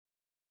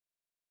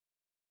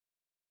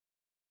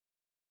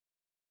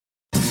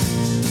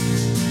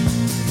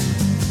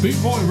Boot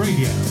Boy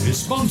Radio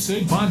is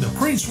sponsored by the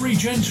Prince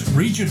Regent,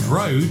 Regent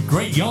Road,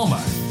 Great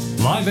Yarmouth.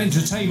 Live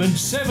entertainment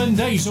 7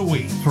 days a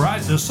week throughout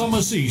the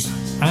summer season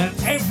and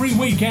every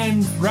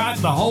weekend throughout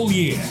the whole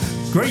year.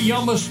 Great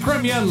Yarmouth's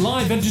premier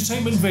live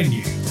entertainment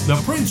venue, the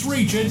Prince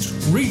Regent,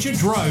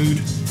 Regent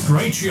Road,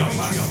 Great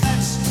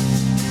Yarmouth.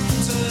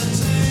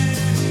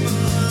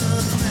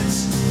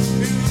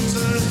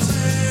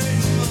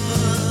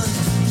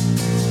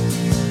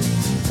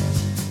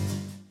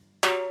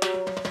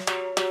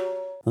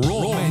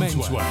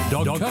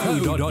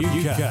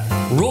 rawmenswear.co.uk.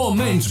 Raw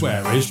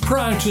Menswear is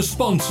proud to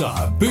sponsor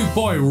Boot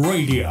Boy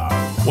Radio.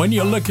 When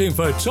you're looking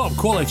for top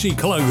quality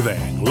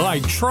clothing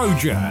like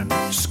Trojan,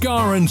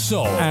 Scar and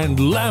Soul and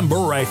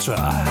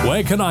Lamboretta,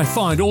 where can I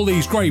find all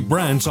these great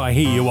brands, I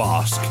hear you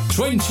ask?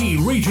 20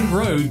 Regent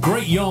Road,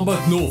 Great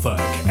Yarmouth, Norfolk,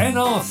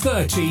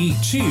 NR30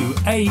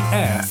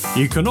 2AF.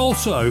 You can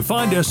also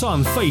find us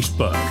on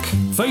Facebook,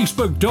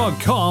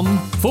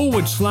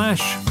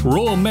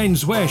 facebook.com/Raw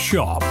Menswear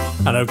Shop,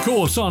 and of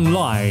course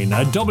online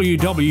at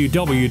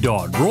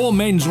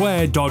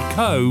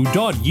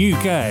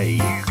www.rawmenswear.co.uk.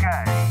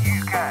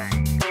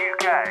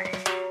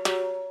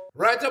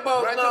 Right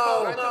about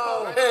now,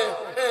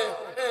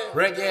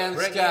 reggae and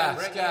ska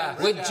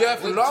with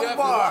Geoff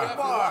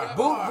Longbar,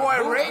 Boot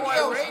Boy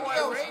Radio.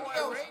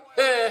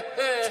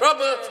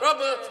 Trouble.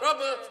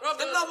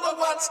 The number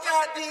one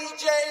ska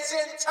DJs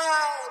in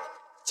town,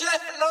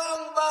 Geoff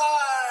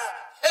Longbar.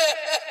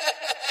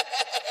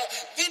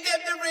 Give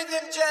them the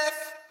rhythm, Geoff.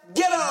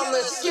 Get on the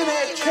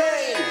skinhead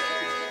train.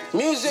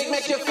 Music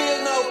make you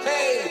feel no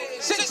pain.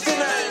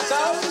 69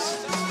 sounds.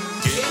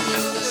 Give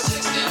you the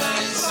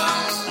 69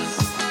 sounds.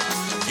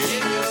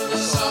 Give you the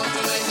song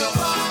to make you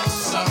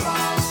bounce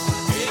around.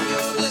 Give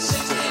you the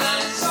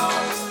 69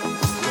 sounds.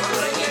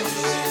 Reggae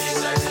music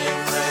is a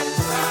different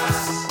class.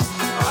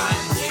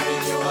 I'm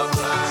giving you a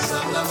class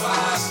of the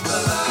past, the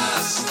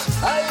last.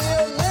 Are you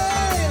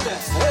mean?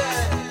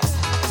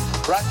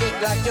 Rock it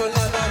like you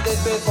never did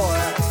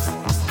before.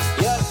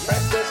 Your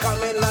friends is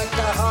coming like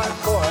a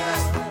hardcore.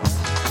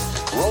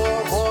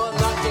 Roar,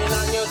 knocking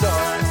on your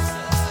door.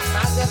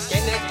 And the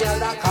skinhead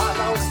girl I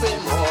call out for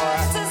more.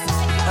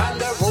 And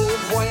the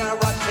rude boy I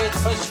rock it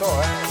for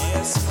sure.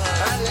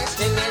 And the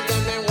skinhead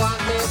girl they want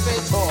me for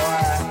tour.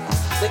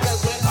 Because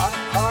we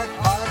hardcore.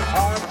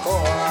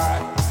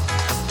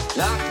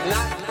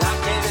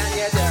 Knocking on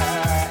your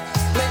door.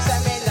 Make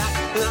some me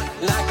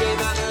knocking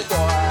on your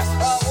door.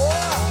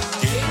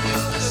 Give you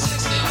the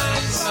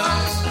 69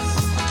 sound.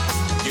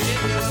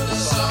 Give you the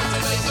song to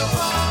make you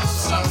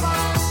bounce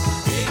around.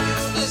 Give you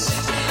the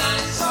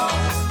 69 song.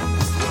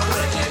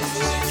 Reggae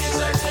music is a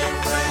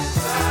different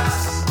class.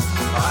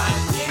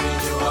 I'm giving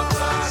you a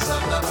class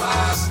of the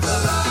past, the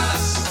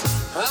last.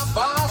 The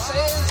boss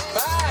is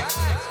back,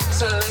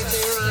 so let it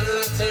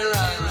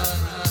run.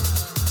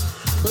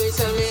 Me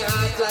say me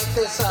hot like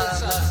the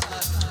sun.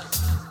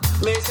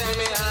 Me say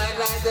me hot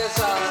like the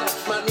sun.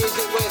 My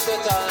music weighs a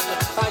ton.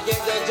 I get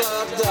the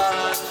job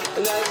done.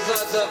 That's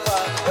not the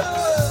fun.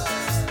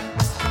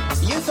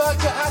 You thought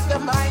you had the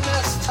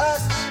minus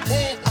touch,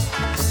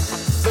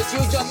 but you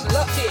just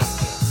lucky,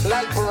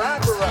 like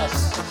Barbaros.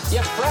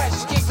 You're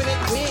fresh, keeping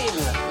it clean.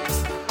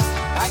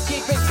 I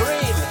keep it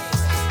green.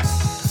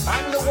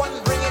 I'm the one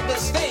bringing the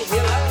steam,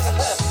 you know.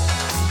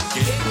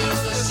 Give you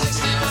the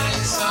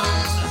 69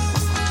 sound.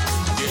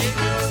 Give you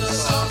the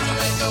song to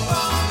make you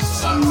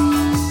bounce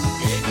around.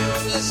 Give you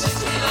the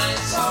 69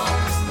 sound.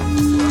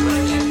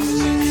 Reggae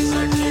music is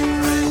a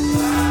different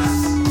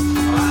class.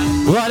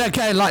 Right,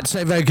 okay, I'd like to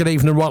say a very good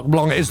evening, welcome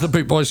along. It is the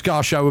Boot Boy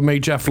Ska Show with me,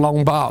 Geoff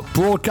Longbar,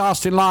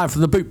 broadcasting live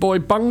from the Boot Boy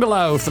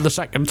Bungalow for the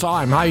second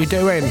time. How you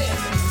doing?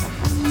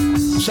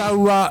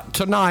 So,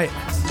 tonight,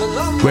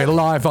 we're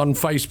live on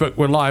Facebook,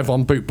 we're live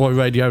on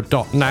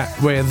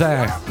bootboyradio.net. We're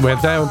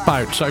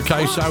thereabouts,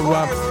 okay? So,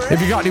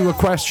 if you got any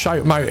requests,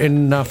 shout them out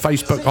in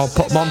Facebook, I'll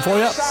put them on for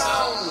you.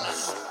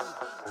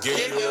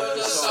 Give you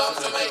the song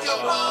to make you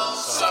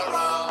bounce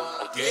around.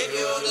 Give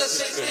you the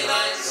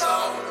 69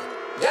 song.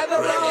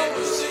 Reggae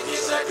music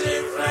is a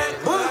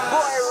different Boot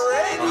Boy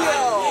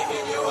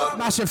Radio.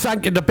 Massive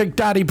thank you to Big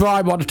Daddy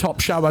Brian on the top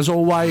show as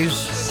always.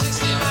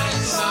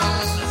 69 song.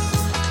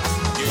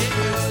 Give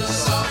you the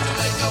song to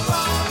make you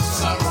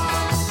bounce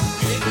around.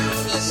 Give you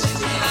the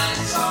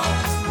 69 song.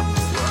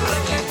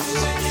 Reggae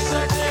music is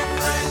a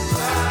different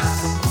class.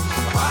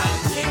 I'm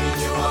giving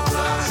you a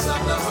class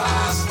of the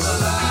past, the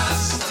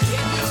last. Give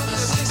you the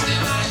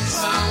 69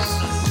 song.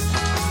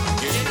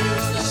 Give you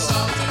the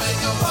song to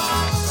make you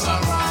bounce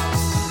around.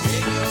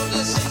 Give you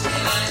the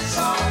 69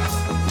 song.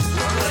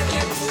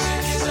 Reggae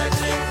music is a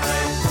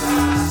different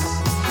class.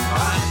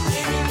 I'm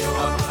giving you a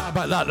class. How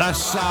about that?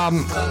 That's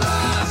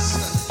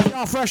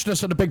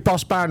Freshness and the Big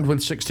Boss Band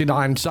with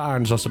 69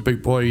 Sounds. That's a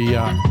Boot Boy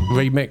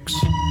remix.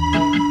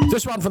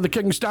 This one from the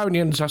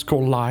Kingstonians, that's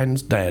called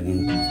Lion's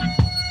Den.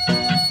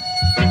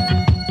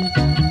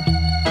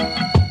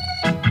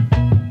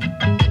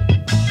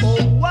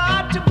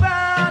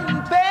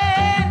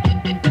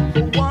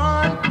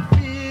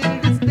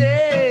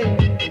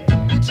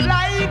 It's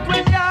like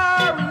when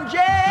you're in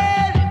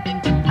jail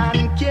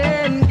and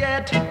can't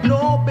get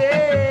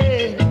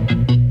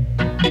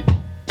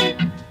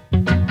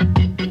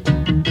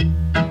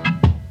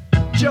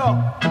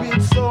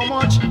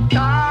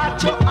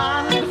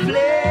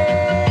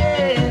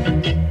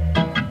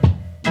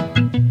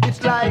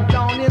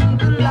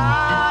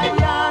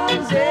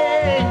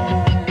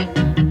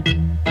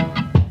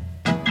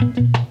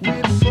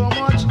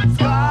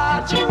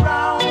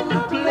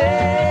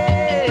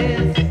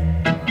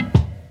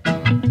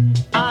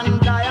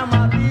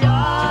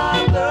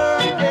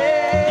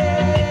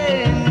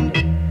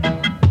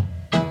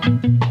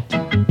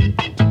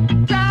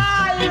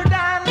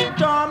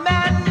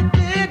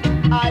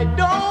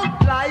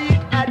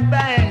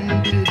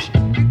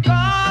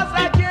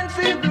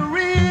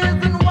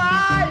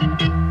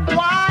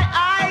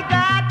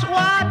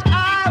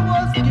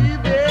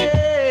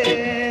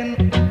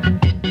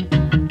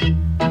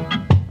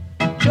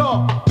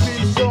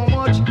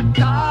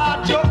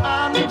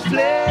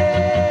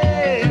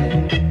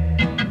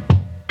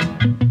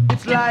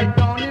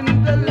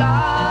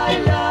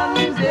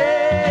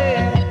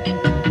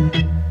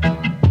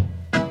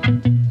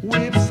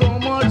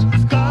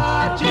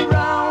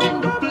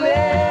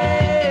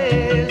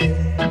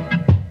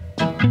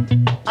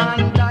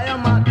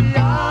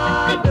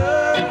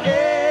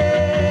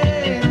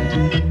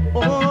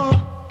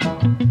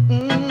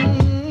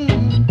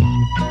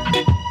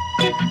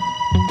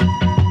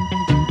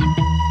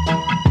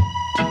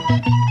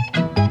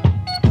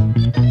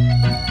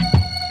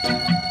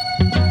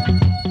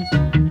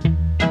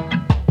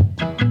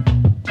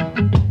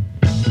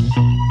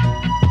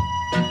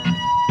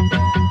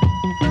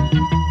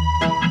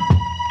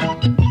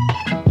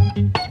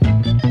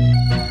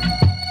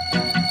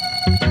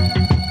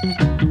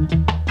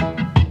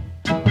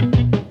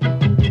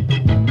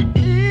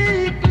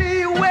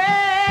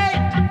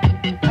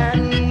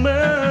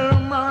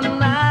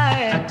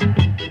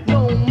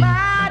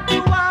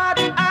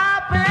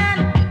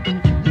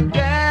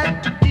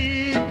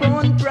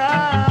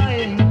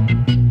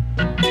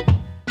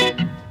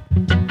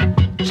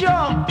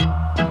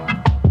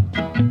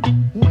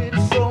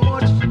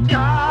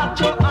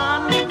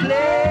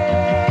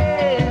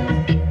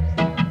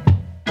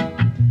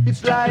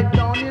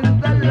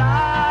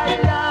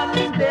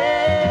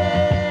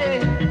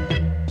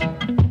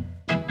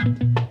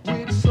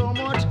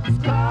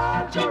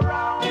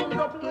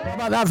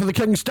that for the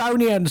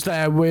Kingstonians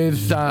there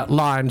with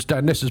Lion's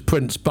Den. This is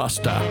Prince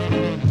Buster.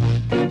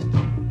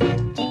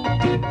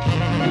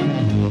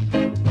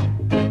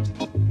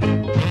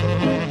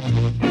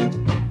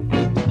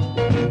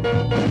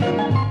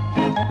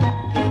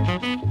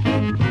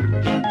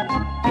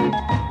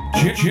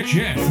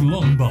 Geoff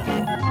Longbar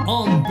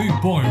on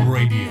Boot Boy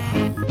Radio.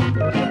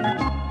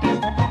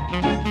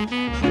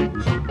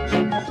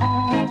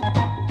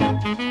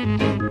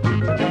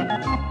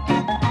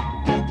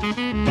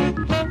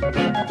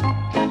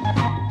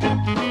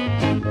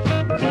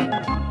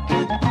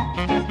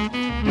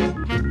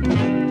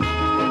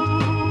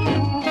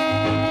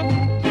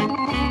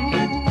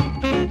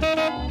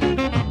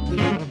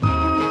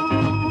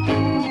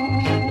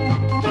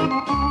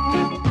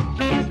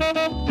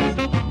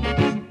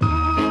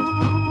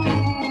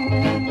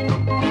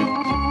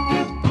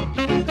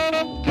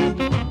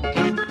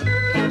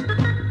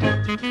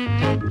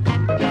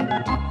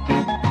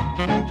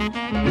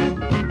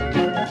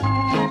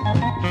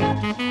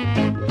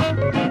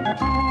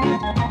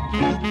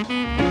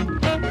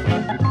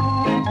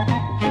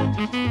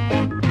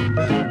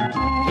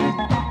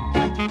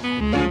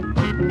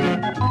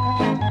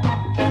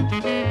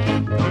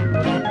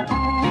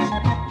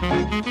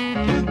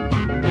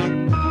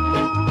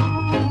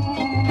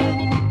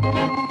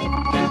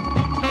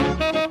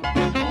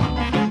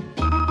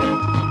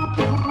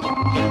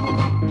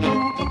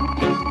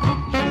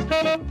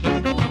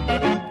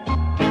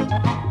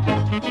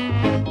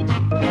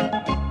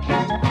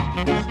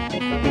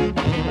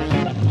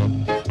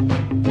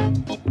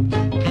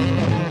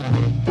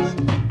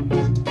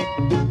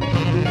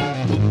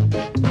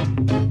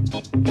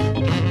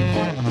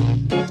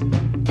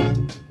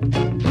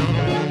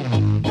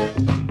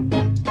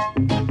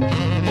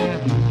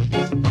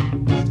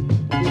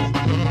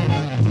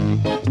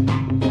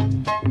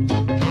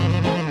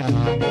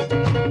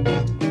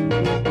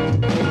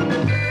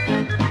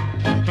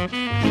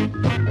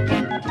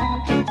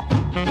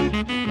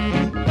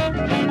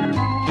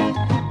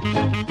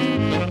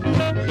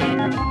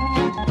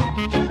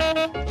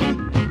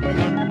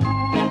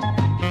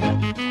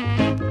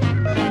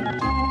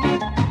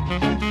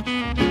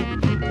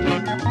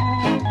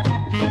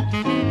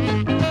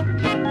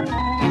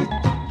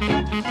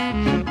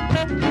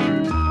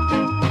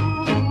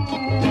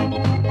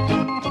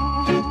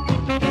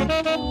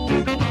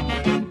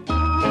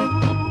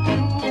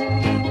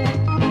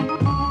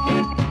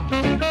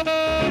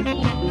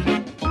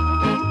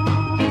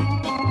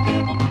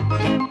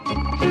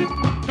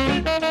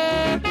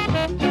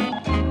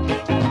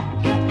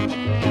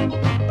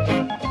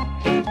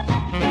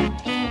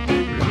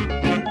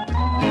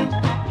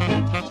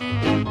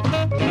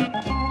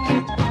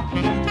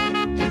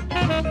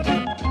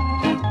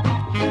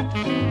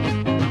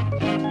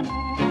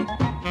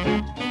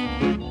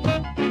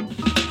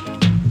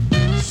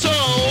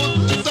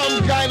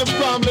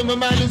 A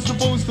man is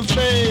supposed to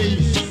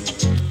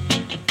face.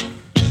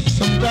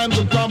 Sometimes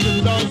the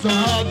problems are so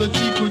hard that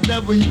he could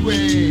never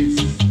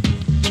erase.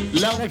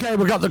 Okay,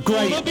 we've got the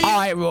great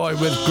I-Roy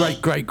with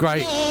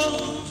great.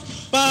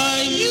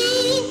 By you.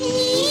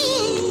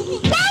 Oh,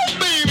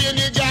 baby, and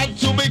you got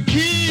to be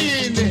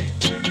keen.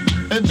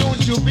 And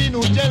don't you be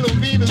no jello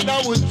beans,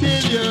 I will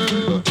tell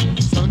you.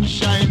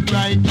 Sunshine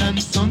bright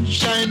and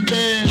sunshine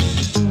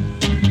best.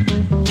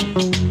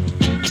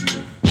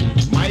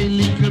 My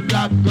little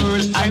black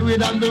girl, I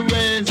wait on the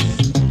rest.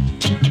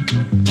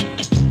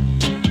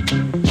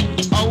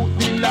 Out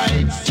the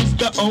lights,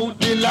 sister, out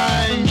the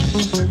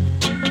lights.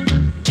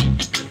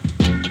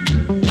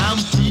 I'm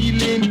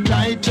feeling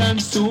tight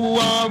and so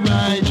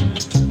alright.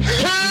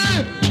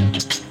 Hey!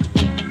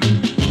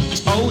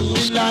 Out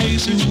the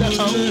lights,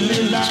 sister, out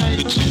the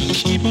lights.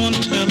 Keep on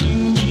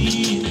telling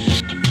me,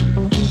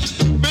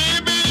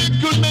 baby, it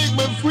could make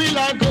me feel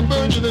like a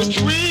bird in a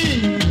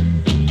tree.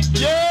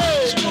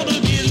 Yeah. it's gonna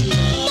be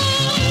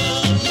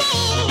love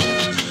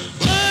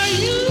by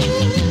you.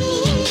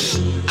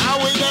 I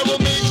will never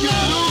make you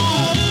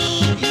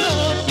lose.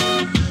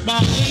 Love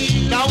by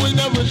you. I will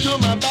never turn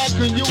my back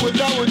on you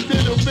and I will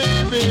tell you,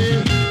 baby.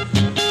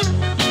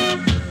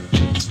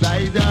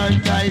 Slide her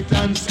tight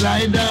and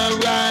slide her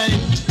right.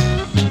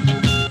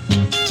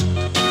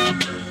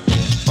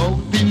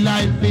 Out the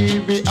light,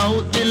 baby,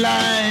 out the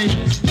light.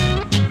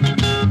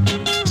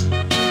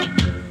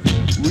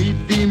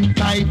 With him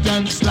tight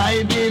and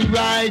sliding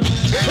right.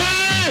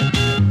 Hey!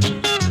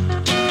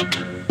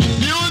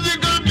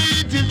 Musical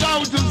beat is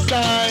out of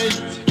sight.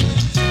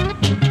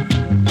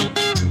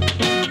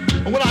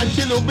 And when I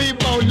tell you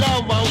about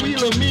love, I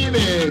will mean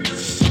it.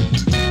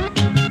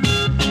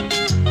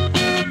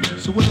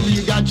 So whenever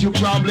you got your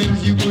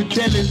problems, you could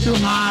tell it to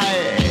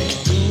high.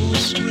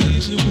 Those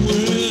crazy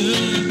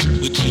words,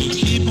 but you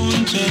keep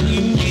on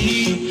telling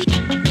me.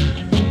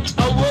 A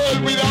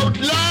world without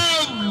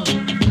love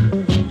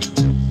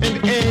and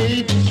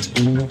hate.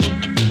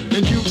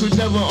 And you could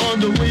never on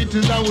the wait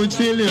as I would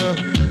tell you.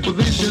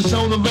 Position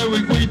sound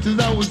very great as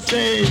I would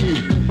say.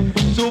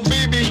 So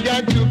baby,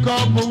 got to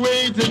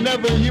cooperate and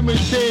never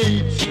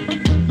imitate.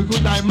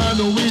 Because I'm man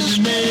always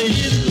made.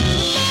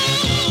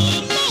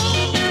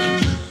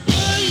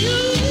 By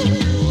you.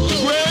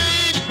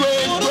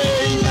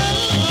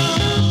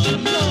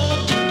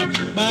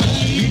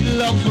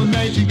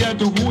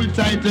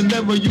 and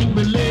never you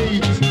be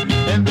late.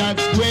 And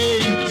that's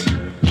great.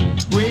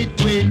 Great,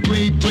 great,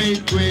 great,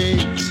 great,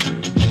 great.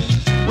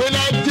 When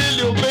I tell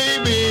you,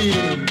 baby,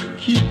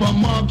 keep a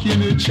mark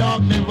in your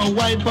chalk, never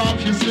wipe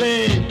off your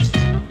slate.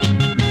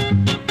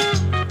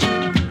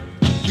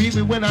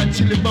 Baby, when I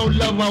tell you about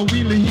love, I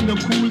really in a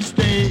cool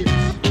state.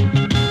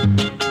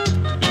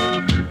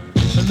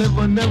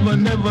 Never, never,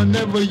 never,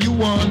 never you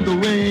on the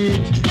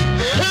wait.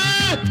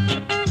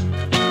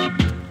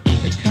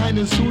 The kind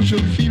of social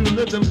feeling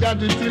that I've got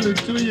to tell it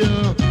to you.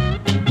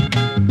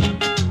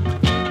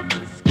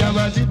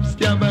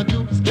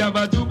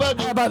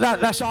 How about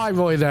that? That's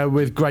Iroy there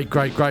with Great,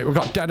 Great, Great. We've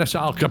got Dennis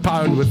Al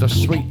Capone with the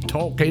sweet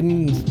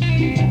talking.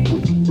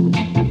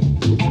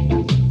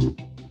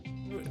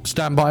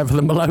 Stand by for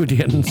the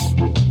Melodians.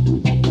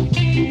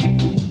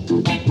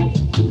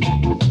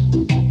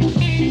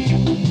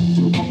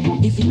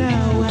 If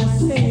now I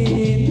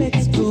say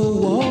let's go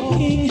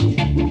walking,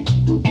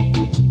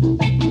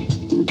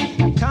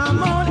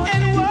 come on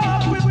and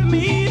walk with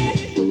me,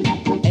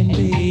 and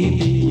baby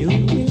you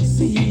will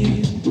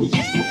see.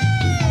 Yeah!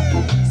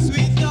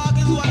 Sweet talk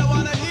is what I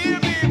wanna hear,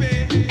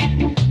 baby.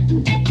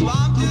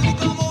 Want you to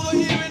come over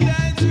here and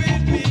dance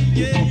with me,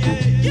 yeah,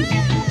 yeah,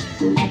 yeah.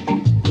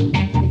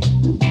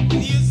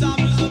 New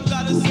samples I've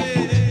gotta say,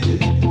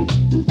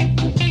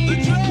 the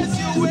dress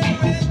you're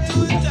wearing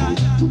too tight.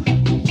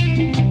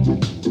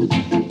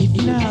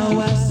 Now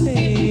I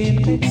say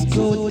let's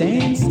go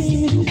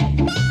dancing.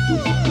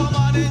 Come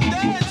on and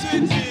dance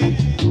with me.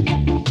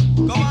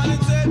 Come on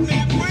and set me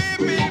free,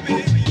 baby.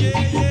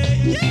 Yeah, yeah,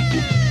 yeah.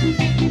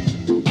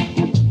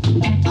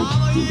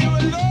 I'm here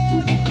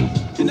alone,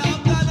 and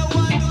I've got no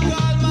one to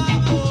call my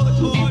own.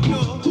 Oh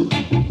no,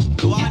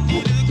 so I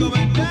need you to come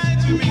and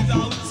dance with me, so I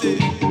would say.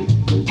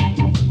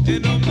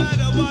 And no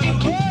matter what the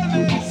world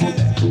may say,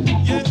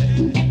 yeah.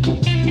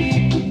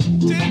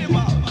 Tell him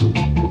out.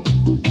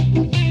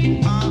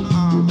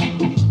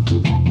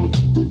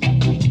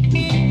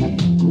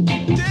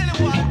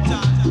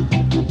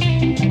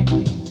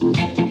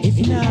 If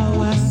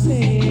now I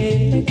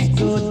say let's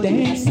go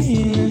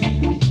dancing,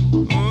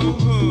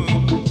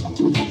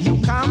 you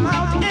come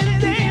out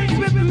and dance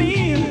with me,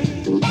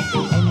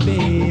 and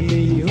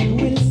baby you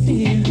will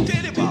see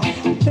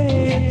that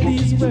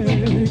these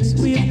words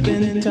we've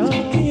been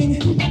talking.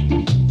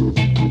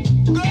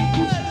 Good,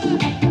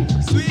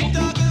 sweet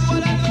talk is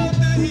what I love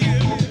to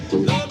hear.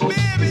 So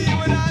baby, you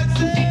and I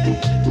say,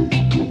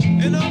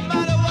 and no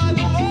matter what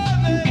the world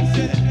may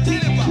say,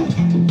 tell him out.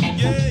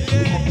 Yeah,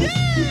 yeah, yeah.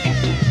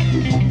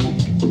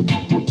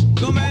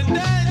 Come and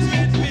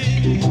dance with me.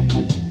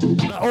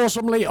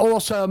 Awesomely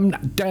awesome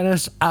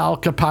Dennis Al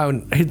Capone.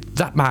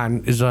 That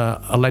man is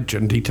a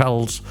legend. He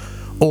tells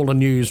all the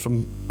news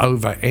from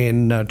over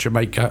in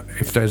Jamaica.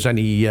 If there's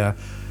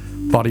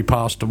anybody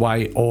passed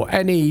away or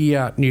any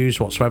news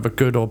whatsoever,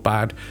 good or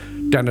bad,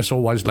 Dennis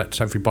always lets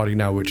everybody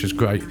know, which is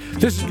great.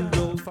 This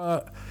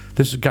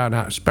is going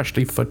out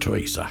especially for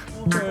Teresa.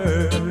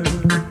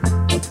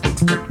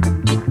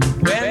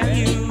 When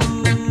you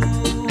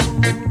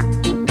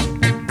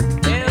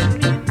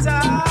every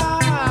time,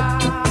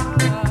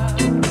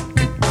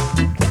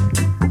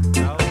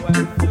 how I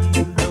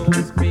feel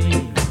those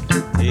pains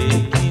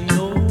taking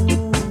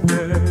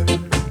over.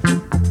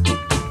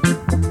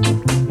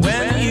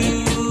 When you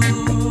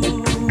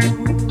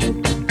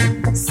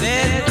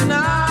said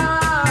goodnight,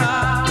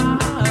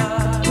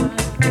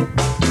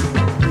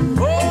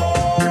 oh,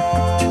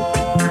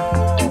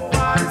 I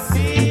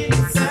feel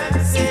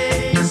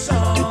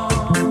sensation.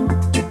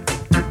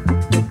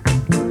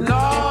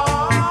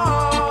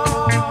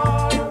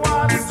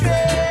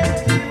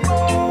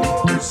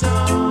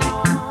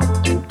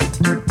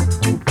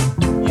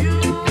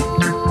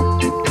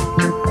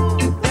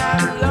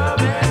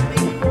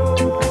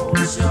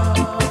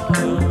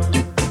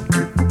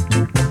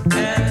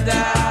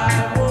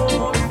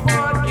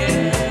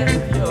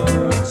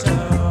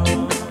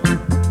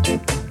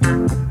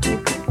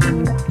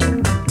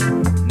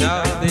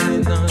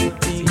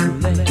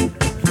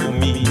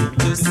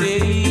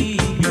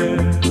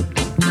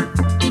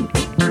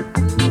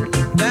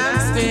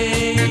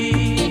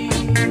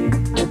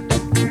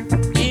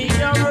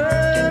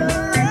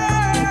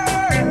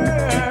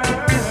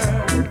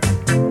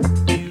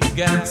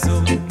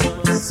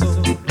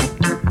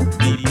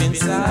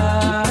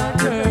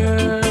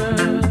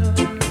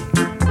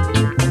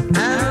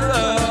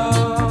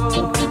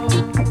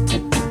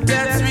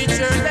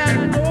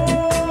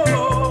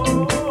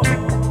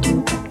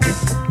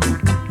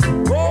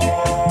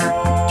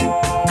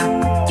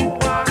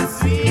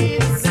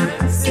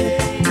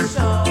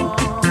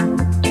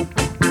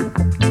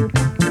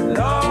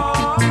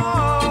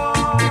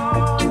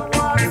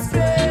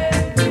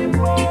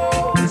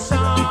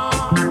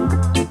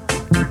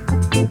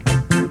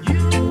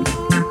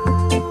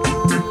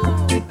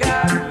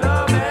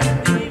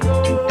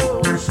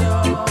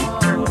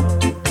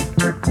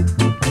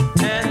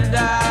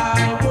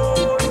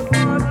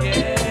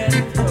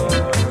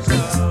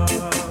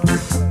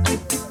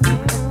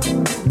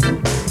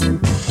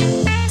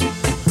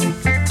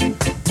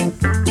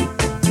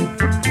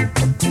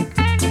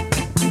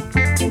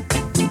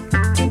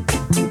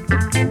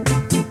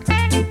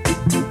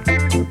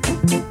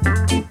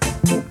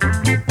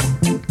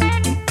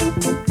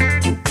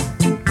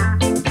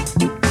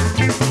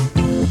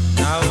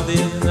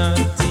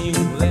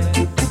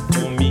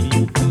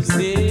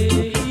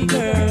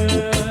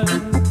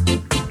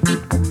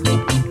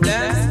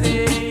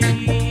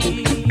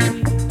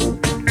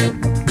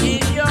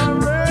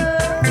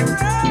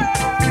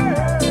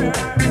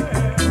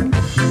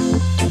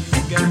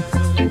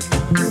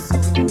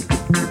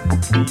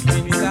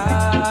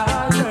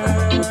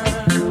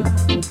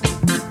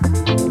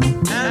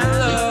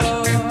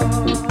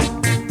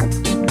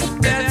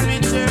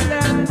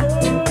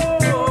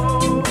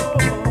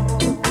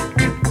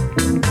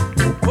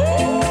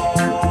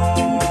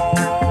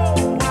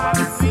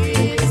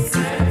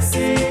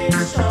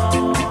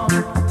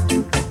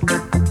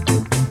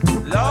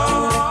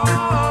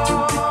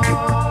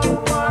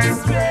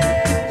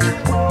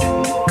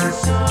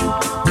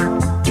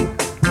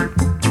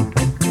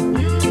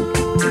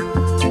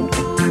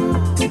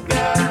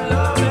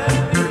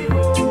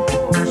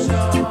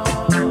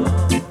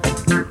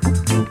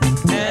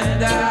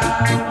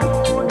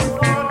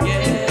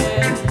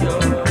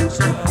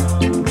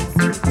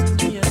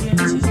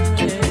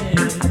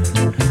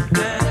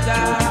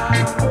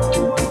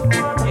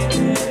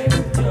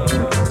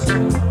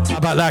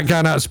 That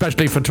going out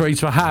especially for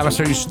Teresa Harris,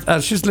 who's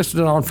she's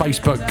listening on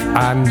Facebook,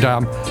 and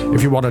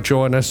if you want to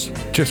join us,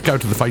 just go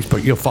to the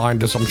Facebook, you'll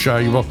find us, I'm sure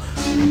you will,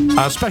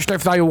 especially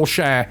if they all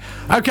share.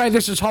 Okay,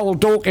 this is Howell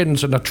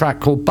Dawkins and a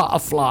track called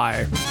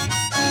Butterfly.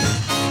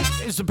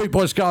 It's the Boot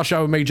Boy Ska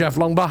Show with me, Geoff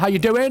Longbar. How you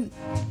doing?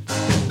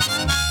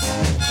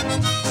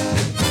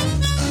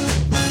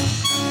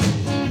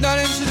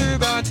 Nothing to do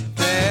but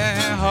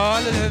play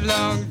all the live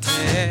long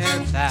day.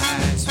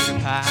 Flies with a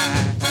pie,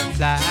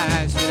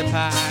 flies with a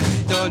pie.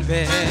 Don't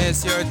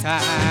waste your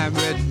time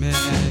with me.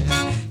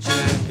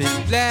 Should be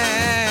playing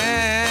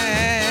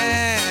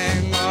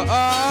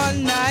all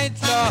night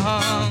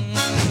long.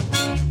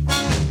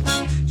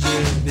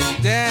 Should be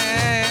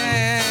dancing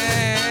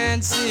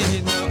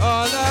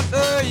all of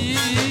the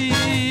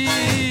eve.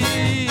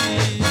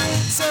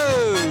 So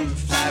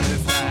fly with a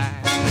fly,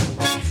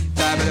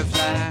 fly with a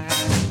fly.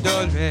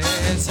 Don't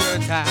waste your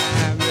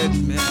time with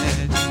me.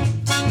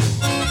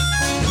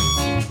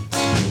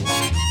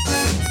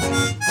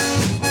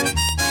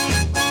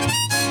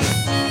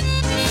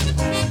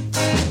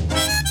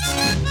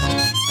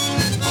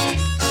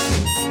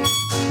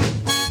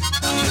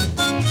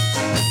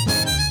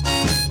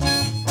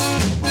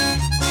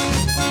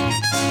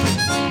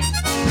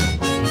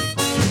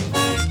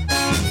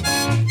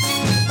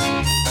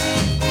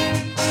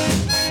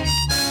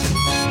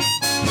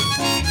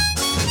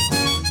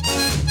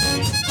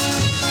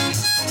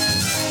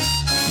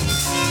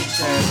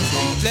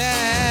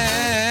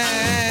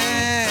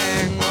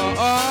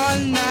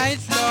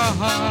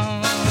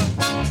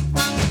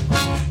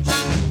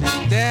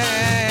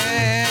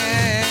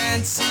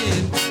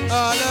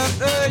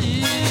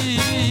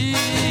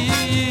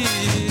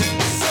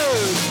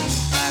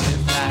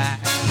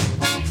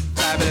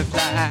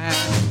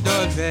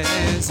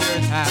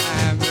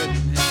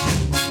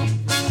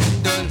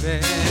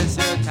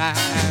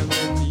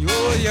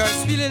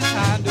 Feeling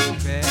hard,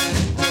 don't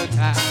waste your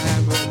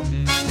time with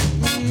me.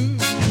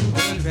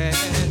 Don't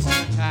waste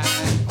your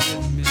time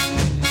with me.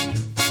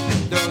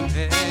 Don't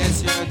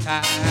waste your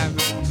time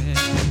with me.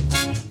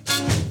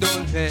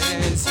 Don't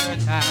waste your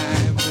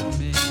time with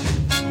me.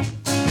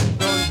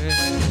 Don't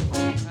waste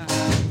your time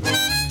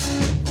with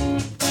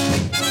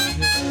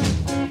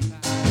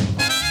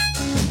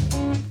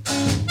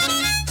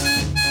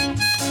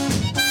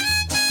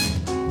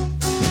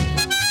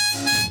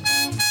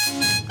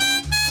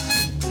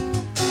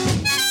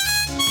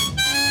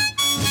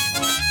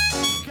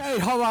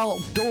Howell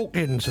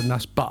Dawkins, and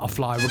that's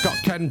Butterfly. We've got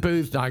Ken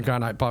Booth now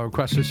going out by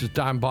request. This is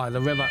Down by the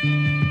River,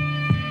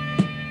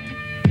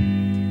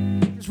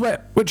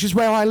 which is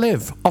where I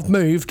live. I've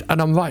moved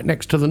and I'm right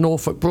next to the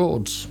Norfolk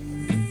Broads.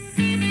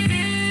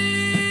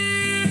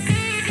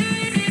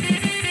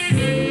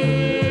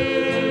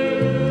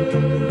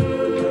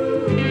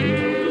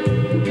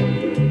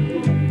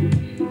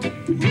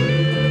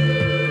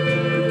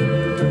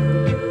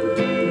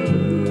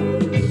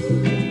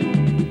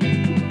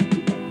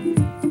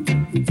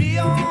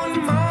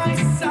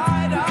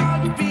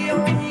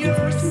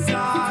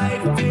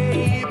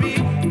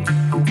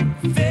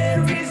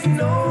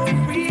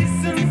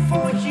 Reason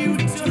for you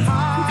to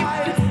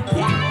hide.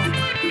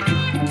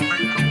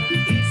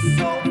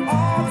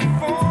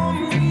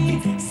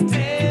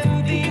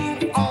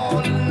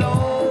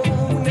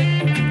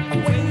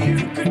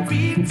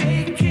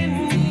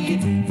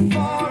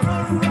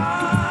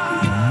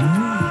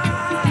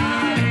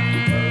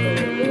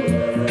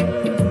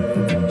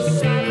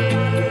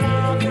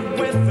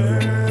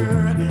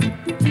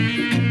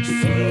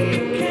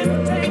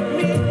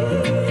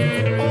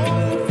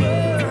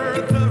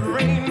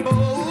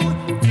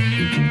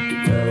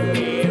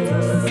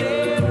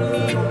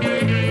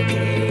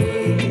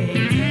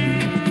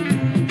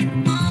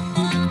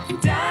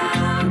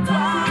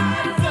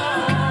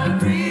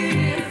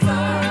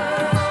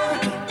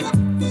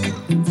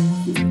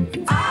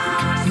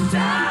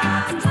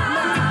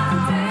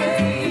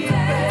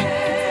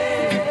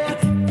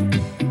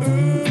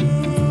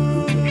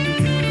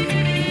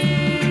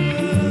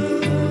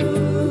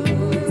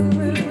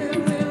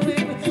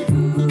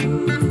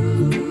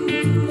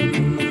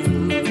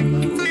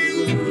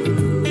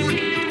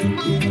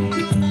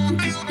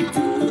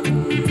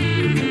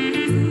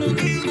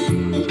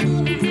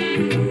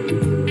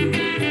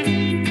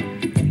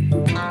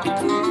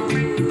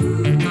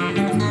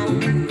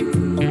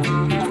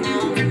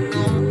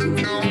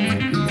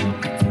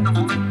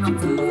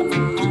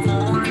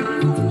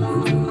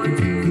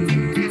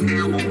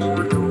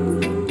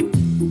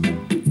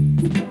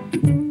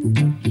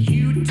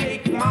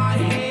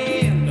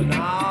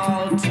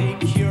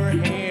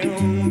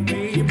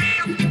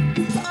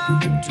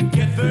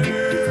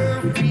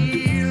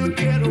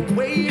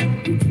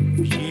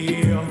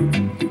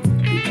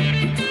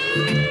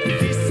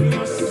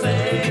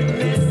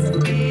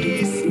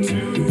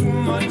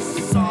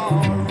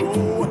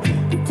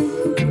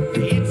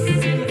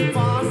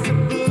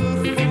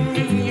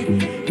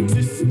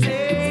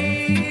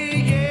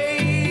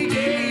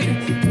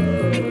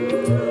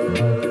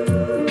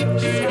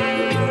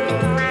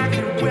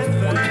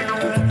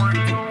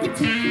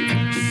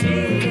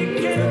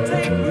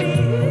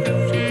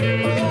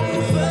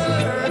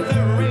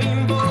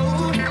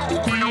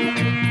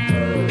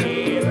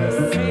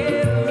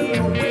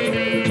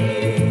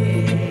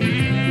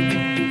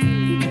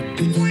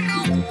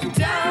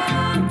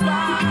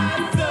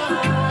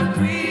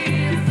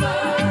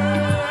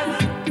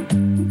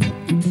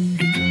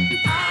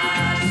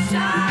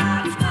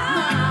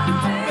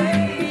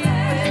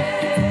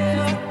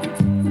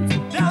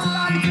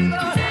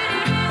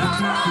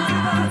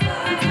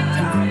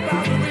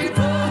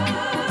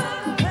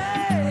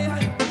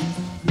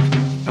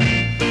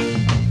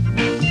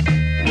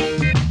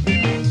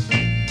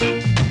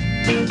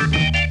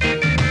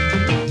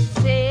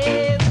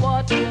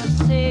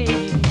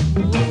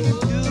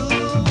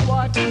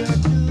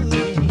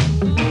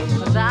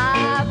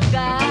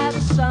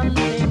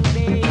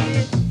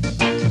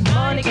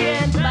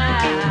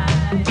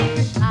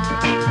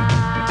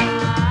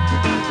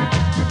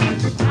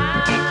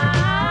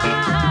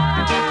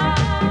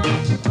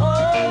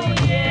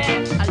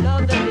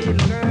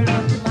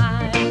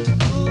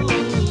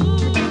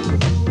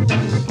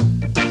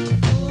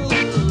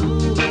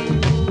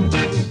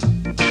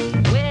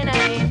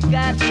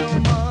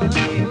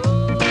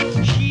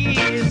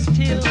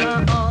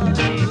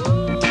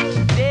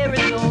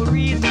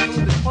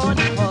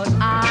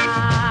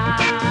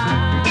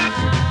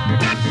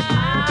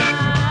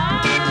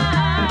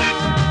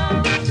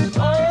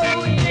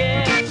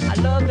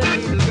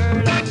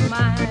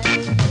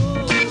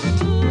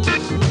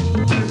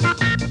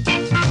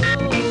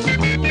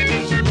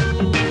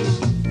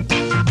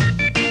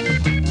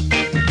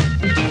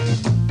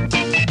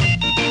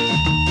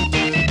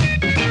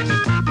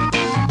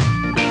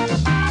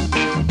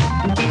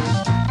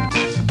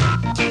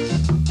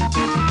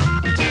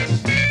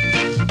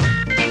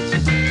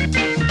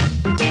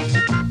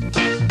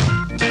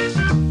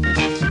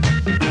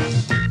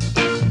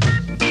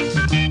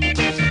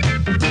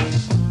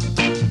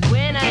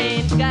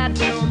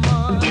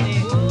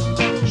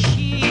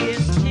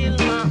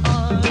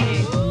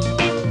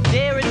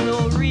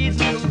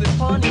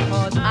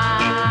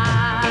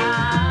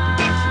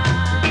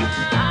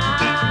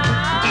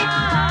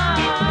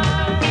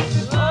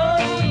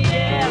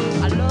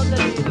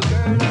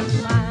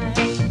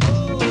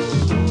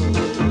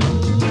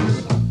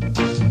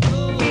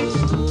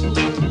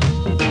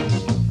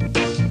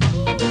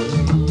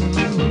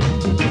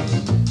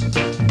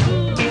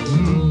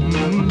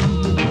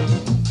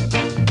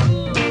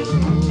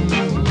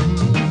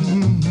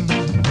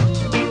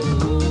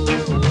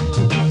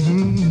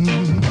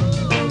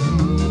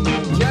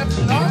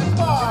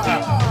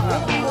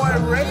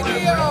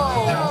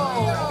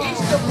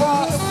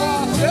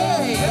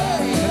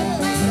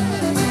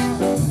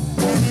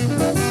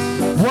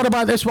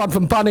 about this one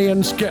from Bunny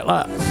and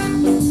Skitler?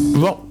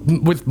 Rock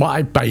with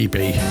My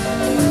Baby.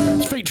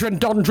 It's featuring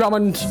Don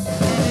Drummond.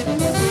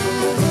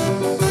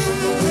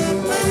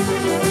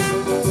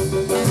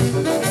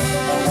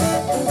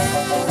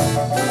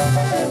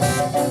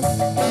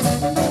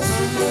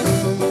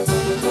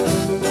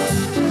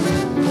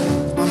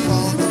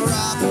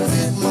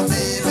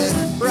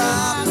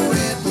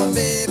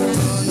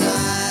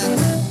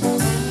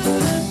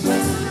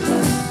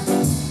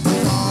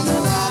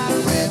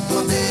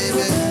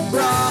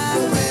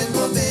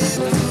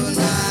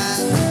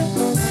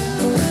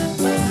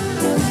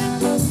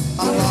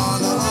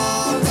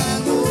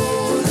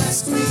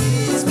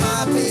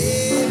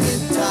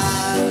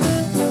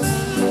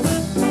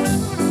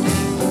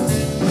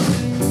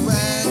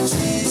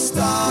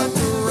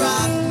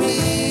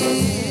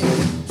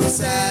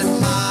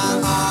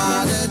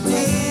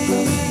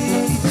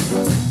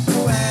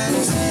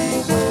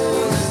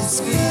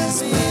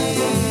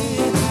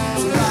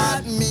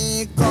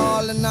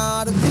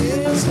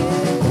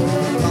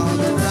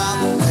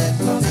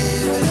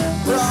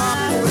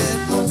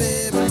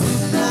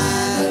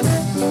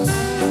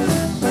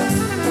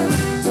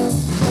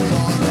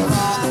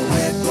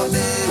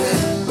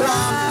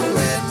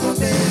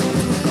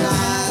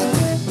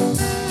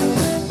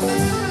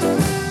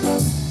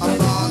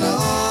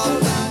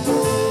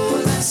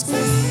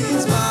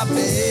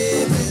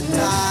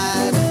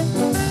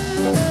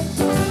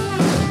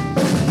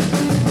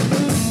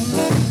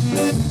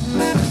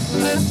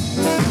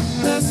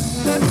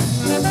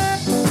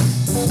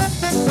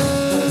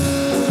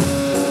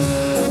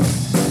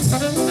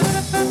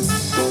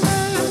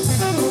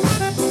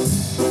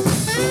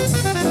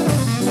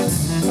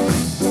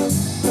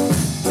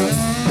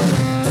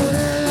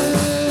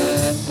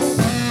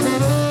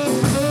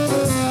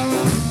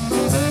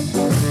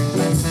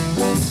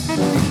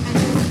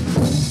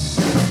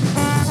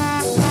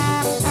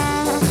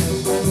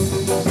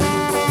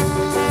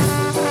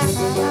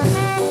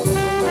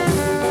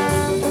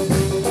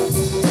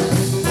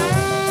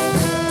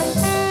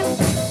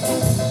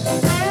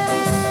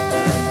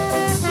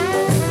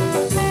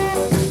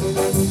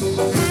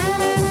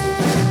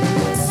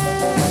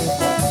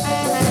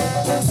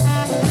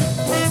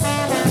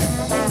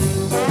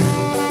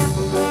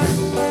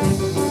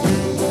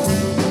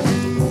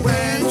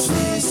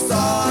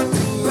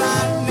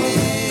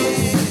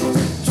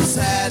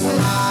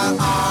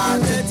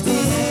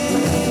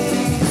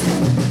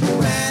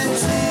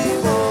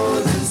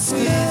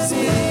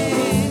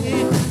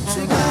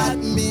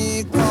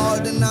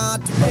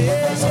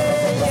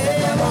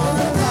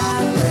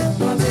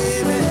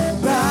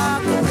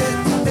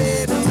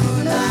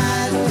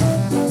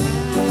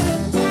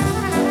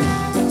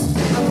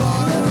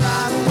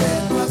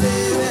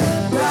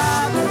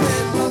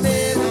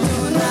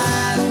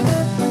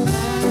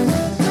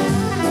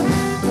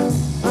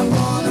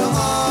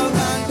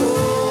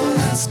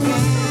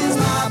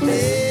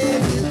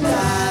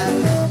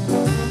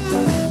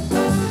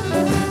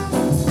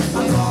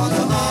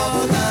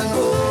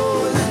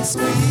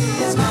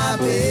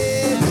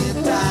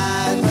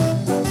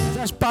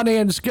 Bunny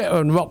and Skitter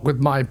and Rock with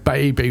My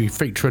Baby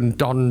featuring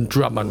Don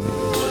Drummond.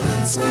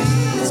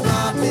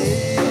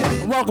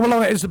 Welcome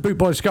along, it is the Boot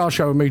Boy Ska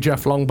Show with me,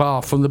 Geoff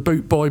Longbar, from the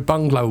Boot Boy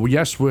Bungalow.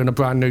 Yes, we're in a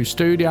brand new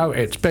studio.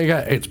 It's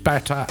bigger, it's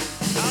better.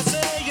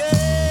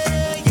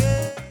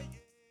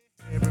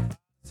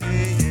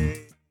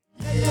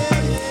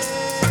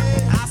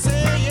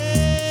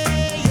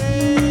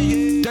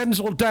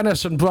 Denzel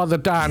Dennis and Brother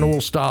Dan, All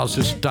Stars,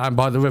 is down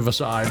by the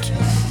riverside. Down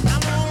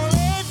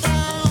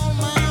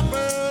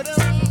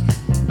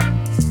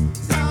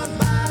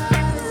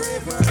by the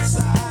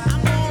riverside.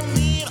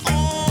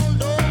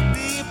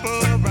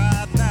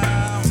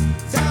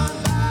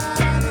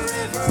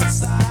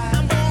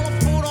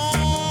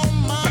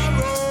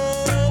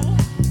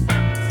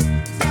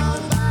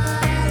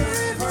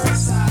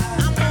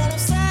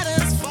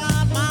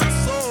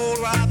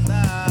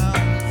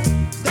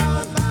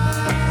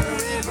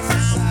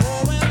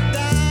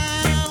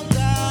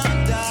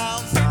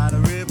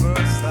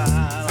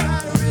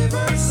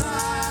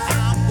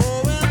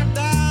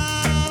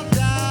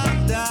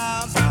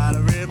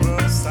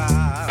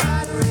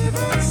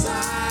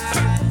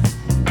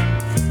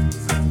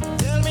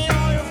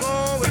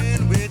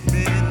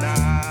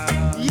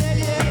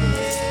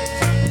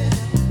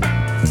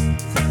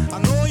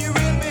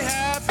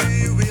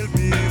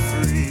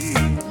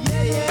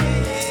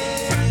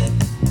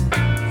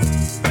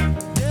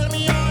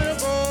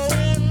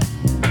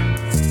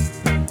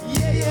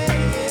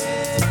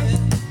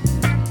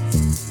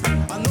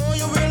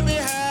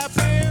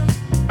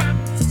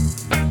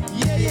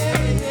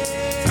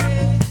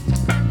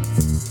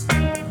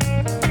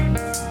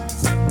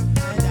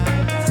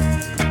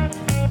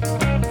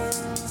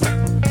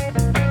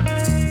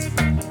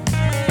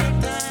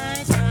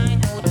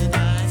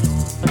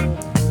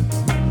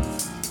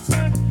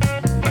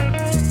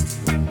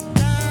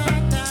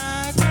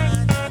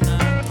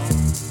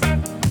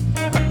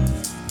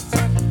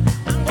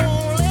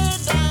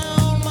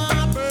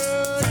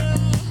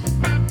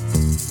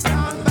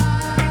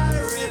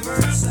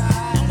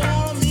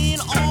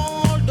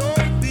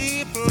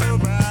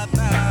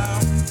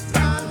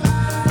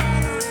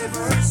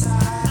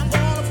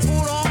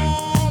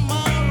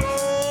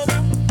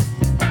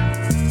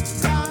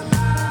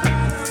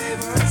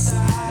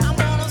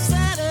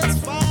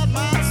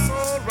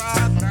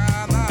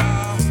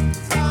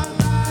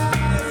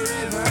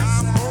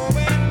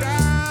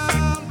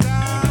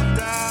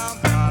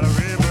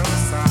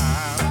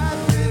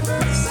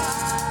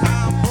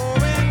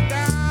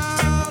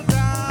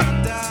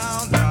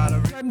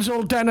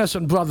 Dennis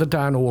and Brother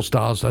Dan All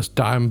Stars. That's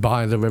Down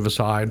by the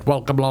Riverside.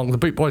 Welcome along the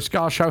Boot Boy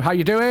Ska Show. How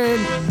you doing?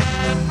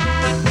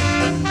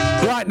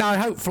 Right now,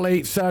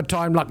 hopefully, third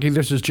time lucky.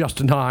 This is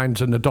Justin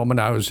Hines and the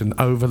Dominoes in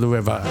Over the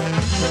River.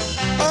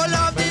 Oh,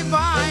 love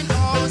divine,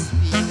 oh,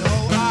 sweet,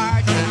 oh,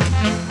 heart.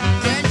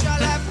 When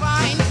shall I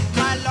find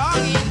my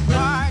longing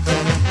part?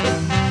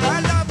 For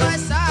love I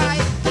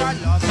sigh, for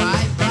love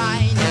I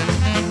find.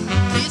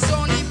 This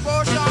only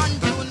portion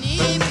to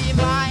need be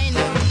mine.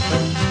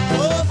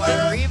 Over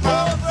the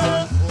river,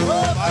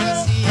 over the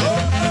sea.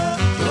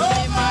 You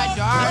see my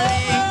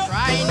darling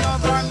crying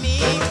over me.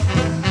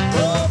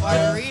 Over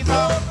the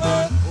river,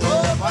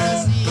 over the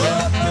sea.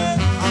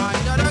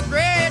 Under the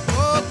great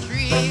oak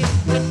tree.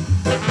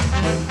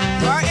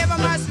 Forever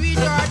my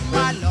sweetheart,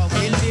 my love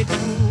will be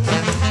true.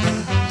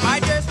 My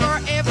dears,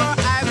 forever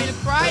I will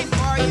cry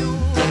for you.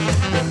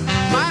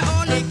 My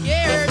only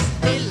cares,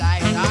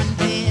 delight and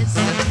bliss.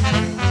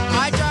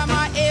 My joy,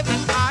 my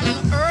heaven on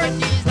earth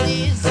is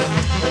this.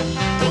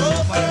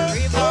 Over the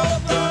river,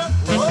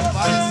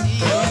 over the sea.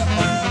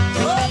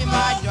 You see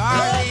my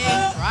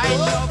darling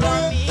crying over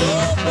me.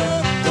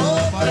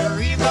 Over the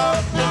river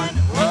and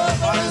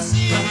over the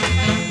sea.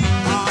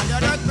 Under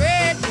the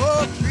great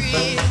oak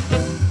tree.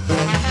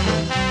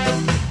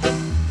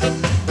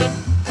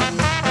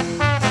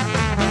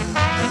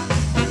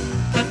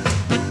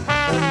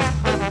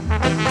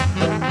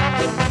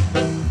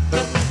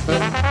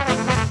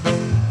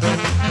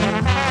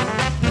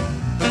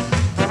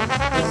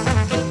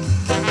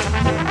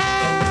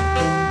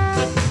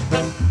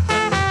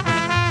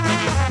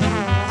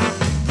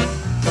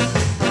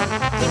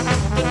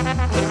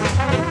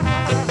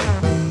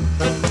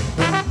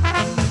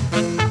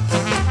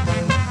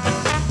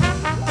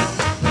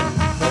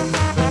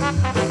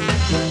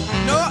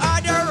 No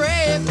other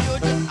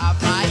refuge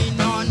have I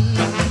none.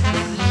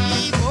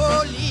 Leave,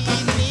 oh,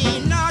 leave me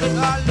not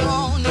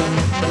alone.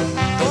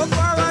 Oh,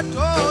 for a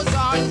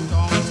thousand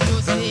tongues to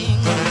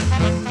sing.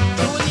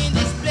 Tune in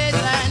this place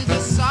and the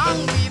song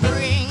we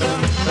bring.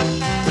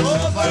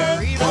 Over the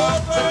river,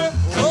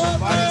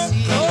 over the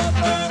sea.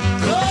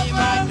 You see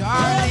my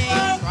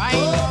darling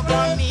crying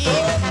over me.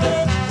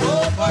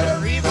 Over the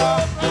river,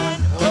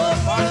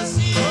 over the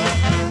sea.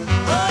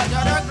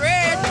 Under the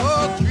great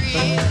oak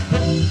tree.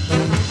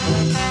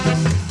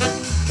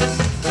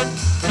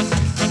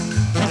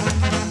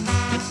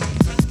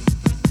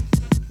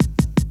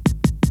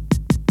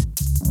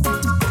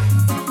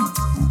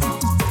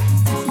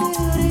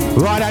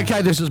 Right,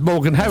 okay, this is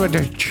Morgan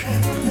Heritage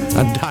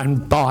and Down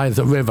by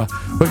the River.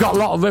 We've got a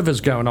lot of rivers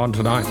going on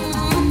tonight.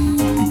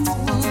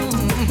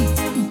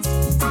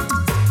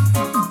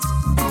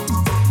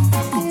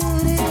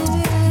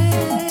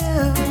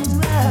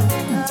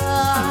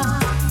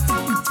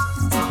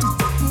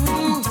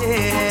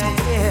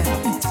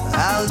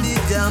 I'll be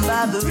down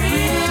by the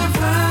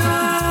river,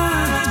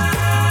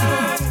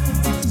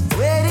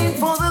 waiting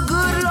for the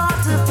good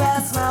Lord to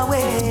pass my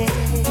way.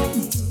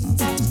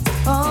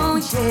 Oh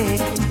yeah,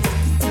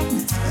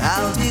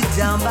 I'll be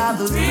down by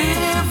the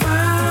river,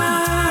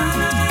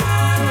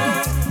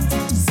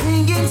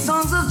 singing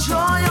songs of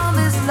joy on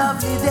this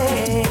lovely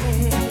day.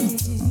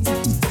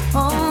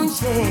 Oh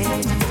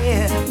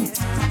yeah,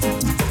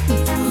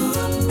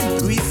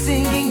 three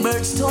singing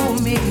birds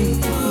told me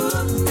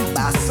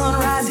by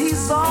sunrise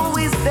he's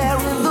always there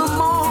in the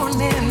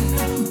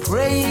morning,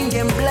 praying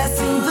and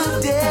blessing the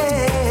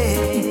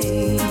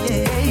day.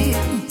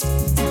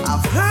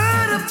 I've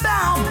heard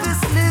about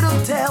this little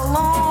tale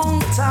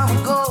long time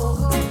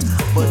ago,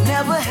 but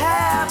never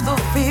had the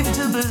faith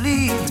to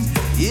believe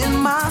in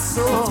my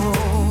soul.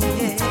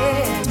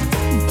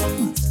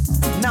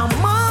 Now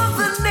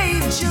Mother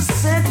Nature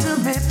sent to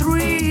me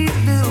three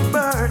little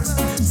birds,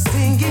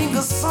 singing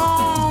a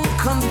song,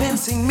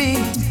 convincing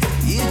me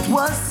it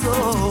was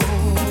so.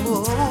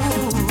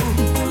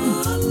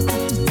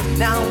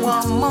 Now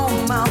I'm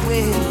on my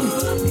way.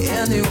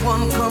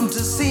 Anyone come to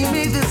see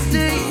me this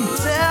day,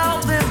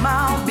 tell them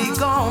I'll be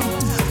gone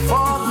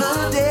for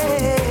the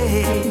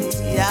day.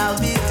 I'll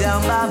be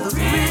down by the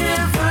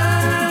river,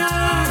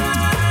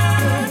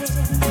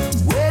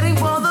 waiting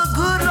for the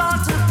good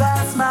Lord to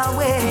pass my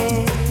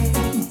way.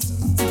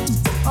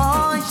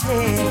 Oh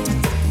yeah,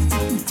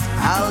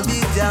 I'll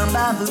be down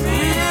by the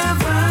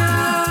river,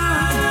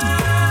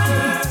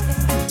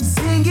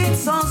 singing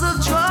songs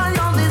of joy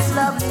on this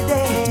lovely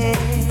day.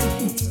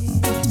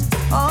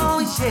 Oh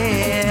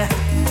yeah,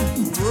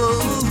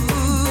 whoa.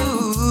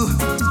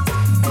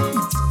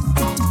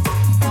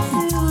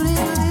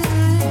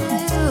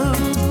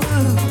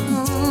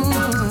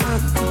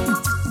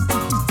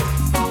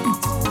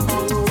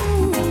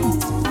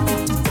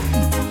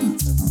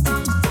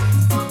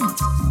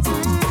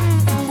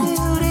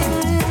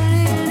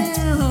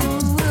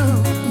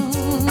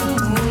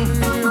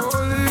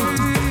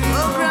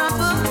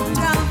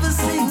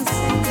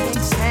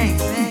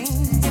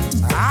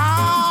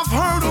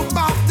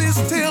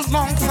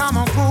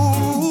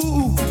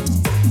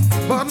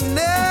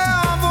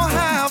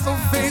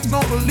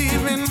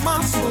 Believe in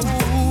my soul,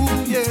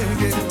 yeah,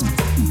 yeah.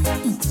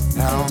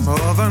 Now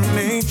Mother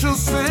Nature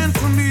sent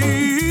to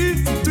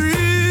me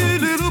three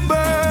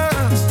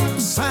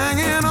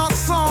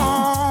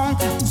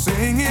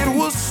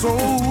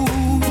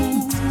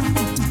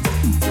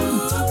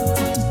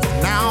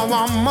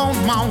I'm on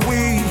my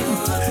way.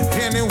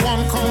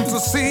 Anyone come to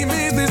see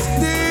me this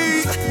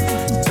day,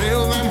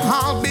 tell them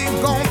I'll be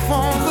gone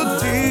for the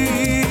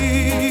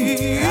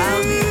day.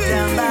 I'll be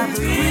down by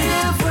the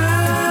river,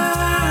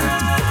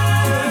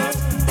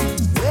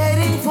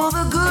 waiting for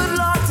the good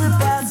Lord to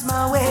pass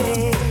my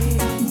way.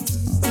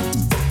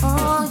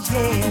 Oh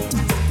yeah,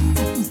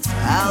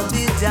 I'll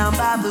be down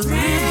by the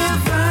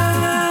river,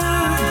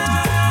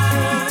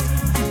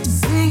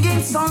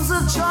 singing songs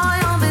of joy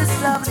on this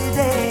lovely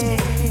day.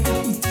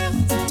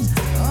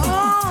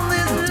 On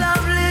this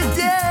lovely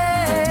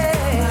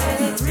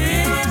day.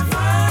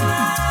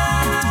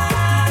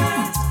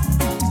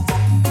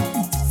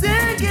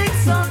 Singing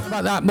songs.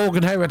 About that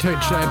Morgan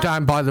Heritage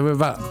down by the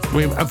river.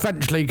 We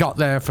eventually got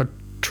there for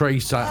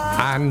Teresa.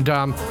 And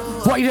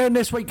what are you doing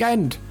this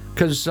weekend?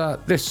 Because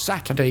this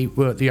Saturday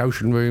we're at the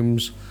Ocean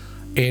Rooms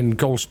in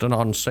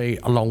Galston-on-Sea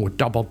along with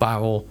Double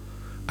Barrel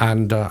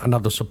and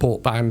another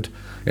support band.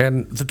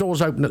 And the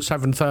doors open at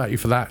 7:30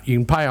 for that. You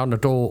can pay on the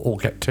door or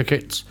get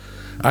tickets.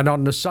 And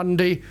on the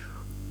Sunday,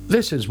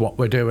 this is what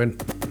we're doing.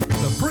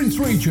 The Prince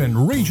Regent,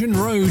 Regent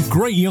Road,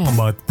 Great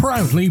Yarmouth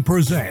proudly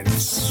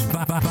presents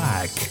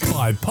Back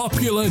by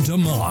popular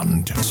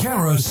demand.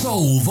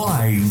 Carousel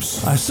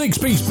Vibes, a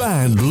six-piece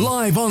band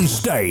live on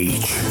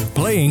stage,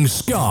 playing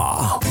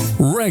ska,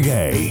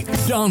 reggae,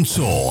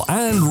 dancehall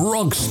and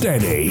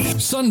rocksteady.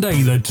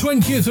 Sunday the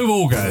 20th of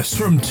August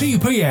from 2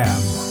 p.m.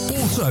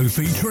 Also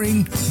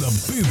featuring the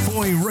Boot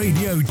Boy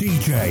Radio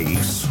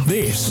DJs.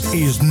 This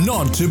is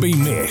not to be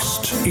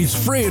missed. It's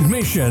free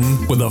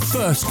admission with a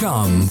first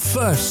come,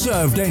 first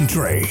served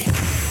entry.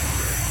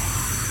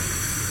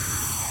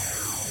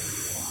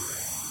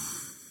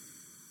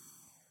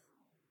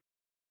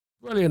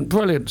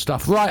 Brilliant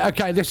stuff. Right,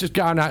 okay, this is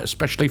going out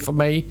especially for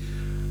me.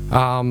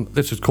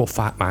 This is called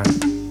Fat Man.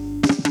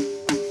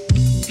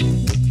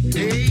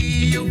 Hey,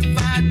 you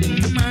fat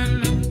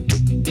man,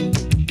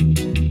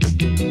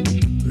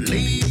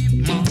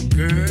 leave my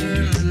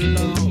girl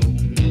alone.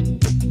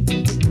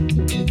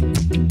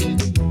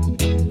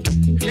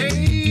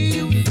 Hey,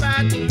 you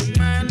fat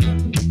man,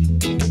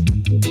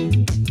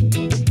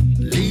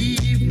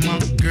 leave my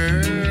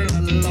girl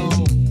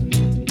alone.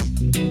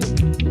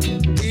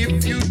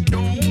 If you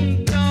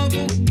don't love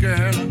a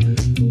girl,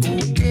 go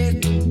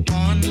get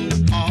one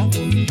of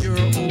your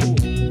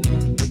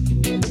own.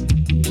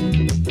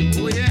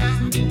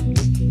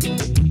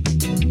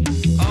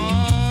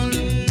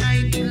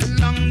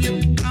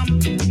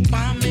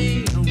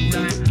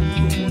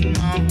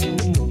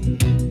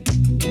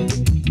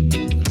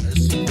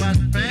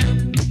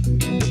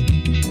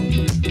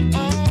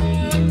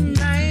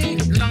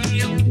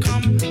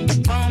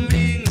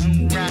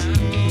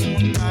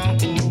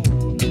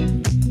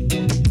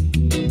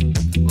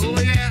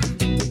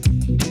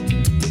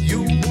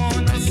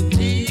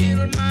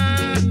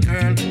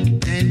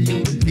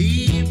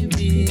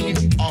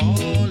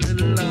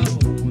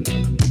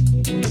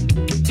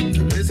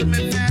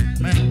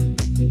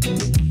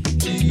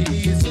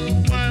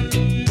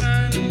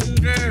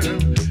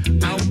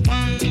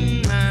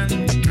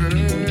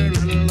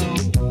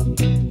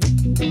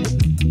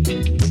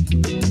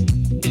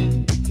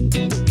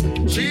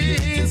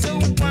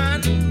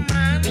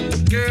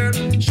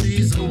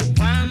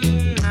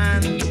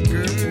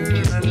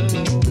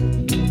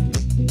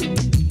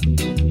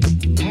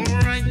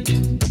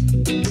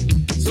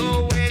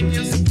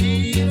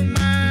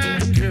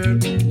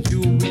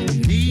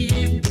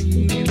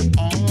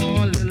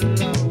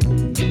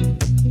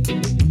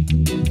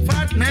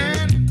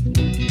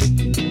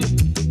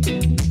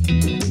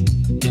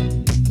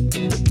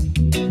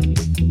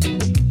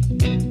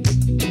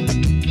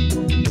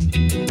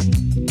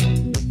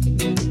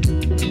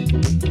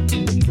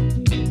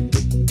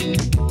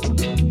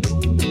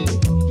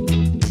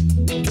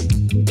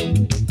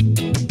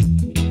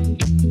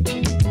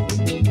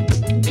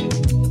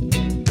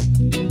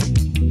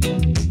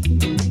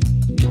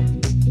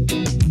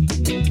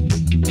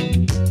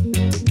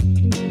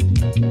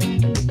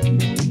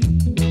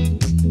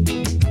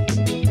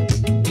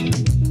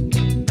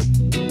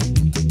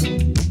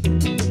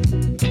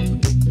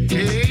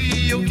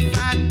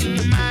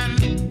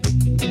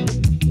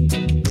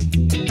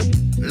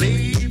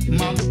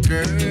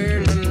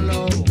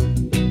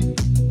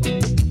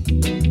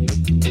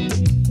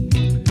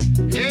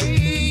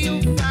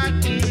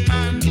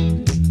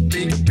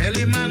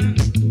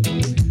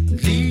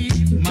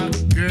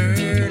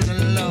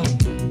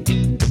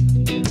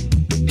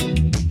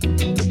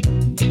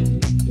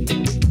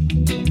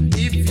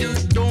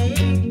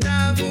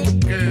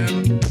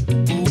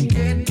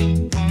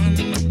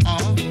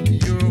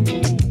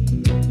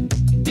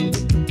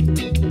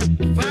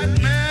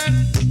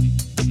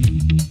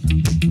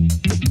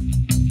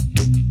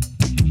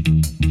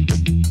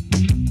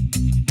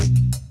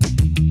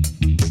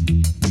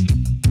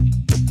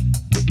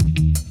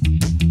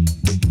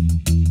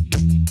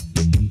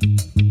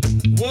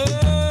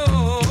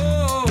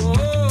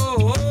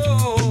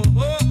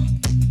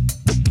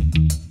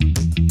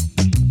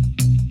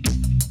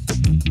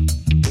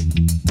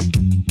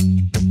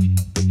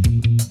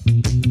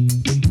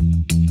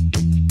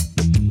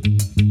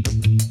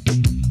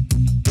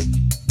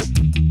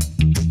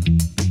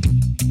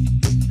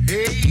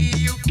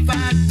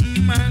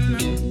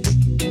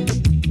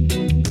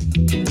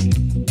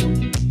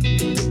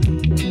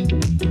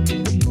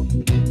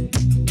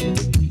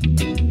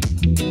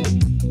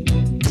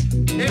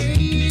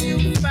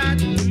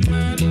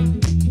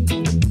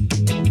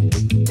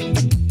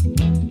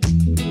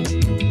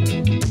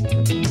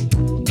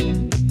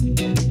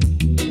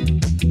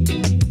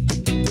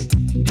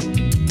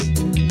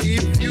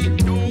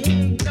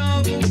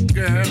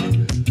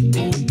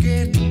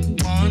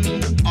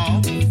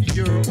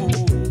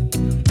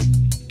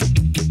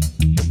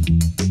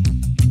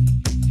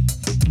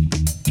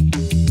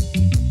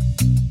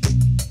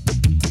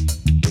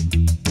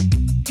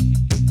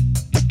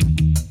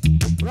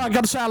 Right,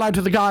 got to say hello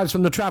to the guys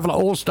from the Traveller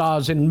All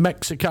Stars in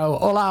Mexico.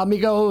 Hola,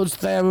 amigos.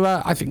 They're,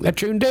 I think they're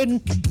tuned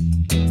in.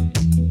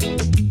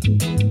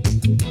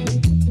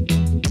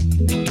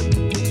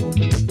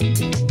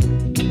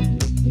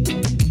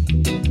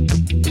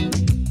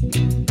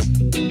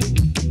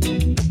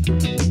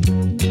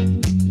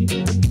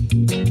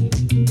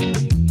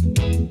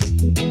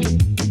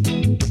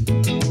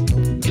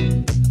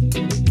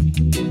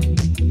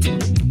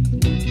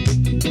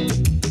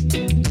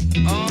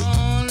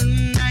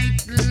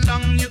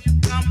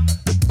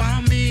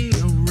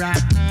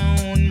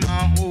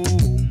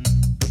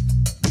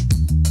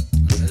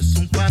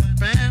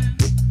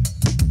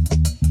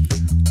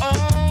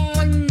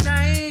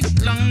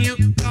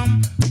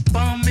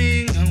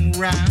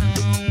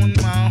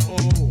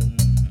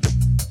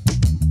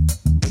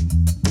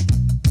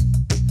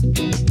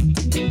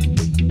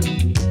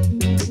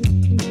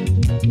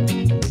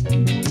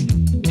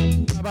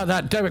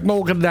 That Derek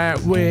Morgan there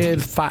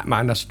with Fat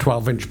Man. That's a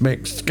 12-inch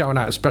mix. It's going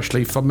out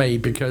especially for me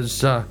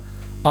because I'm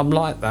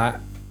like that,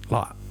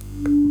 like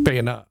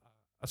being a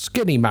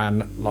skinny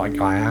man like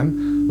I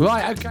am.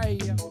 Right, okay.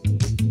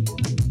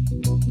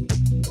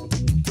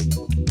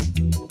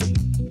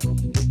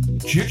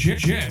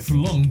 Geoff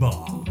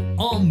Longbar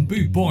on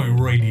Boot Boy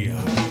Radio.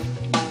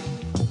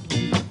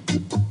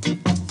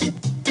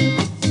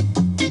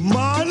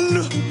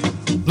 Man!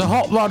 The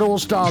Hot Rod All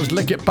Stars,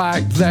 Lick It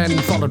Back, then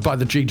followed by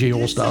the GG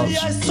All Stars.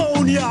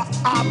 Sonia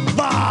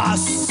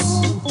Abbas.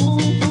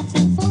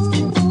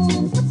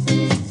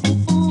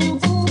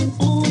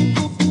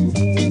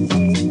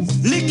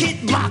 Lick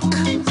it back.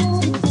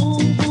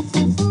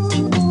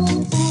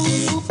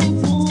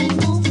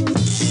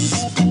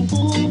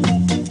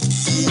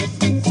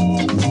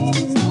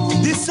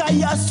 This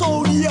is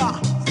Sonia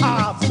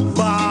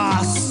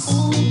Abbas.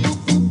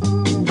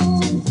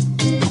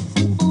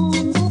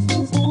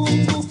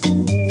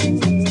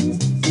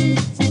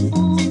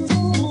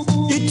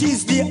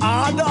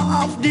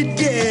 Of the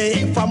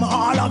day from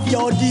all of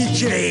your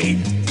DJ.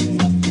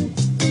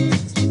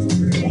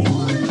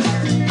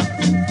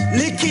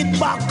 Lick it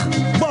back,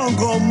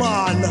 bongo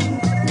man.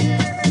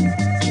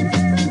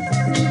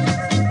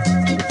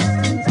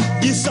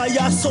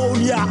 Isaiah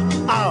Sonia,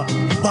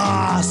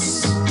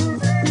 bass.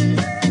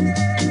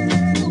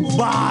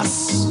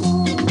 Bass.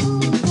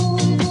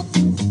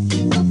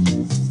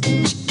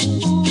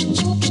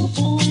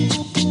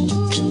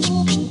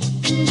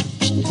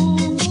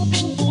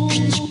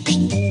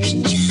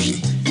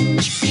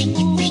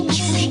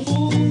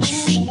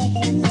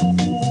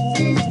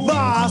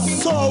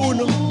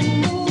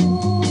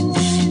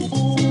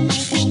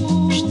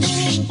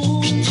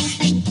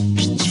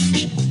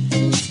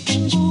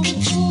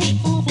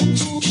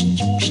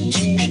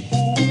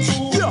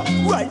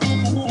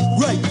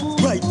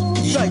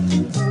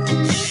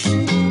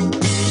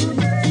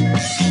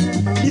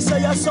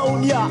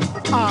 Sonia,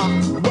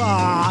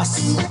 bass,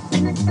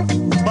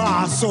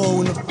 bass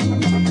sound.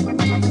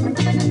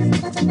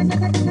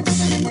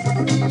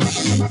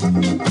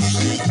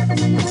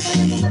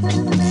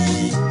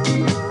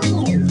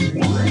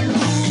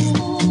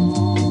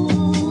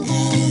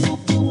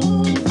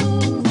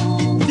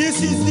 This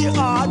is the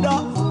order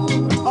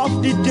of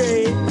the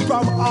day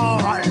from all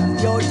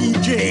your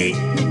DJ.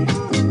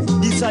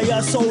 This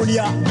is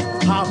Sonia,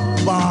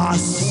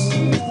 bass.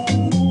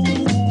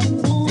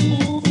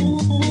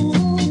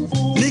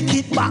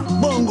 Back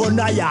bongo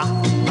naya,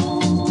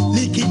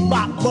 lick it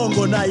back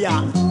bongo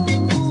naya.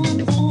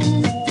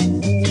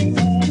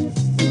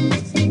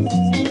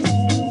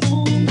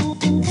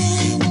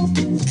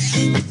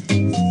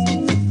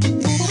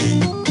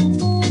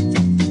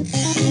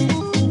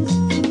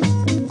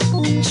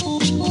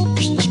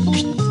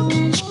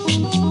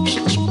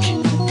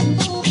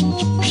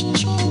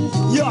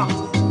 Yeah,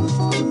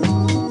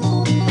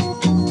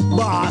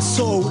 bass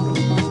sound.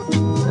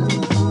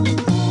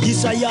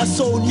 This is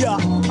Sonia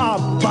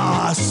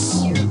Abbas.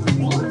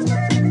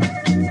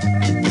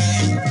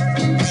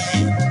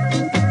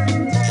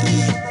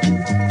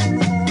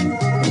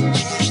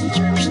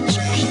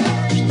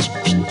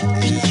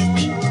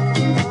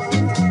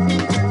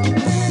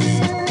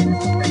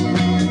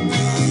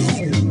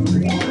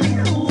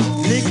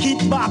 Lick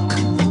it back,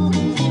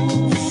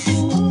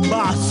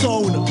 bass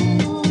sound.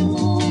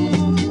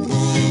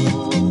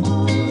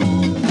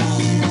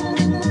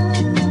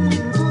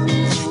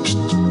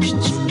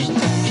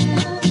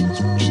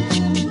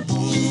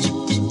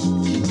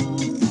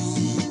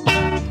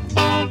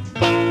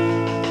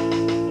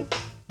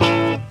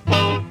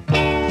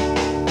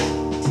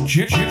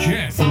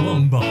 Geoff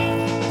Longbar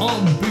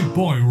on Boot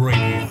Boy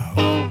Radio.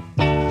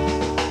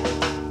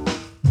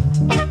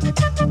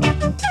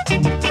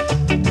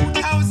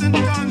 2,000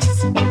 tons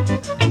of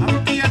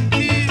TNT.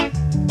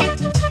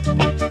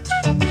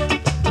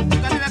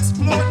 Gonna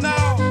explode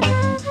now.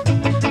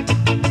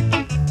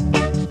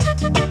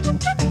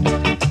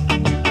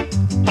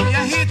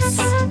 Your hits.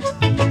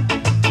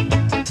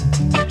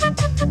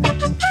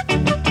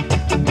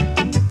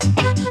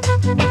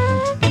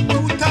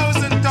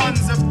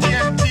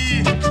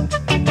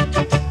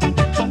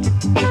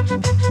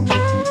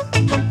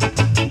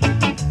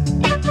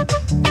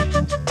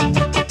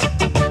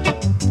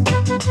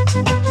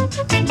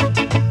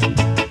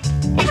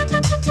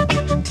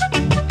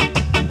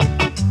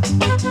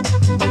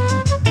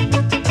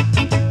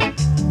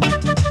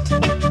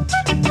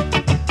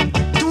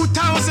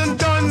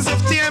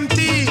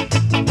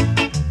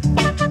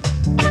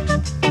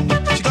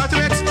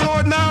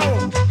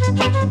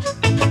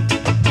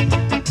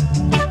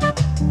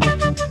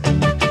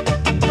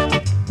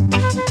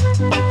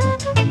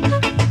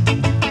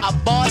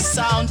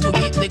 sound to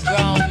hit the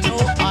ground. No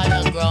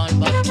other ground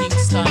but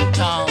Kingston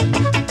town.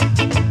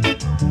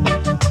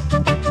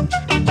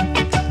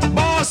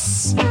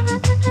 Boss.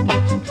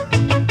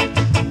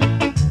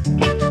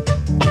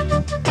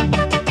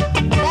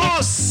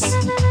 Boss.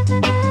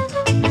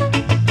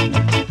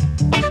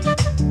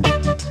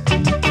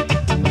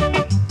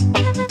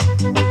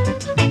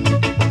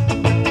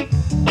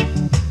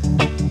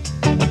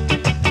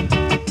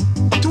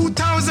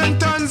 2,000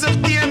 tons of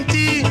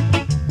TNT.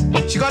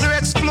 She gotta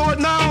explode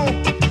now.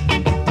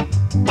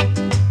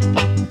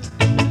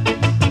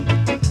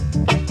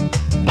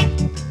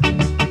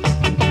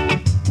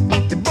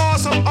 The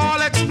boss of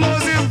all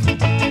explosive.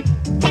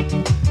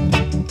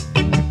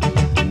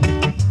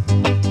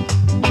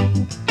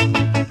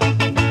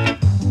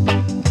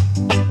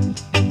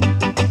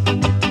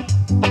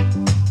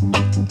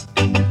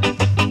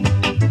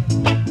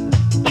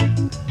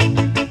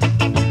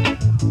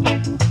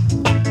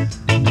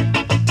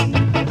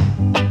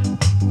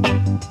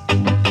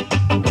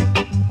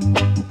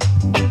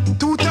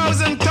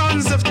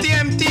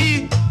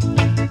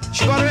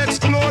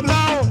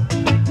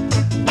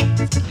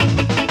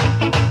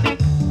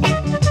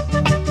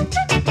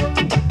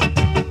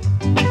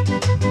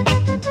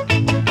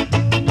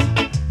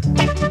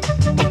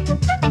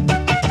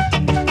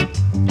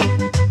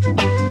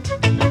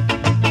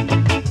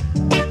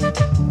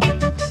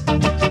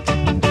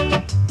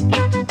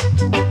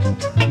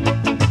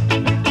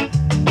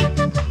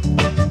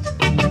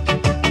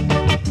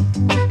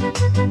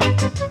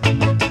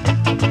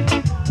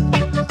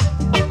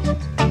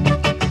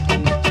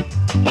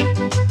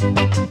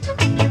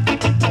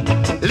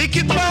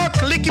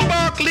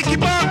 Licky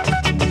back.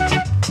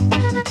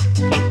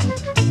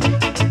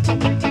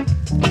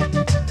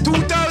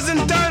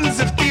 2,000 tons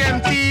of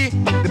TNT,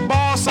 the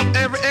boss of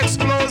every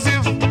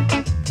explosive.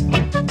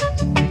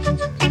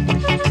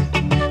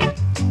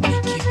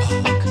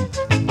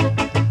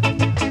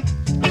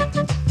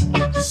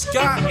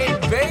 Ska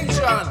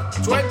Invasion,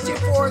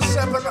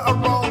 24/7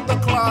 around the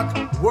clock,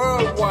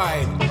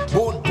 worldwide.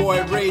 Boot Boy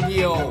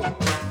Radio.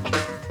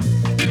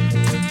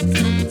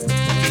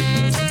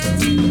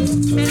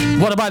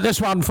 What about this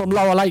one from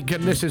Lower Lake?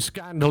 And this is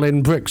Scandal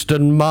in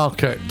Brixton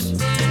Market. It's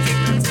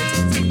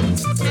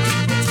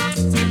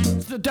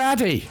the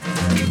daddy.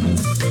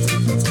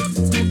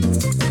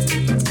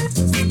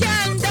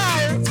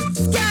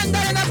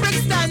 Scandal in a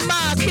Brixton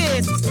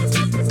Market.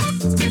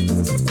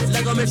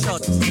 Lego me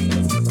shot.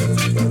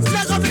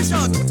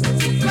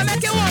 Come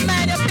make you want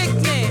man, you pick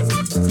me.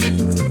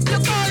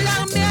 Look how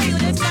long me and you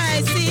the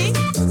guy, see?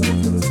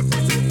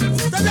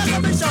 So Lego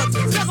me shot.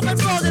 Lego me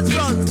throw this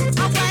run.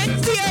 I'm going to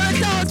tear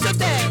it out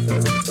today.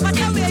 But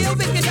the way you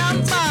wicked and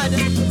bad.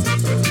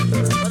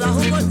 But I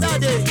hope what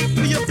daddy,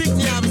 will you pick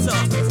me up,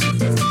 sir?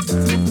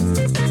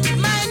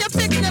 Man, you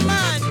pick me,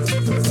 man.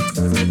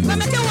 Come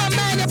make you want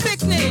man, you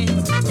pick me.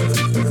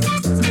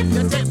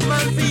 You take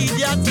man for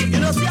idiot. You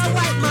know see a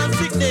white man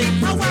pick me.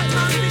 A white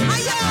man pick me.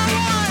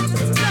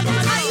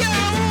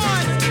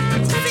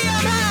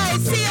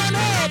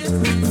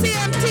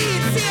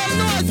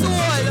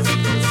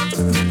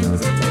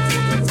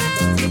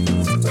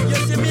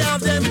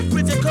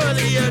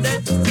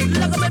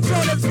 Look at my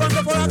products from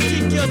the bottom,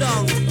 kick you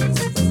down.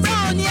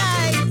 Brown,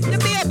 yeah, the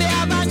baby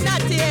have a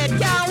natty head.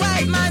 Can't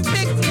white man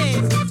pick me.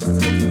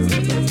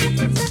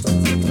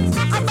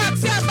 A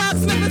box with a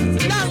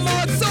long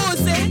mouth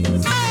Susie.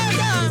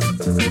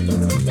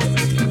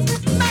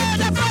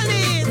 Murder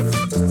police.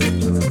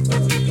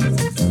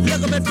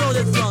 Look at my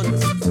products from.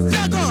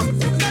 Lego.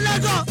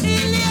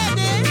 In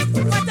lady,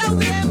 what a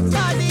weird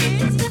body.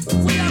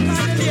 We are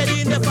called the lady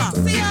in the back.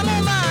 See a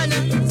woman.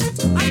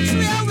 I'm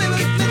sure we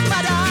will split by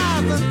the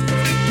half.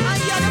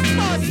 And you're the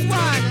first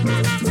one.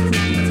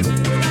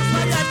 That's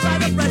why you try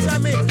to pressure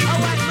me. A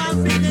white man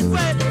beat it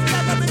way.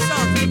 Look at me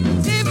shot.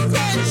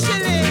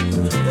 Intentionally.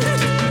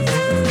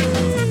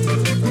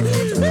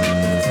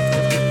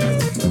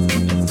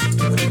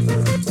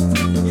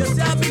 You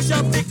see a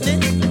bishop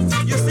picnic.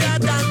 You see a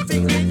dance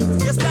picnic.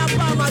 You see a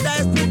farmer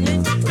dance picnic.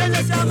 Then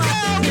you see a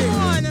man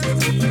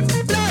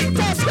picnic. Blood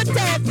test to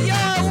take.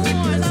 You're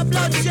one. A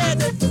bloodshed.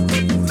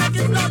 Make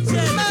it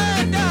bloodshed.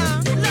 Murder.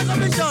 Look at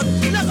me shot.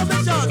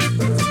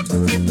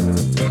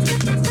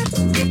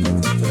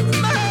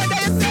 Murder,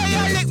 you say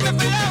you lick me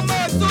for long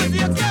mouth, Susie.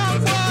 You can't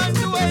go and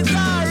do it, it's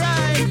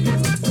alright.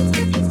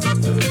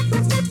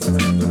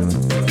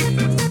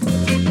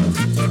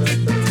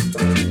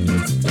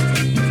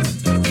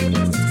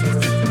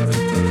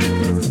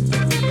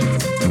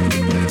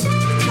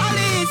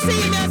 Police,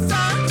 see me,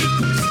 son.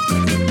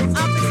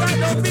 Officer,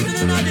 don't pick me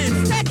in this.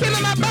 Take him,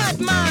 I'm a bad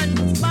man.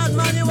 Bad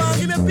man, you won't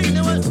give me a pick,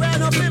 you won't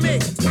swear up with me.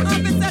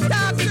 Officer,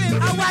 talk to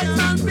him. A white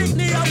man pick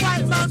me,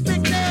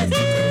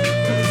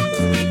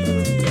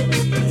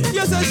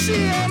 You're so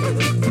shame.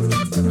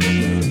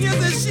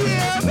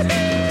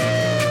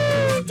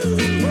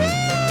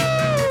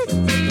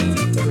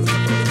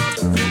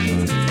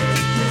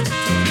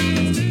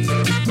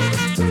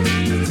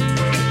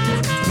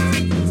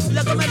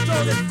 Look at my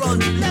throw this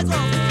front. Lego.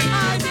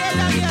 All day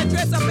long you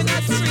dress up in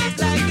the street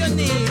like you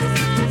need.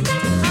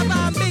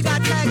 I'm big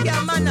at like you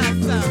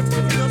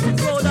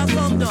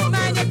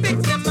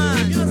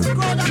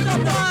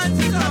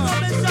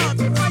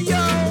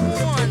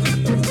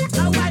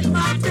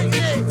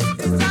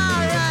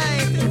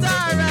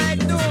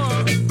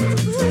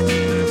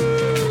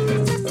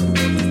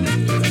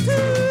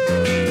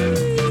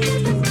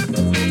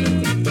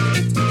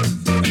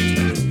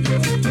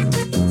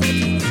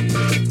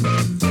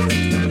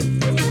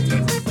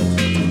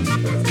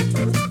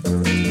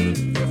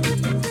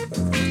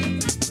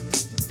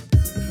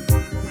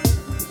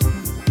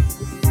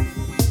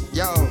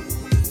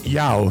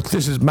Yo,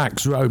 this is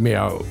Max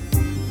Romeo.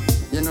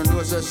 You know,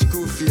 those are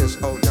screw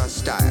face out of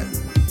style.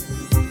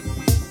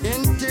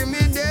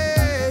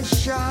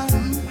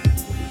 Intimidation.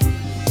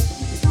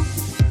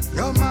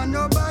 No man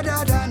no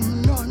better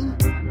than none.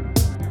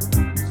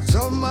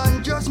 Some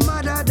man just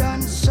madder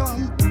than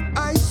some.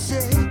 I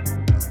say,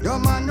 no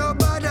man no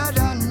better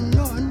than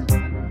none.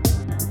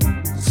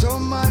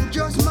 Some man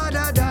just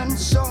madder than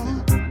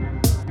some.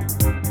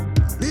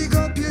 Big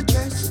up your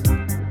chest,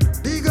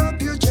 big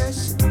up your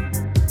chest,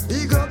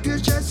 big up your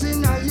chest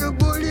in your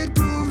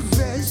bulletproof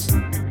vest.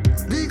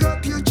 Big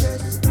up your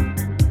chest,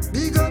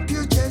 big up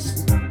your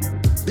chest,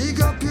 big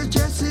up your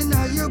chest in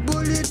your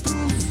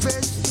bulletproof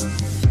vest.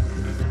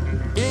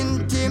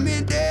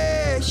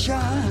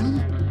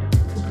 Intimidation,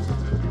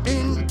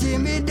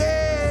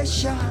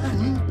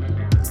 intimidation,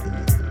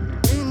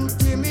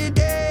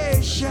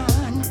 intimidation.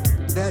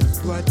 That's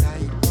what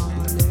I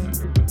call it.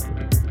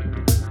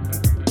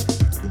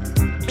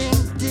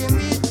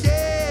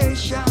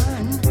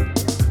 Intimidation,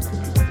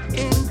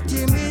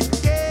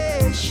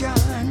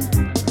 intimidation,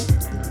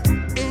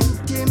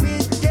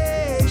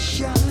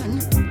 intimidation.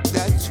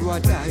 That's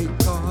what I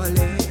call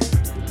it.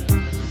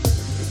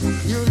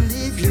 You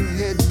leave your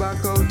head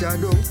back out the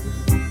door.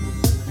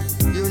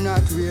 You're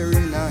not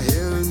wearing a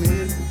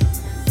helmet.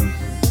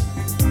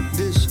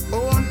 This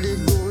only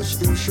goes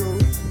to show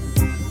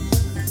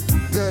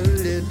the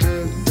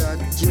little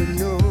that you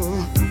know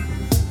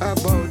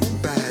about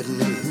bad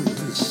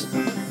news.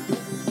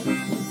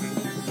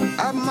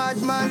 A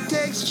madman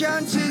takes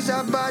chances,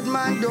 a bad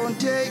man don't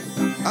take.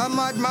 A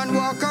madman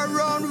walk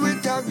around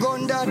with a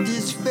gun that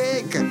is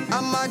fake.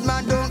 A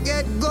madman don't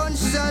get gun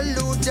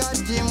salute at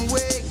him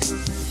wake.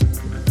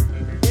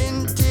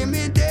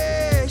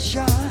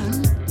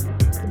 Intimidation,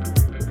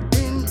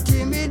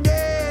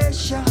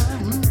 intimidation,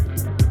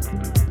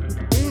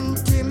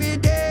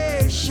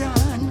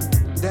 intimidation.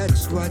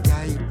 That's what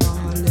I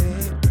call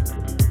it.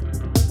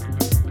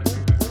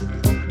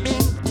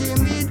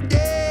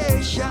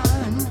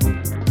 Intimidation,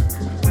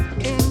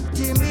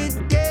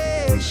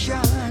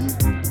 intimidation,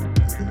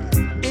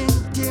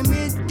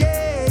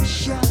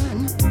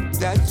 intimidation.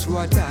 That's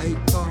what I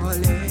call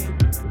it.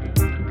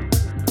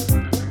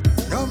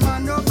 No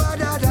man no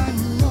better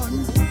than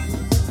none.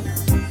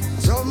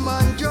 Some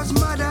man just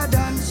madder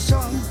than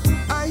some.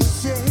 I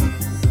say,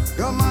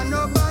 no man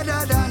no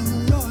better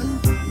than none.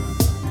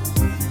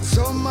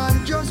 Some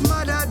man just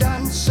madder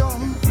than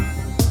some.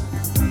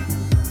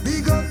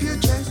 Big up your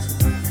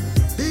chest,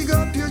 big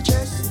up your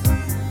chest,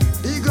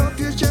 big up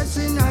your chest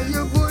in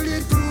your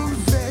bulletproof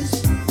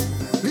vest.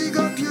 Big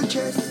up your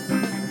chest,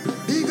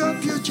 big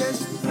up your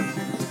chest,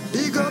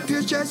 big up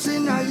your chest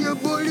in your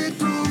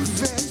bulletproof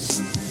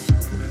vest.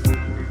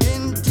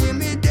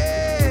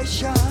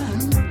 Intimidation,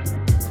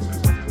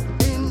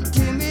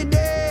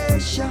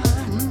 intimidation,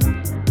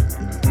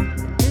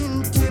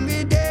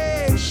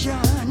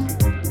 intimidation.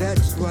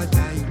 That's what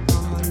I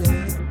call it.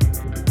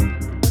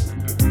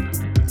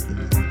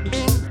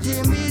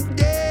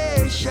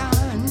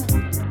 Intimidation,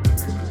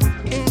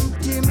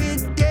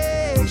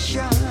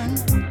 intimidation,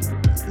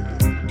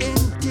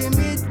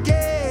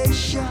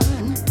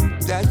 intimidation.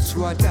 That's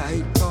what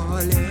I call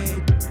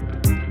it.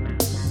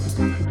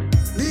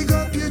 Big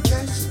up your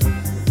chest,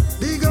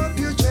 big up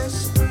your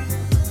chest,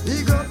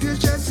 big up your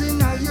chest in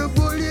your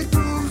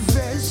bulletproof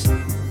vest.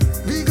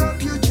 Big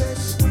up your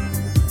chest,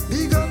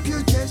 big up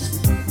your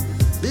chest,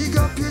 big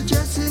up your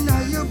chest in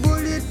your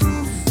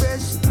bulletproof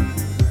vest.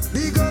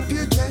 Big up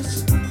your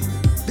chest,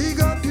 big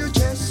up your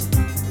chest,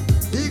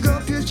 big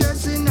up your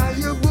chest in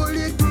your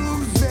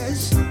bulletproof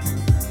vest.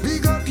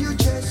 Big up your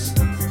chest,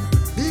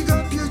 big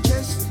up your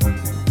chest,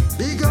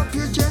 big up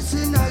your chest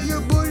in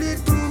your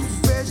bulletproof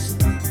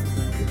vest.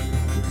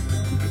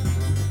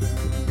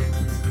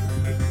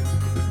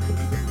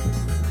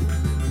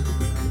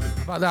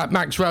 Like that,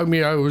 Max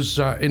Romeo's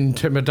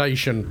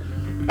Intimidation.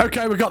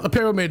 Okay, we got the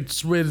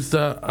Pyramids with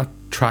a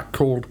track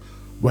called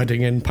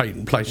Wedding in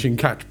Peyton Place. You can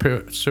catch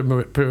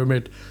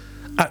Pyramid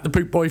at the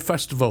Boot Boy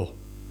Festival.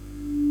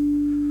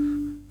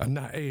 And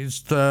that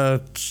is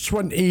the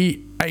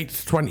 28th,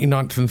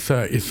 29th and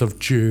 30th of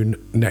June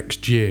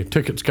next year.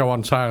 Tickets go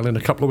on sale in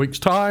a couple of weeks'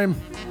 time.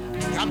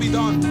 Can be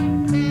done.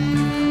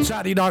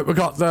 Saturday night we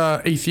got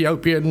the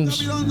Ethiopians.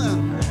 Can be done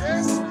then.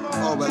 Yes.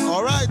 Oh, well,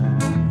 all right.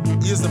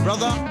 He is the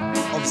brother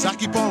of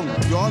Zaki Pong.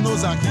 You all know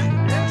Zaki.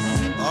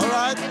 All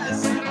right.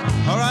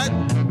 All right.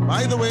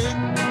 By the way,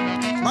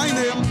 my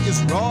name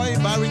is Roy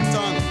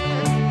Barrington,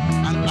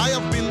 and I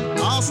have been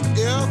asked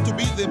here to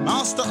be the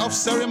master of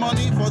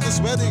ceremony for this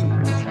wedding.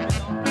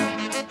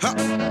 Ha.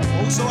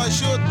 Oh, so I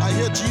should. I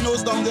hear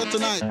Gino's down there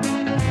tonight.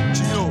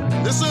 Gino,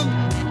 listen.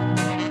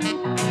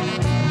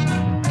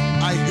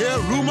 I hear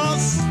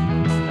rumors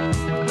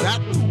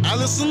that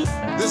Allison,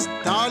 this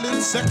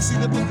darling, sexy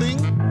little thing,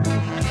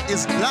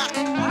 is black.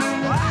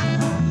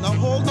 Now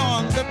hold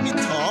on, let me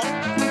talk.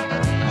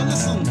 Now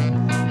listen,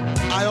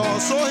 I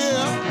also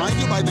hear, mind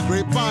you, by the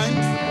grapevine,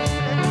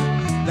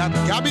 that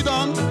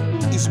Gabidon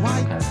is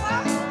white,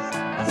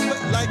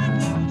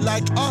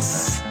 like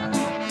us.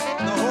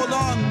 Now hold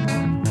on.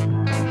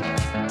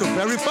 To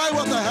verify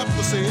what I have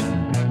to say,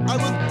 I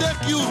will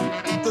take you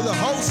to the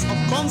house of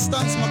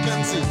Constance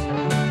Mackenzie.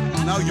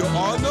 Now you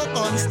all know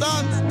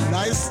Constance.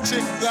 Nice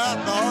chick that.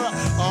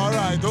 All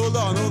right. Hold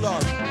on.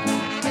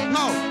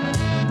 Now,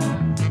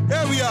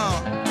 here we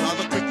are,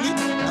 rather quickly,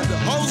 at the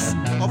house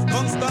of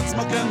Constance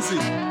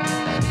Mackenzie.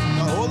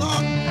 Now hold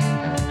on.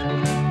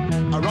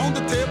 Around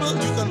the table,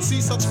 you can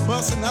see such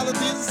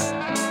personalities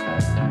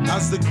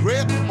as the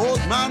great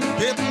old man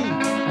Peyton.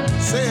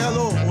 Say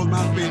hello, old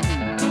man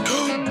Peyton.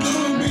 Don't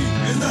blow me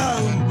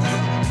alone.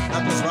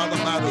 That was rather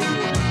mad of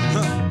you.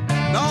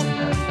 Now,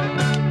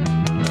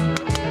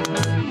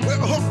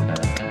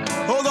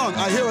 hold on,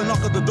 I hear a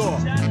knock at the door.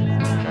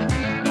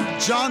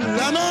 John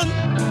Lennon?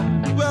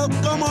 Well,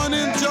 come on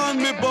in, John,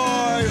 me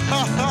boy.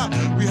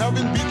 We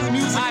having Beatle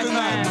music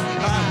tonight.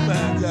 Hi,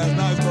 man. Yeah,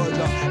 nice boy,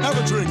 John. Have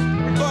a drink.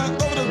 Go ahead,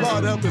 go to the bar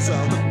and help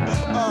yourself.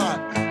 All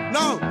right.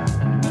 Now,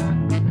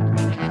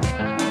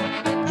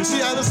 you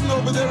see Alison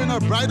over there in her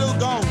bridal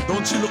gown.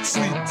 Don't she look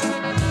sweet?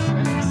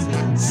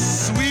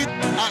 Sweet.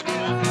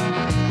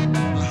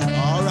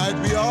 All right,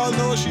 we all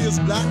know she is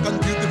black and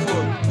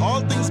beautiful.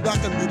 All things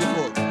black and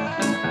beautiful.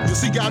 You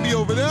see Gabby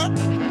over there?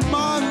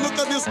 Man, look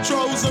at this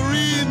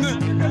trouserine.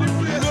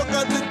 Look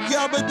at the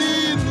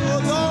gabardine.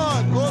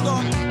 Hold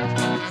on.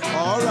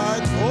 All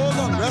right, hold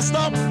on. Rest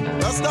up.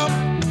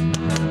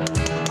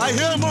 I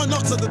hear more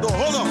knocks at the door.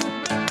 Hold on.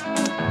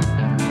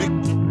 Mick.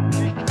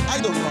 I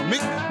don't know.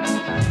 Mick.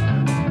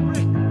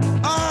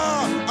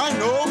 I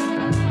know.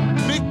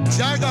 Mick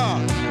Jagger.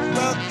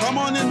 Well, come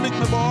on in, Mick,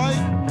 my boy.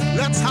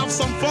 Let's have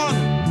some fun.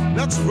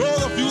 Let's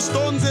roll a few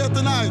stones here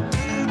tonight.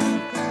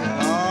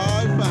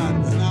 All right,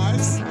 fans.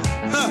 Nice.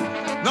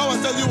 Now I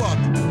tell you what.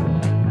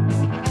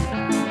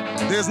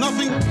 There's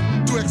nothing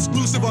too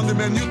exclusive on the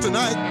menu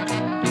tonight.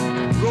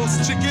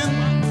 Roast chicken.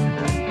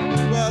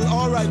 Well,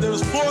 all right,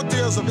 there's 4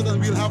 tiers of it and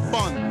we'll have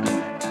fun.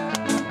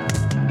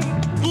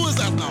 Who is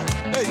that now?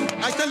 Hey,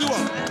 I tell you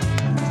what.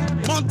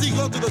 Monty,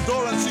 go to the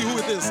door and see who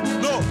it is.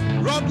 No,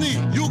 Rodney,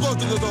 you go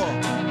to the door.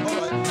 All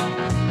right.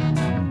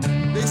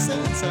 They say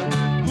it's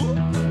who?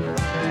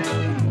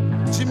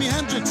 Jimi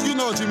Hendrix. You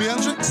know Jimi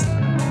Hendrix?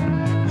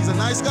 He's a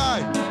nice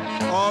guy.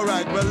 All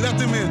right, well, let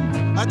him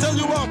in. I tell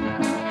you what,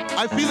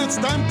 I feel it's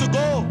time to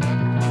go.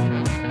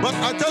 But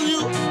I tell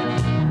you,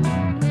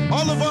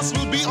 all of us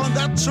will be on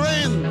that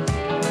train.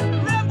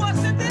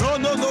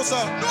 No,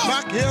 sir.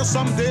 Back here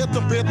someday at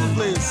the Peyton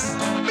Place.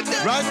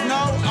 Right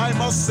now, I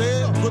must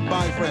say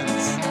goodbye,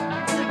 friends.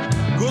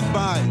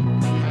 Goodbye.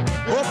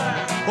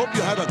 Hope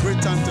you had a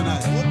great time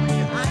tonight.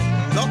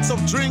 Lots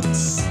of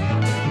drinks,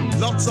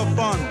 lots of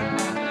fun,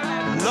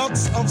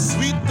 lots of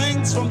sweet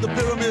things from the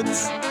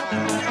pyramids.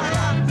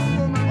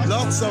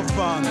 Lots of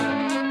fun.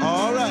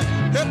 All right.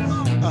 Hip,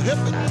 a hip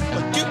it,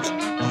 a give it,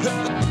 a hip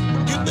it,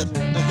 give it,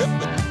 a hip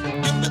it,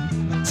 give it.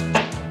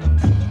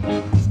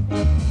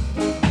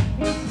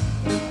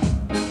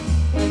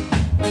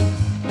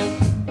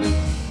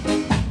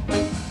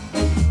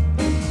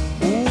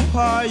 Who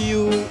are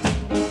you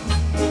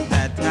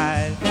that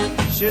I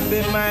should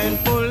be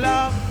mindful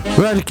of?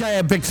 Well, okay,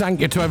 a big thank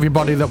you to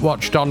everybody that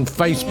watched on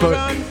Facebook.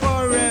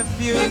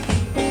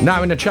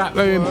 Now in the chat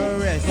room.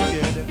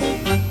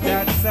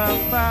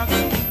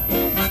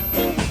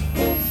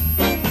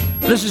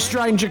 This is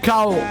Stranger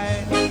Cole.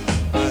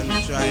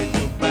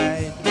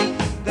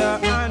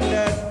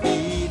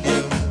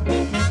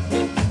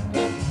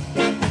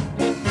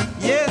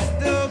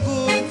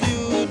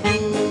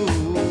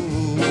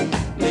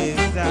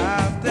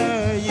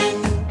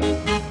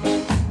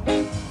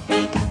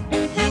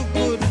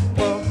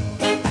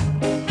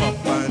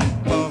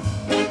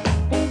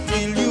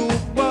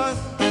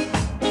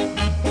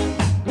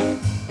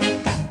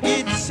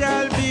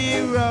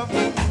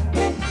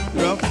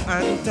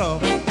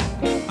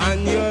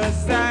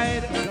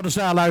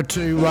 Say hello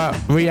to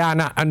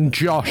Rihanna and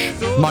Josh,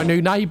 my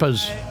new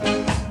neighbours.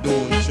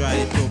 Don't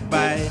try to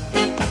buy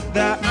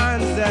the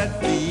hands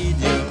that feed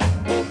you.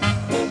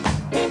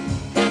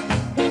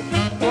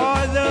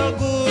 For the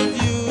good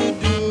you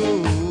do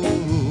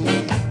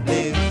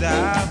lives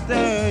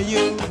after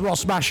you.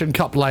 Ross Mash and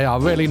couple they are,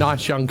 really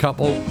nice young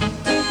couple.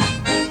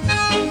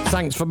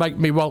 Thanks for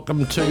making me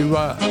welcome to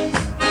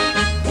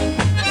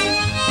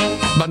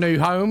my new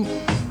home.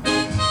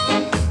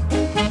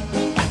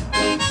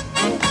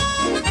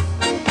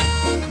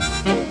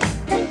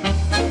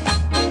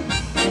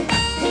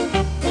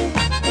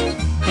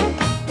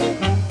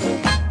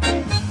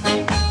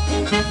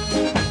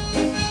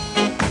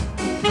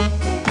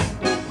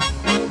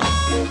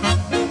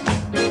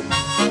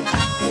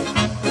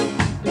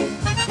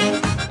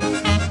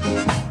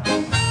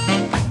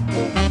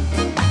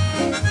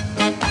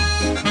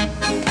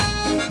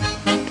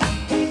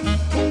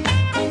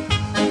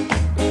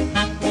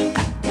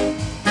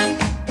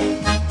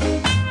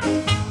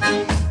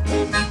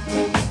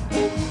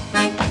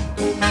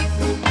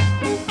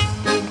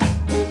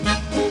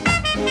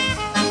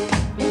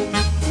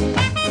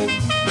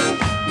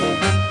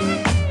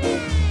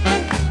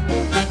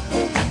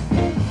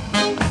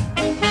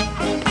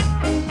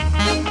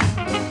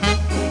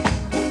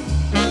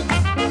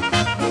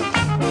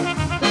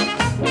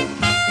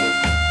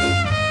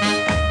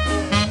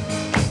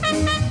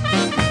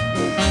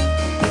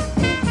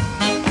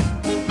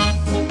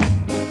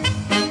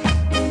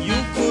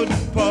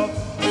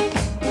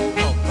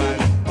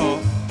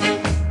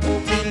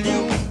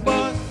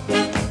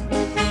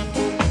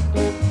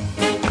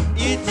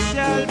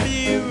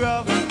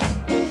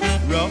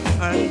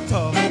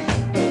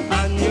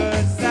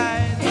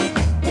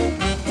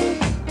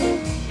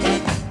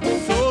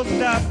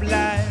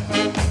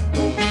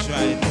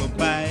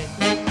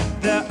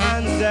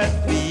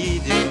 that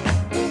feed you.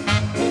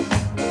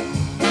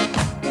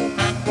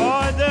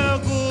 For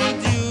the good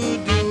you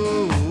do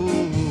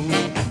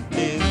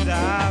is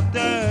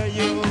after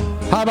you.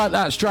 How about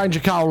that, Stranger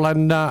Cole?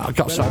 And I've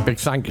got to say a big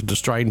thank you to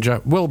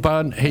Stranger. Will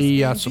Byrne,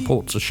 he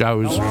supports the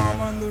shows.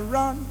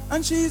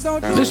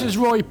 This is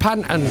Roy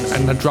Panton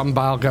and the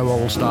Drumbargo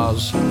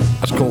All-Stars.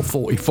 That's called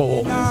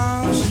 44.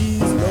 Now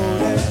she's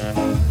loaded.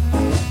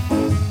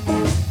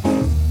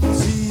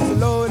 She's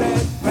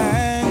loaded,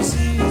 man.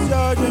 She's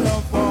charging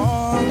up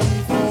 44.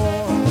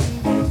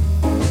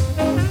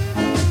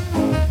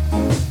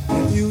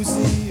 If you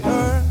see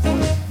her,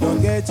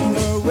 don't get in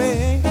her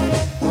way.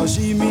 Cause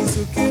she means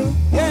to kill.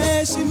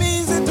 Yeah, she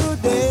means it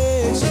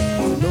today.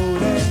 She's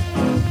loaded.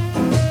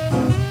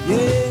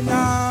 Yeah,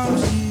 now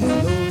she's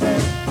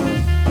loaded.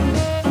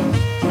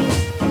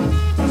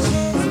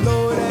 She's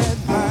loaded,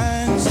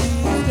 man.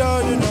 She's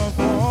charging up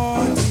 44.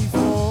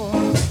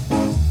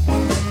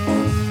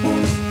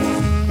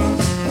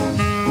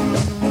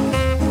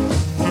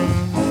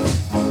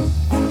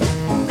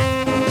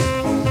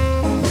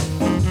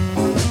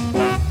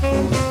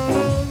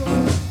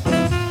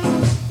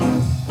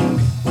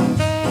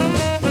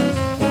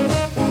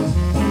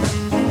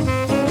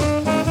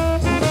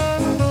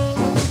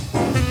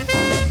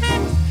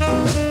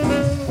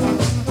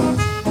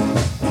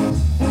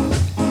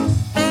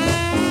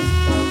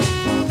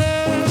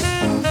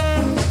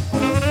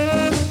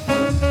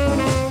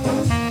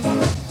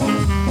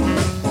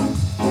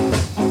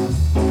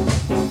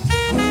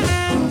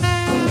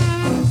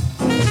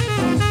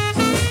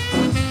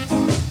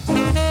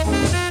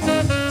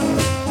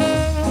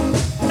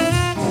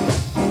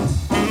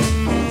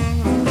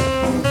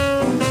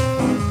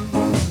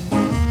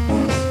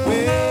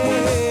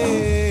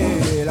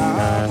 Well,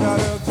 I've got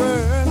a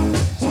girl,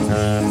 she's mean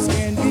as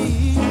can be.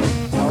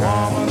 A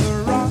warm on the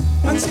rock,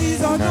 and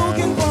she's out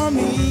looking for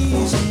me.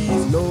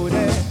 She's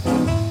loaded.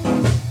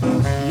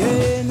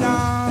 Yeah,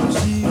 now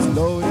she's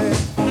loaded.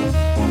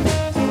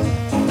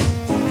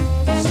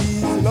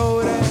 She's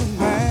loaded,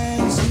 man.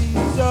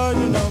 She's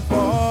charging up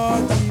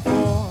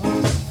 44.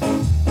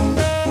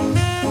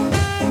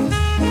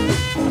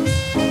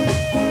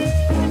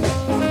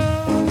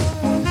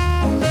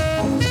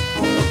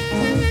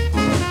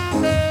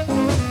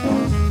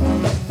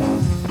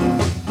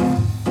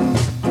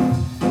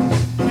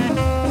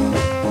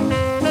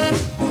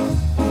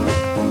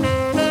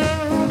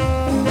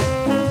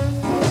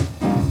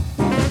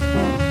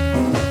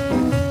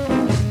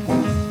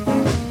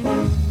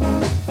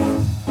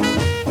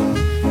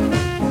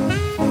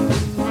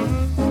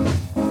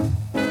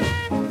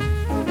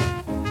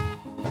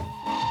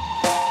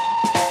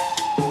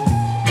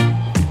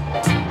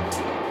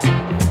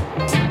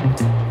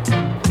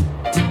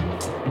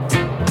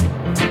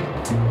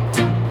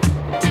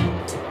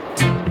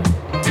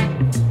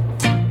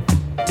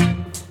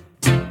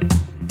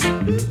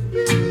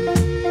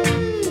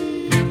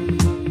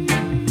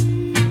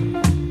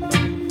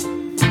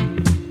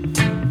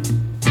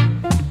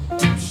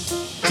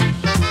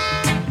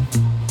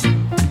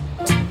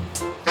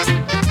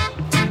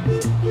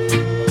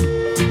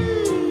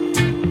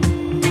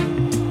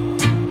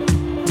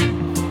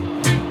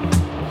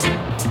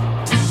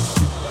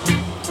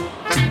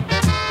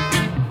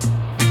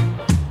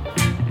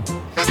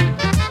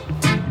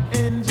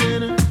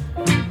 Engine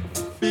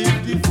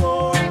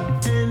 54,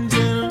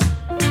 engine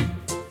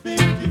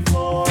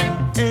 54,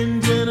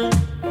 engine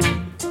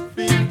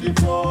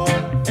 54,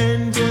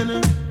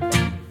 engine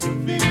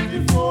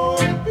 54.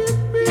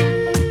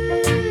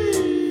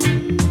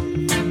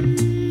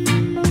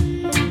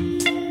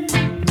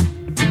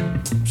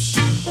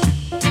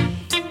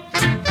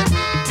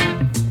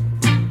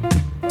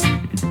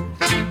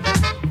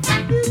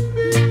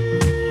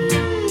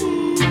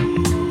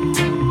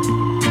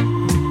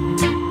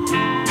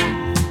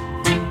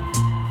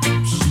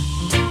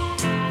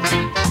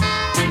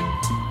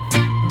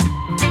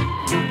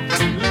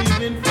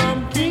 Leaving from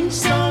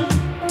Kingston,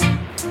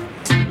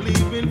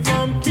 leaving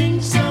from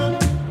Kingston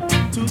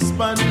to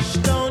Spanish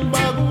Town,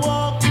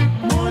 Bagwalk,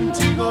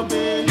 Montego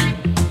Bay,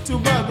 to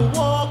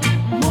Bagwalk,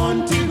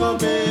 Montego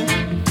Bay.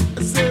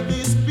 I say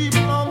these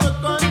people on the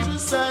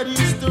countryside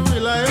used to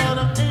rely on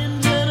an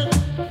engine.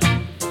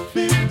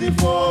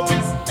 54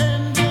 is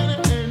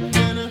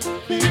engine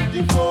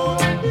 54.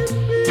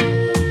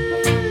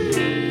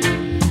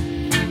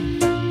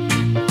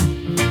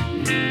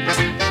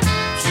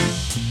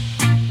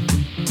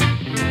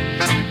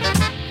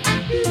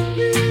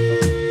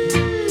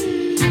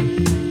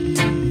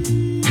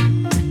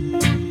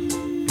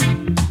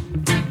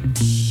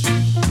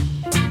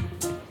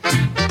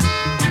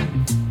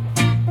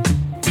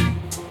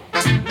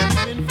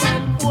 Leaving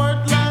from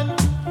Portland,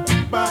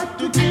 back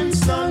to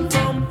Kingston,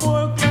 from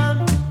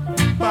Portland,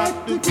 back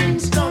to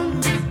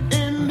Kingston.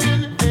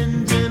 Engine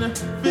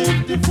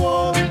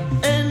 54,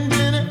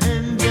 engine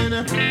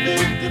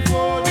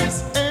 54. This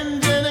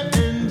engine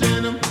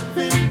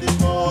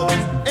 54.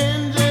 This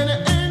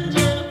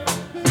engine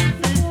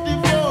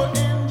 54.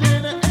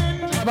 Engine.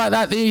 How about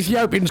that? The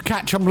Ethiopians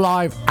catch 'em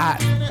live at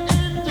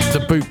the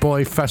Boot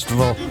Boy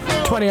Festival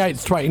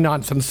 28th,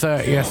 29th and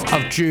 30th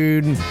of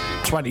June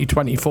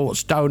 2024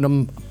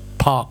 Stoneham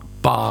Park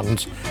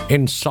Barns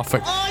in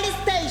Suffolk.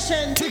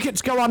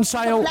 Tickets go on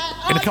sale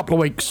in a couple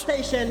of weeks.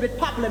 Station with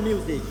popular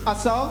music. I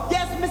saw?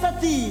 Yes, Mr.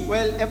 T.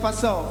 Well, if I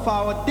saw,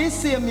 forward this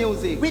same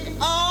music. With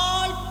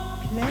all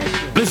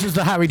pleasure. This is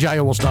the Harry J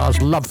All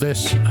Stars. Love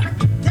this.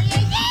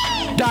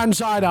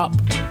 Downside Up.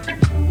 From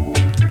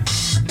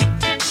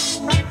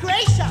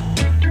Croatia.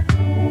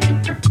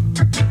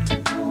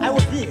 I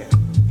was here.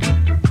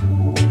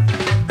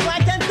 So I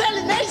can tell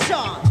the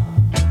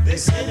nation. They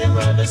say the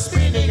world is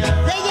spinning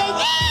around.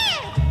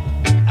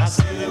 Yeah. I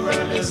say the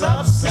world is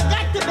upside. You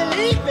got to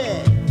believe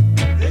it.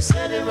 They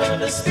say the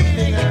world is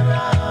spinning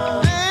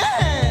around.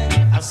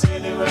 I say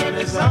the world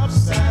is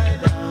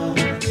upside down.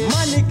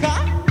 Monica.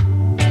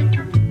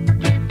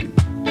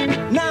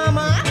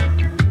 Nama.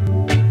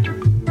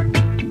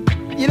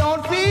 You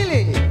don't feel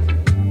it.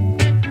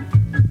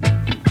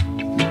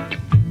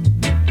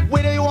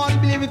 Whether you want to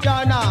believe it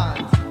or not,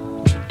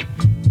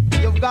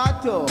 you've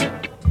got to.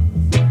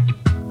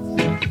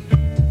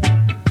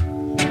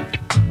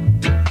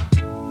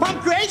 From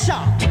Croatia,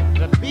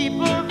 the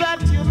people that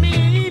you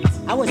meet,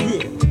 I was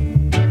here.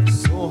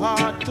 So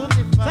hard to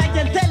define. So I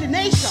can tell the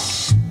nation.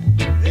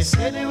 They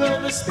say the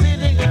world is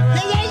spinning around.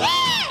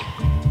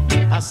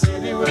 Yeah. I say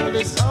the world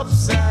is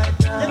upside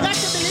down. You got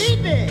to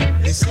believe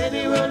it. They say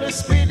the world is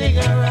spinning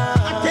around.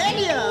 I tell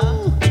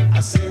you. I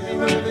say the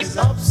world is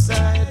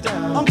upside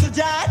down. Uncle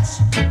Judge.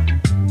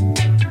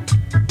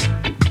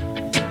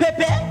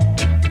 Pepe.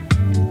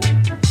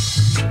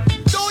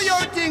 Do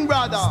your thing,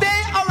 brother.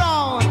 Stay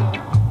around.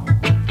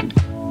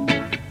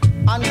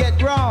 And get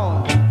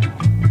ground.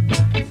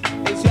 If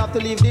you have to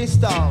leave this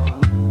town.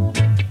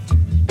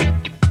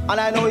 And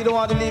I know you don't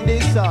want to leave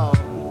this town.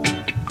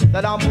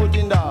 That I'm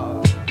putting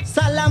down.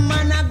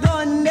 Salamana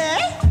Gonde.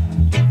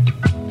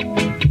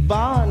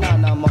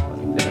 Banana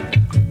Monday.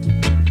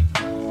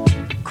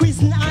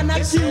 Quizzing on a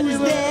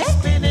Tuesday.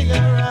 Spinning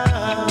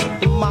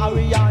around.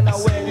 Mariana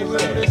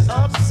Wednesday. Is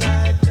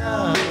upside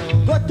down.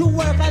 Go to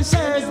work on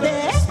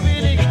Thursday.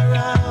 Spinning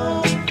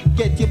around.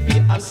 Get your pay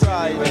on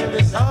Friday.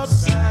 Is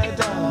upside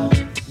down.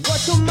 Go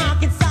to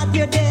market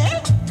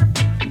Saturday.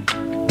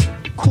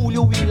 Cool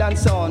your wheel on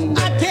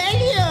Sunday. I tell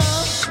you.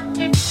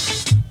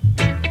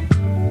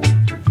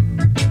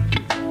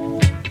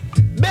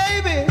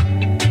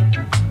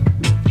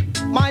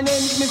 My name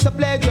is Mr.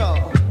 Pleasure.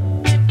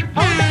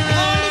 All the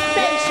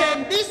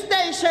station, this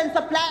station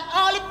supply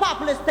all the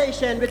popular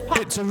station with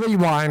It's a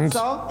rewind.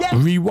 So, yes.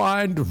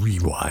 Rewind. So,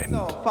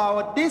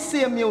 forward this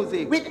same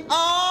music with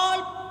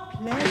all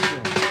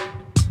pleasure.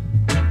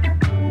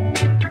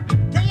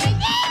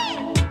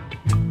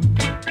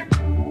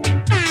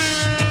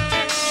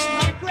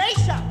 From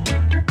Croatia.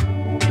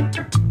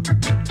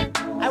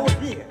 I was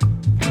here.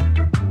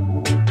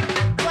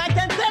 So I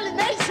can tell the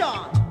nation.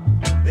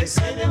 They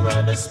say the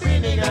world is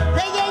spinning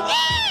around.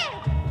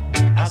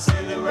 I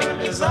say the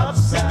world is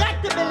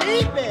upside. You got to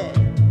believe it.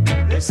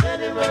 They say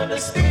the world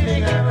is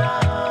spinning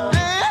around.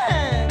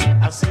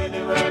 I say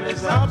the world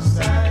is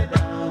upside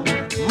down.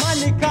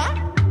 Monica.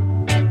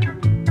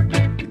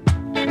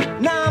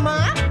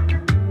 Nama.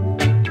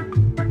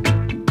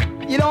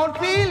 You don't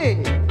feel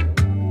it.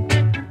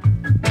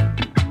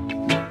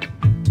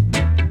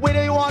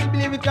 Whether you want to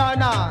believe it or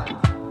not,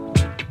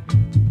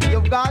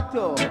 you've got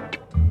to.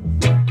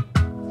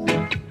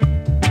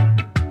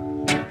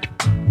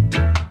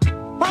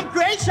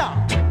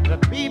 The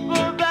people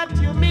that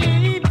you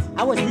meet,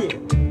 I was here.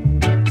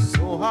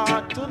 So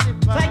hard to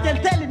define. So I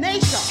can tell the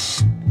nation.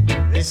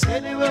 They say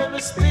the world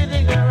is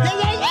spinning around.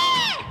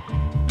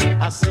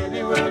 I say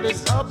the world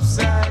is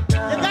upside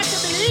down. You got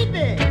to believe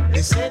it.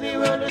 They say the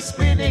world is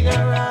spinning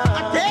around.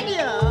 I tell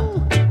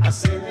you. I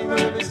say the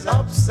world is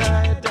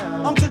upside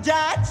down. Uncle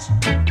Judge.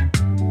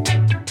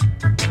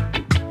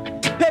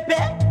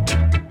 Pepe.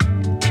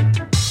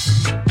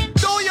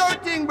 Do your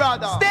thing,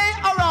 brother. Stay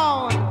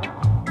around.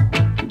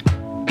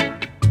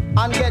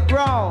 And get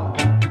ground.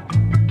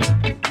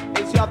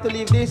 If you have to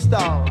leave this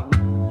town.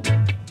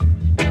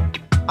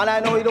 And I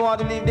know you don't want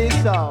to leave this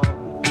town.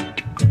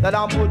 That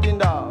I'm putting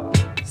down.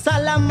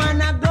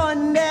 Salamana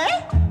Gonde.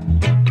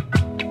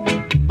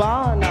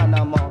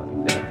 Banana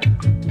Monday.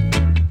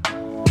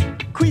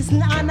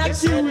 Quizzing on a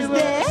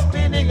Tuesday.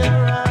 Spinning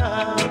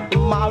around.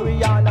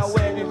 Mariana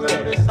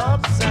Wednesday. Is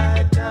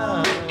upside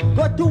down.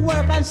 Go to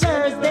work on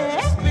Thursday.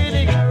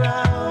 Spinning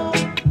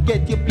around.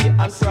 Get your pay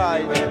on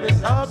Friday.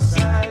 Is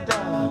upside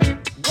down.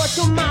 Go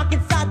to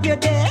market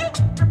Saturday.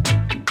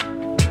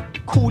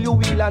 Cool your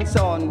wheel on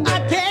Sunday. I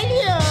tell you.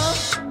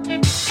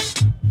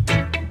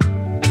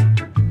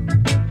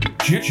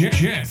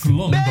 Geoff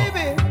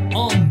Longbar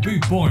on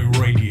Boot Boy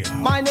Radio.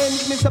 My name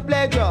is Mr.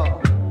 Pleasure.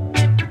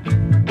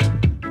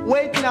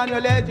 Waiting on your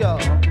ledger.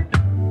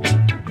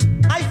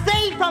 I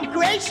say from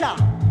Croatia.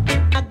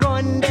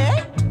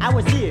 Agonde. I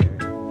was here.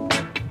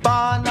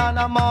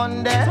 Banana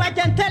Monday. So I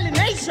can tell the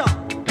nation.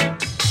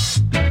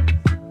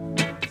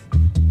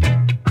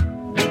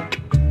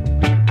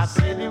 I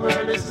say the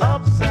world is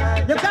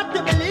upside down. You got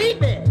to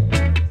believe it.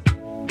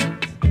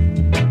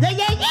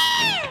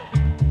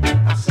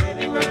 Yeah.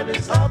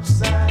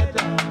 upside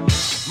down.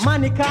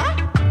 Monica?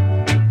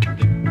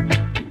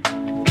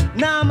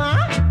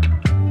 Nama?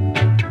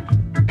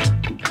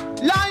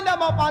 Line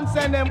them up and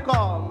send them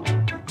come.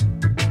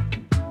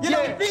 You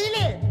don't feel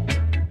it?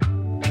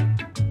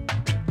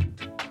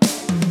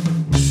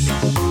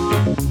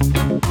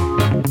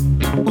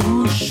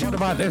 Ooh, shit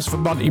about this for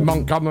Monty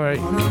Montgomery.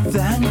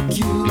 Thank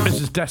you.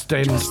 This is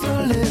destined. Just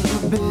a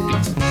little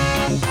bit.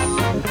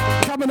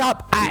 Coming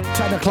up at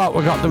 10 o'clock,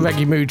 we've got the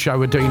Reggae Mood Show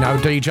with Dino.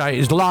 DJ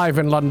is live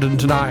in London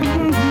tonight.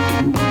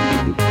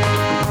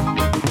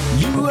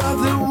 You are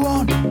the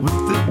one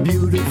with the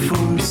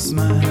beautiful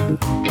smile.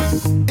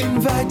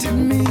 Invited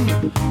me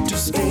to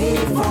stay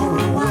for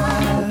a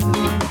while.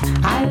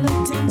 I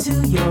looked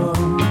into your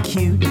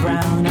cute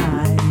brown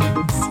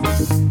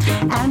eyes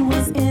and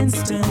was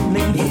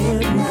instantly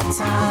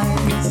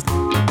hypnotized.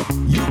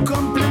 You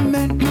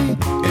compliment me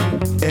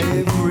in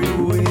every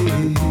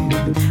way.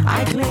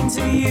 I cling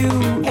to you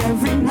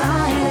every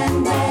night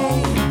and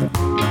day.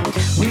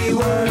 We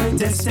were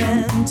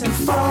destined to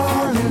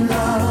fall in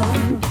love.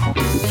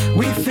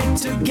 We fit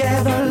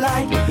together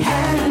like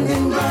hand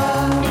in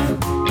glove.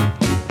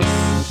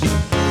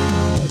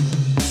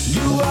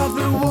 You are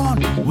the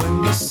one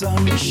when the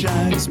sun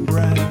shines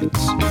bright.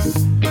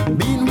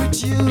 Being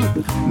with you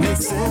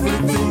makes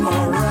everything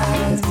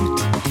alright.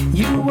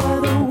 You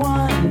were the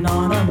one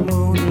on a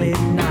moonlit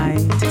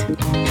night,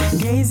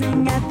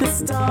 gazing at the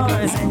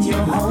stars and you're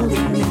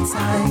holding me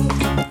tight.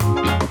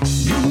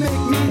 You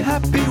make me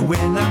happy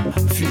when I'm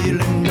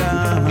feeling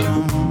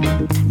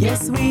down.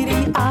 Yes,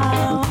 sweetie,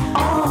 I'll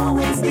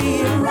always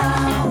be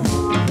around.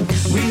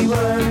 We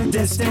were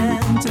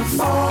destined to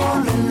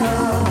fall in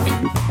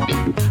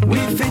love. We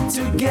fit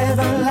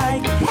together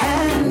like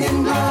hand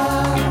in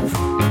glove.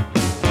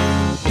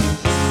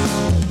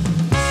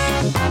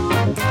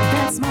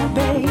 That's my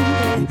baby.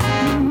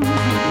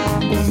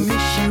 Oh,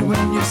 miss you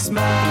when you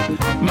smile.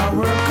 My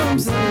world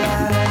comes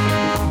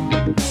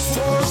alive.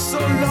 For so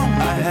long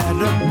I had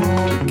a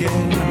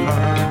broken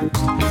heart.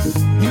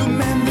 You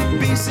mend the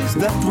pieces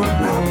that were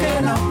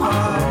broken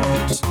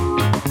apart.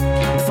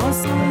 For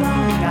so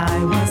long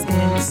I was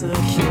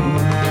insecure.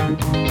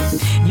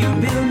 You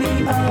build me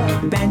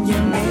up and you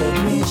make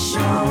me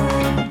sure.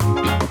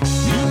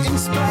 You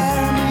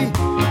inspire me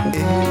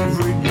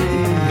every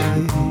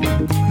day.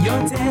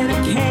 Your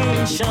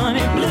dedication,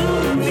 it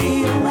blew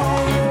me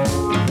away.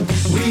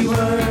 We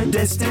were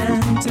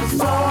destined to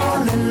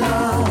fall in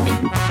love.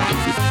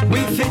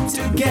 We fit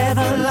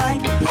together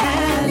like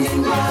hand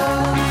in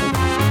glove.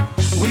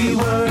 We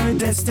were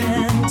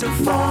destined to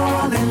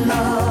fall in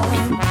love.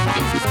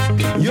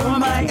 You're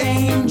my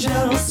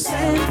angel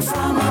sent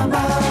from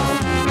above.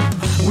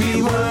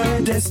 We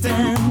were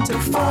destined to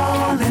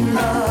fall in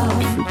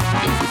love.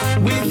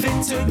 We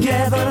fit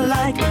together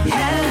like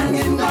hand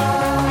in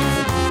glove.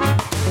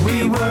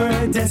 We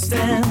were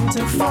destined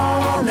to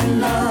fall in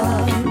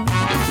love.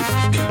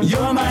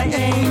 You're my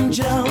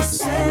angel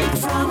sent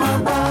from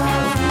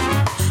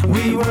above.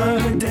 We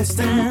were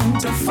destined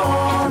to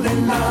fall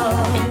in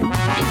love.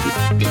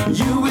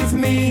 You with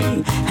me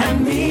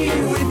and me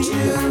with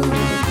you.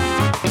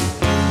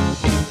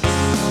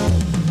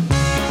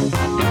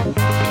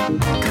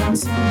 Come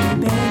to me,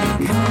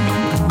 baby, come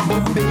on.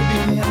 Oh,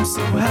 baby, I'm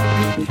so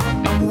happy.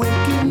 I'm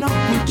waking up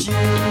with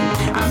you.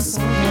 I'm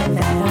so glad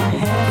that I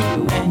have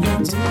you and you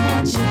do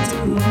what you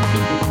do.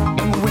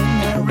 And when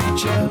I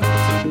reach out,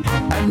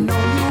 I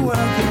know you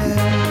are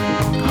there.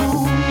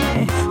 Hold me,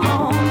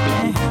 hold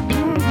me.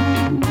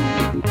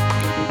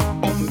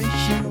 Oh, miss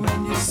you when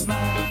you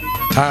smile.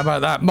 How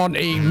about that?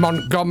 Monty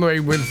Montgomery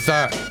with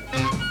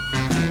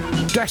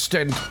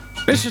Destined.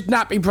 This is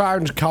Nappy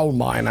Brown's Coal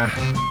Miner.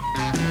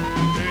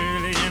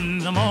 Early in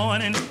the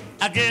morning,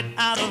 I get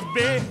out of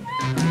bed.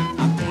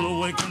 I pull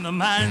away from the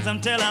mines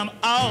until I'm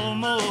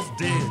almost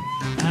dead.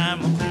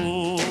 I'm a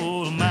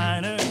coal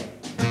miner.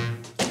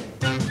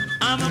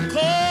 I'm a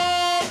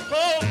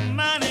coal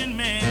mining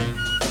man.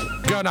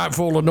 Going out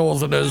for all the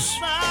Northerners.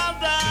 I'll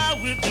die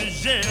with the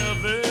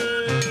Geoff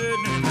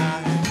in my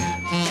hand.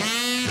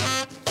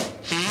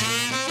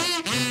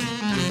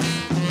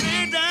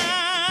 Way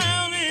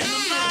down in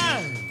the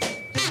mine,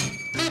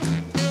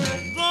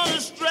 gonna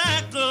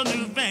strike a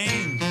new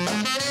vein.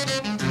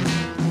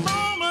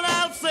 Moment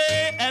I'll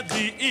say at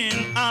the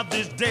end of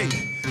this day,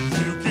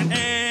 you can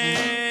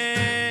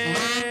add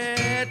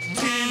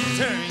 10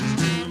 turns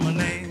to my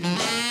name.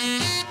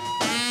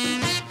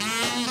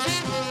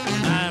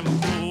 I'm a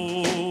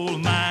coal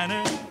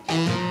miner.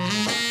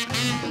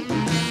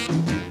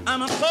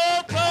 I'm a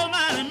coal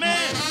mining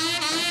man.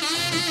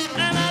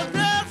 And I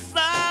guess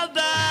I'll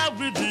die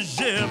with the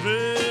Geoff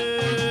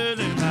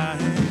in my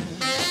hand.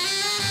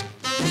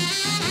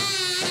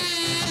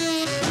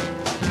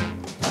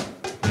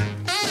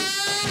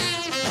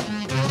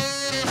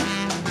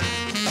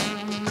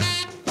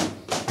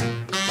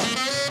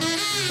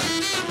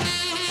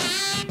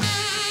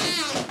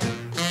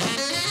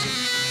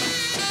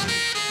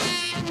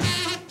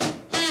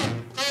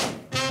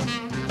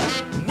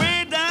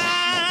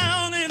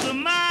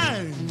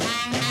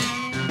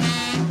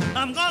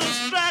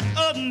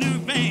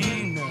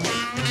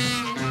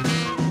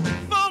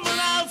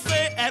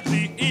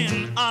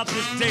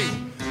 this day,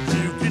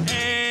 you can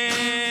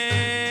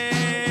add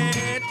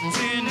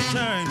 10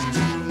 turns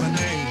to my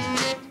name.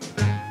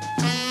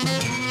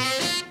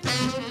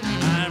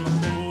 I'm a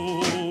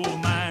coal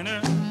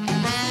miner.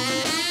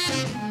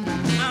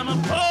 I'm a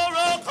poor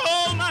old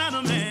coal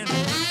miner, man.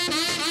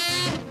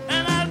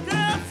 And I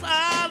guess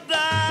I'll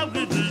die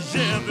with the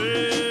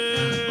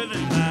shovel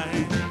in my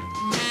hand.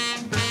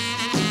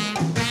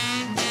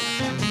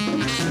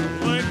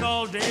 Work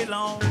all day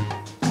long.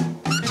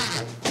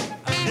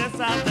 I guess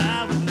I'll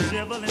die with the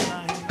shovel in my hand.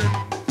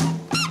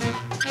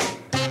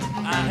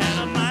 I had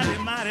a mighty,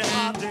 mighty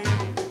hard day.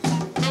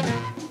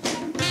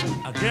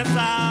 I guess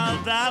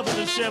I'll die with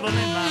a shovel in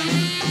my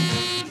hand.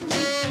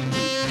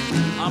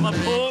 I'm a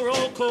poor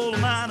old coal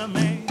miner,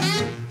 man,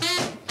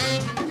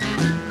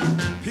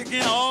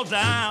 picking all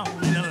down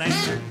in the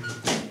land.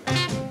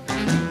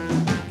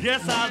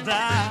 Guess I'll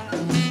die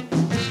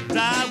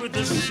with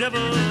the shovel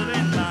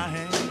in my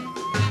hand.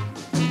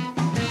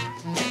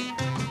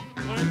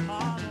 Work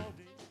hard all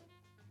day.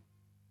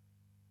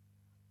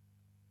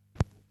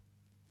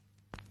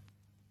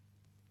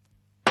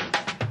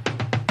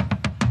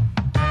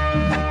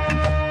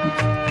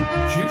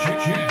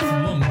 Geoff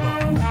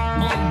Longbar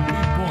on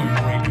Boot Boy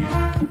Radio.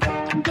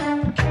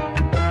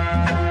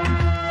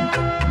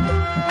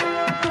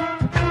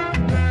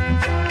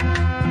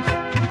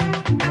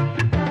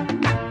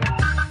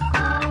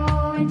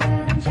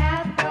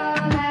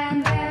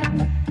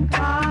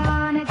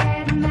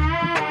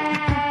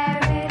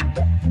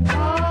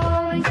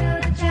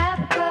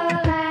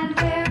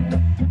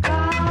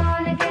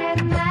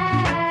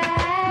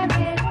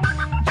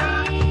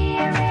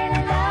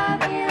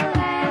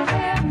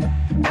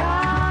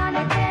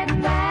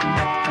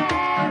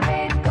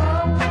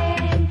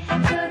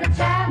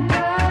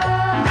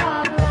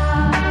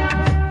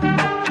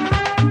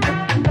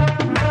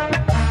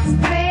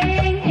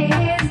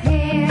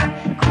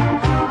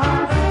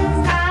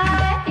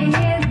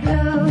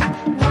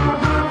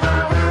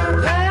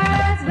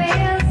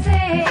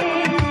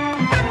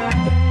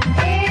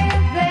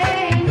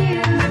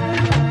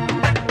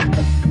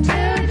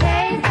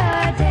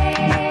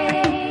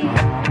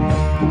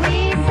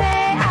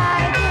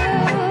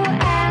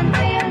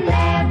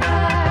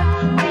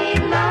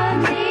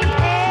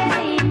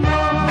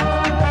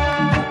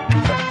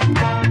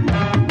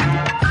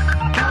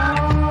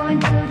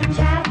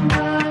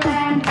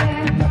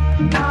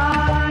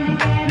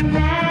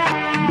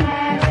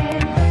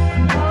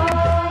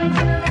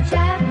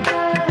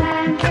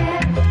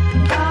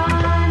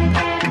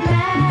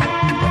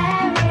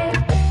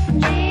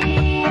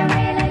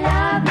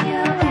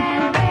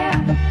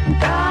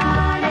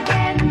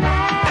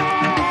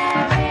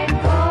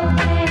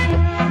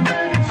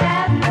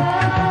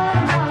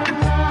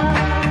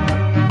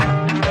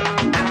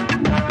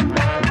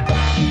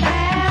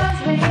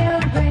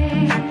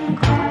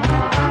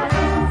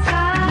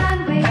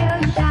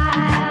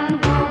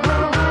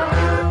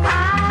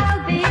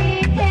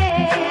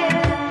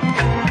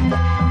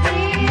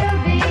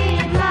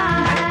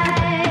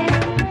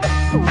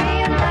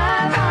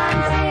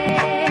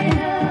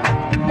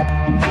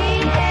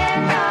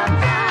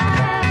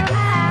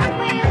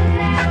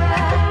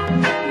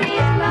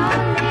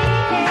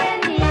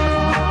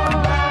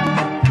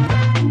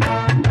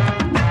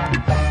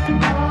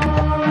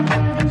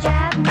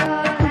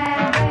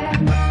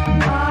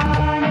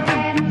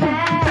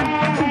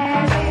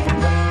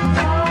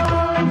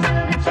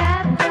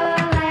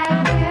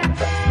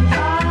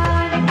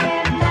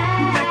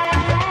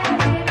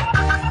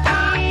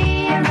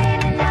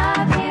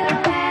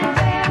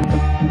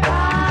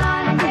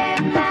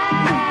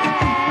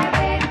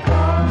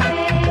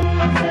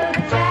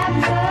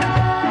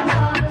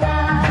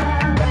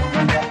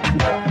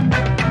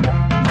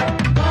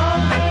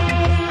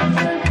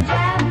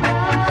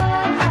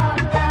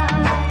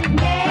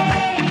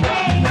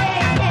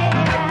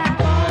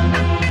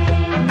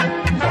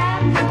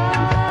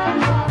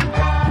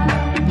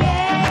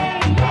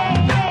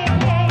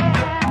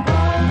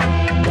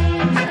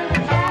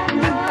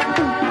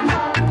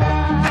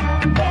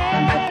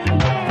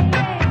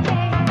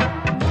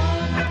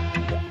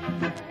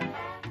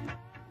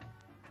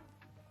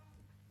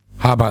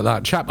 How about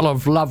that? Chapel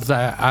of Love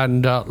there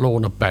and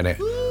Lorna Bennett.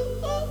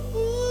 Well,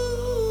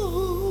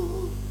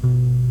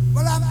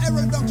 I'm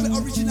Errol Dunkley,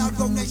 original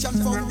Foundation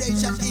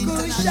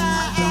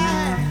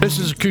International. This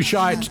is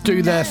Kushites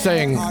do their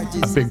thing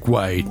a big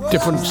way.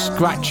 Different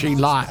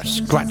scratchy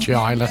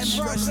eyeless.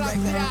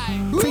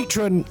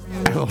 Featuring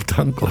Errol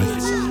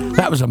Dunkley.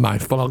 That was a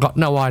mouthful. I got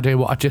no idea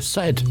what I just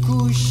said.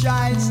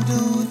 Kushites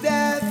do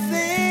their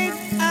thing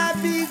a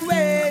big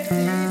way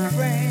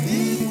different.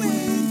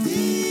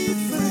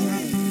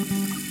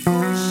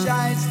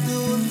 Kushites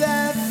do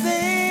their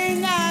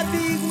thing a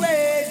big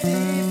way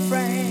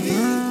different.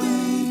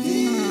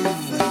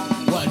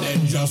 Well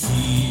then just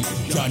see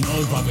John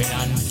old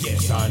Babylon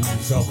gets on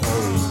so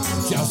cold.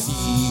 Just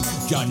see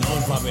John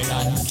old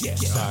Babylon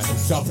gets on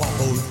so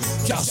cold.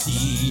 Just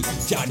see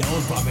John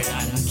old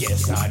Babylon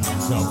gets on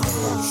so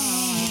cold.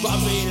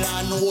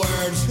 Babylon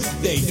words,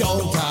 they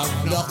don't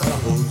have no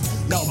clothes.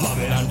 No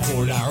Babylon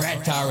full of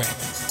rhetoric.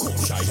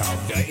 Kushite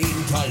have the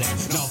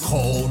intellect. No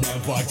cold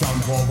never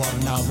jump over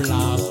no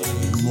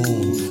blasting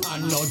moon.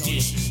 And no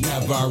dish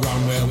never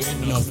run away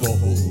with no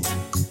fool.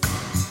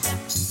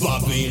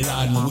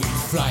 Babylon we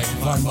fly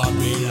from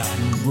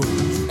Babylon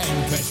rule.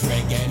 Empress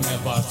reggae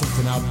never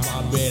sitting up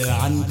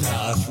Babylon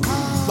classroom.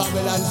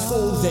 Babylon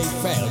schools they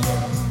fail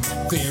them.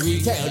 Fairy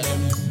tale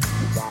them.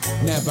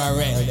 Never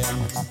rail them.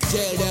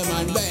 Jail them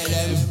and bail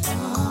them.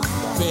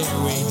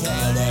 Fairy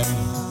tale them.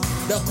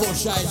 The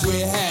Kushites we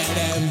hail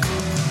them.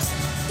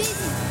 This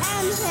is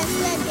Empress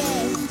reggae.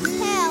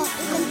 Hail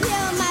is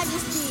Imperial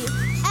Majesty,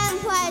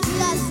 Emperor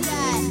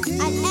Selassie,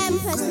 and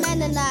Empress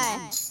Menonai.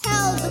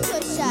 Hail the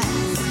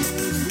Kushites.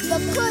 The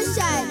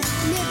Kushites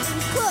lived in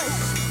Kush,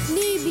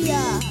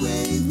 Libya,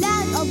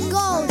 land of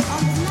gold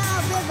on the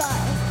Nile River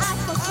in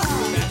Africa.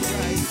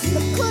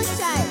 The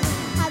Kushites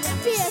had a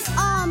fierce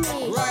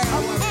army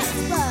of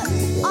expert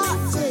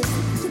archers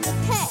to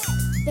protect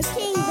the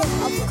kingdom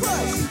of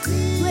Kush,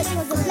 which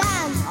was a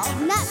land of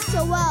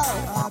natural wealth,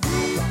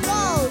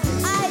 gold,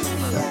 ivy,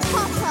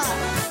 copper,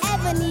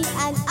 ebony,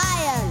 and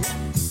iron.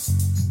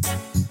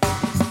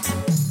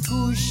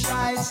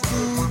 Kushites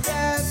do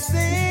their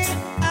thing,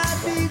 I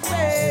be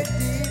way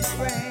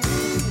different.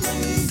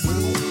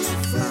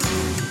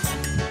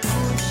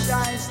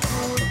 Kushites do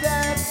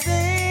their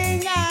thing,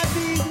 I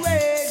be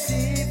way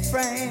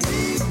different.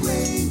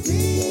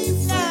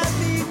 I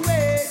be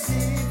way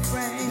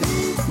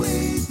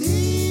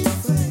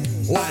different.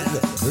 Well,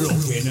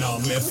 looking on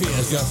my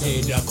face, you see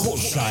the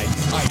Kushite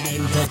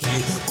identity.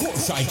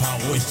 Kushite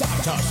always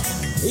status.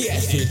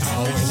 Yes, it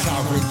always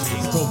sovereignty.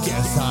 To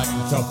guess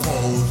and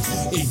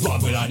suppose is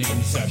Babylon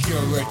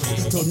insecurity.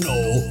 To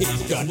know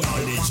is the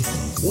knowledge.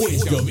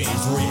 Wisdom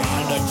is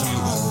reality.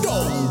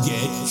 Don't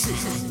get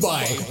tricked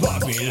by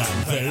Babylon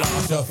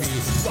philosophy.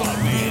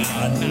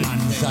 Babylon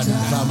nonsense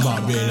and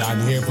Babylon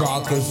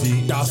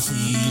hypocrisy. Just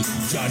see,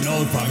 you know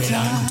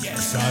Babylon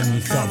guess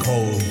and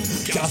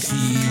suppose. Just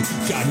see,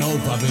 you know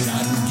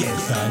Babylon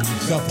guess and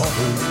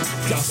suppose.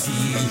 Just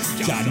see,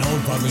 you know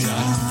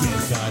Babylon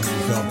guess and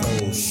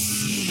suppose.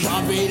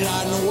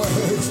 Babylon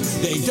words,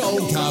 they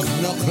don't have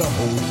no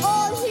clothes.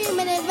 All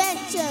human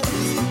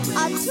inventions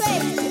are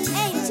traced to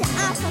ancient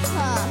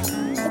Africa.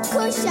 The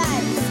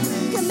Kushites,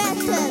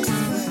 Kemetans,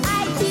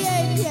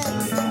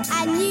 Ethiopians,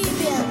 and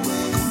Nubians.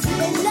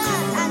 They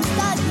learned and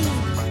studied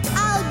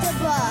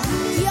algebra,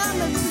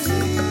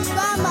 geometry,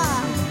 grammar,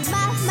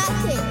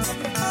 mathematics,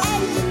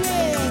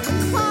 engineering,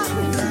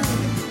 carpentry,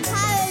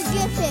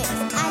 hieroglyphics,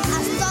 and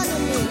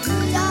astronomy.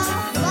 Jah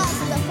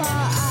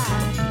Rastafari.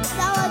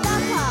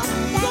 Sawadaka.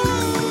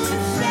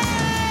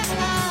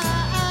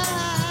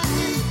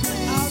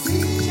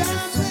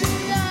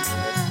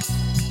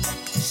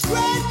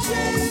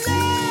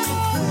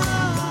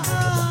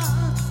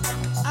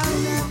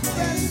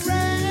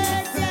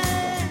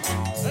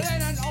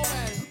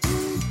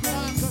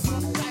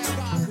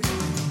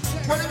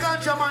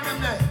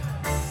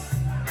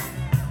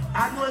 I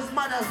know his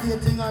mother's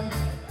dating and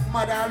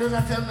mother always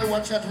tell me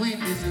watch that weed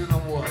this is no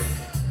more.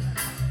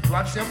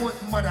 Watch them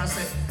what mother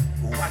say.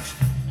 Watch.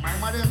 My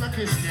mother is a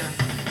Christian.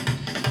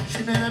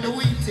 She made the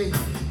weed thing.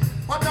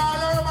 But all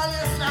everybody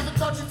else have to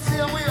touch it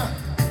same way.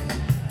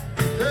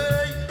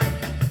 Hey.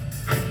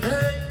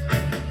 Hey.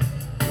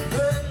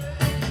 Hey.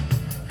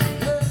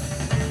 Hey.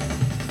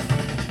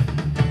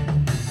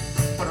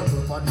 But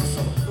everybody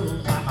so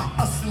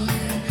asleep.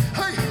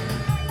 Hey.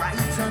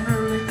 Right and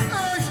early.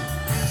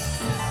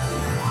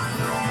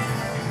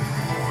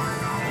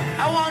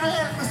 I want to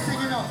help me sing,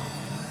 you know.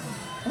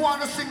 I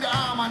want to sing the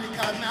harmony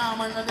because my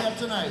harmony is there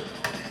tonight.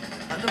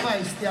 And the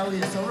voice stay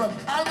away, so run.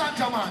 I'll not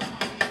come on.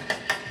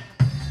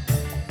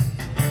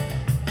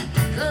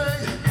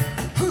 Hey.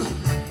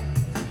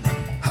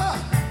 Ha.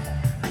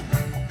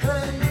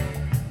 Hey.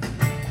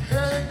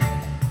 Hey.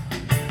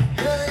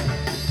 Hey.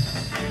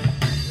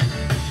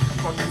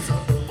 But it's a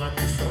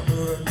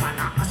urban, man,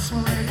 I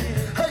swear.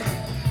 Hey.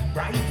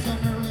 Bright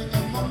and early in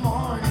the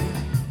morning.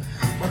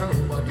 But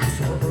everybody's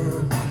so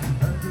urban.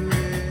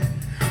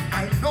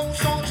 No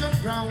Sergeant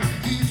Brown,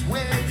 he's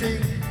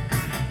waiting.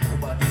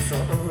 Nobody's so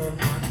urban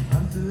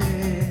and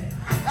delay.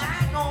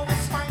 I know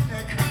it's my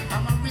neck,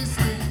 I'm a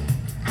risky.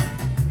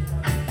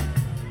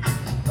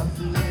 And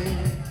delay.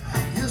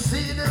 You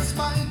see, that's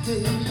my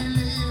daily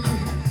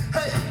living.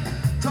 Hey,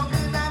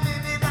 talking a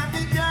minute and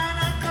the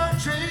Ghana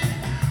country.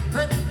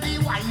 Let me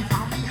wife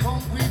and me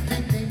hungry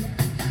thinking.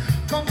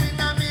 Talking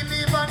a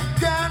minute and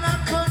Ghana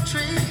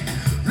country.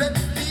 Let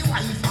me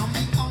wife and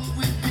me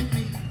hungry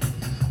thinking.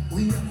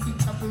 We have to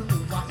travel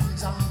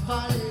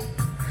valley,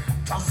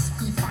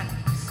 justify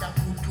is a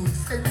good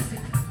sense.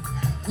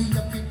 We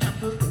have been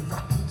travel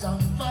over Indian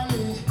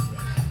Valley,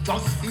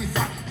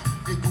 justify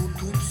the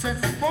good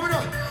sense. Come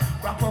on,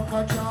 wrap up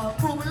a job,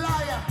 prove a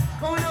liar.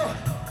 Come on,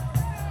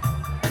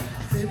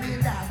 say me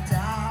that.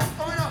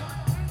 Come on,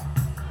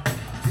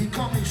 the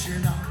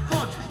commissioner.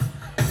 Good,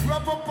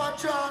 wrap up a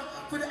job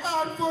with the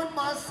hard food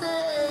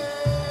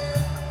myself.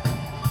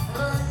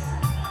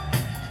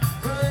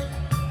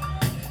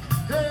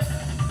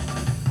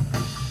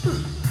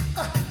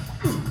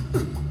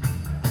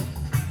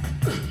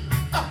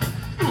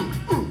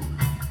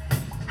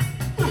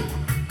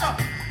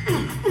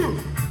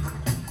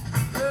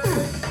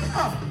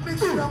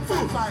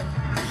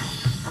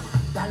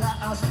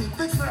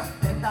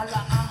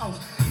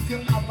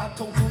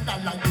 $1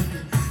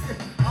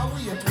 I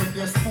wait when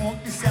you smoke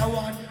this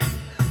one.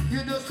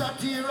 You just a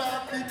tear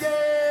up the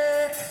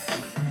gate.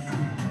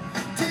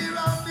 Tear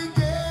up the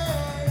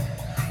gate.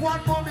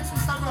 One more mix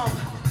with some rum.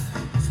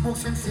 Smoke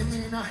some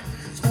semina.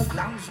 Smoke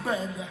lounge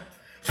bread.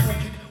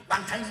 Smoke it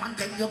one time and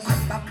then you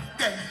come back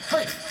again.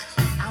 Hey,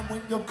 and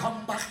when you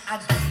come back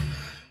again,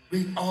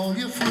 bring all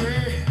your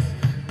friends.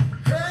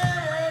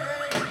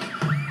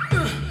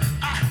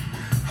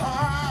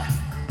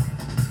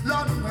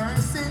 Lord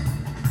mercy,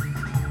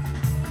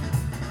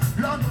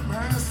 Lord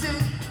mercy,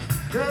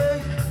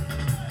 hey,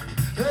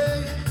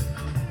 hey.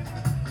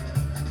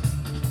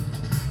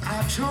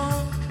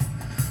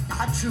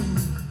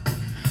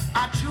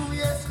 Achoo,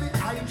 yes, me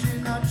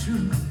hygiene,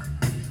 achoo.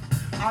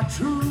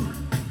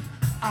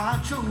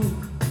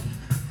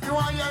 You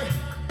want your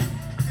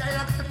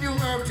new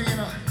herb to, you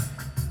know?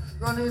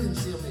 Run it and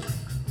see me.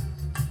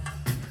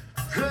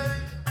 Hey,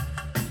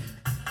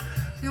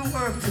 new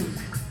herb to.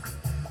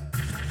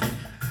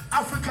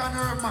 African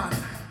herb man.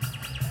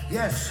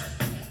 Yes.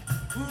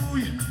 Ooh,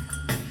 yeah.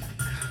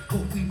 Go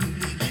in the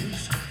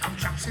villages. I'm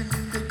Jackson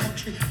in the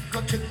country.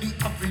 Go take the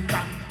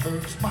African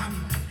herbs man.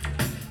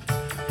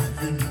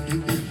 In the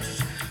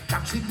villages.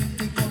 Jackson in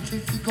the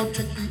country. Go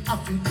take the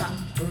African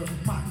herb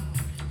man.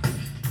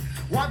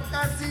 What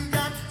has he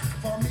got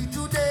for me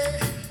today?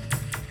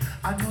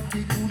 I know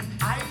the good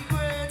high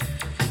grade.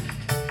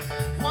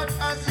 What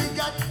has he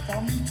got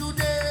for me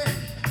today?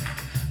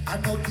 I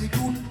know the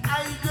good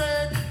high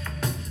grade.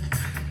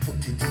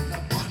 Put it in a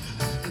pot,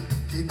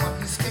 put it on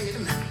the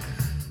scale.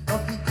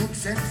 Not the good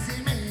sense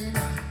in me.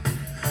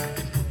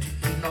 They put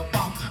it in a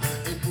bag,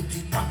 they put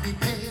it on the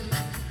pail.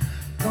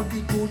 Not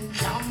the good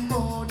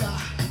camboda.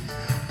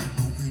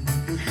 Moving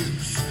in the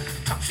hills,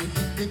 taxing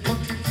in the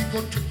country, we go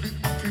to the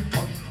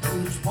African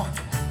herbs what?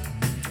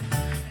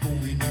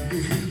 Going in the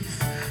hills,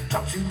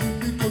 taxing in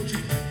the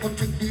country, go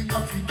to the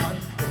African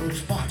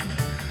herbs what?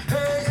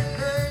 Hey,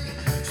 hey,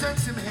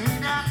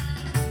 Sensimania,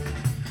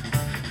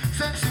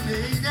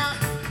 Sensimania.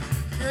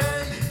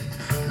 Hey,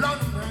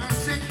 Lord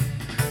mercy.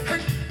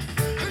 Hey,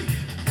 hey, hey.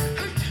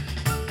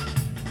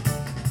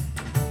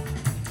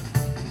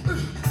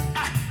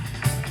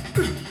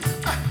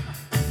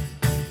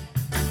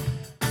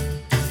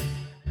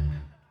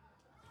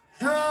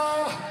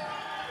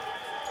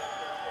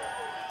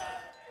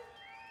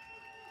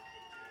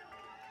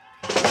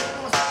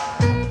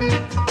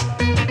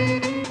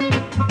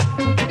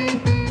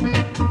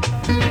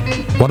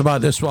 What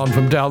about this one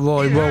from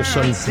Delroy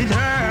Wilson? It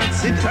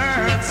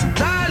hurts,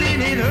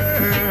 darling, it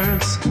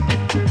hurts.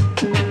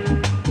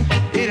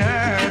 It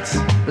hurts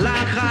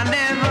like I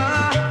never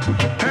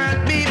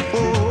hurt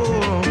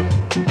before.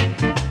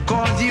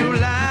 'Cause you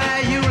lied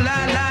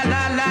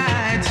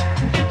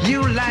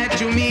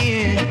to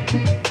me.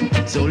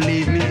 So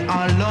leave me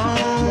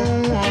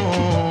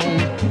alone.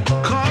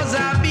 'Cause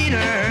I've been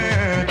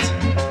hurt.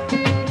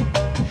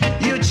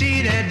 You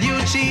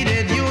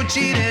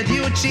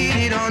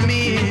cheated on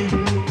me.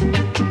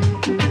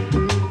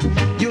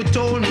 You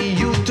told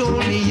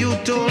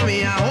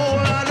me a whole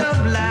lot of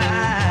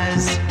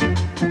lies.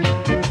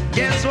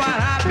 Guess what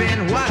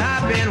happened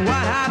last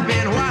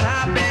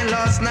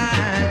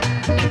night?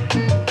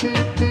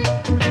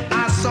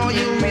 I saw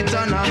you with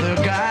another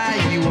guy.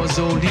 He was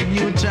holding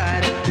you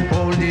tight.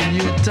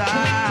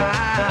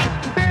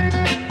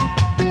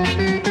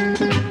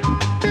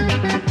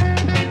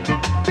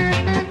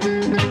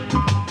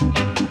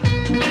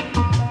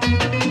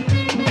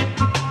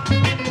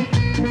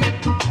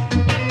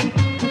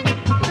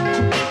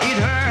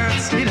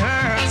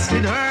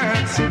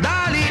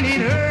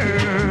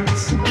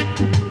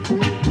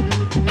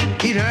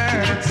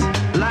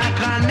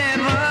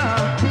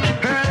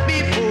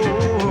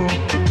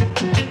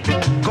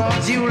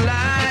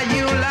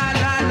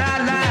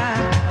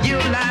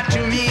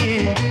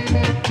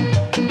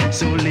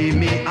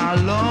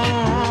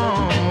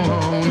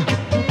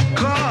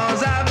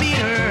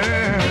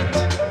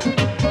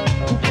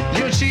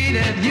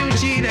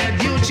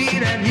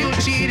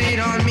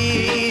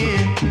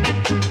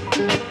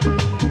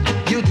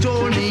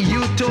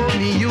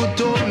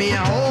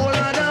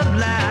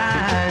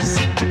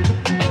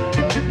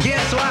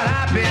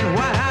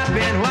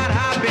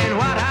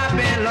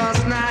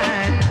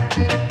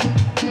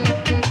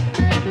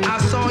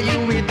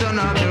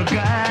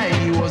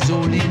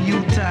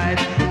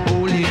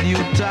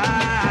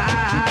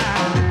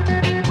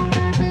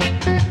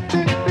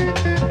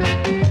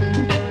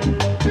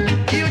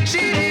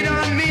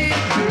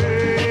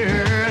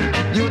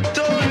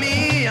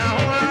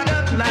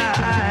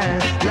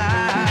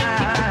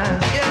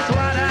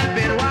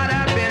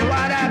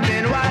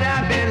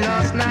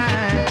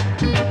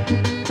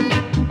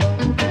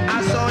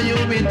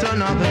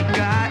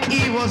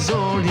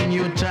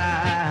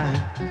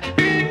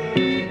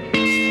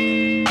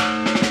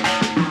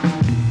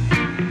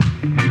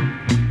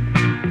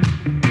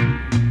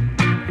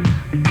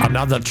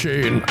 Another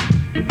tune.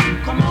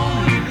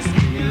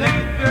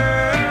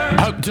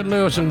 Upton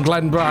Lewis and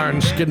Glenn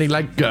Brown, Skinny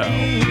Leg Girl.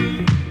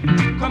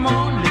 Come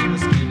on, little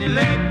skinny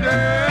leg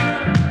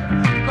girl.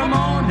 Come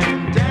on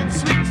and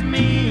dance with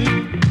me.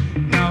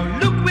 Now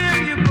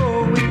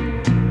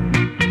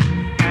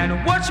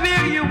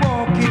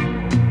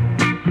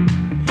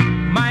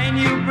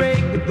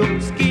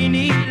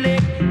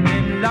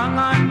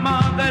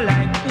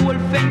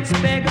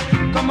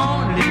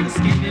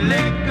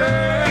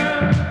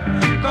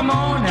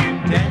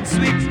dance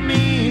with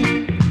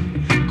me.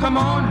 Come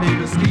on,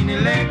 little skinny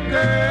leg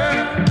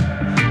girl.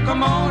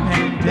 Come on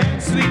and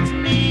dance with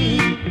me.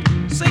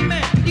 Say,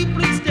 man, can you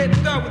please take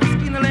the girl with the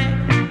skinny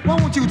leg? Why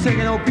won't you take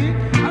it, OP?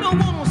 I don't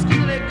want no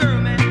skinny leg girl,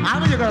 man. I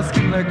know you got a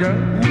skinny leg girl.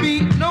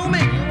 Me? No,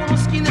 man, you want no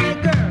skinny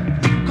leg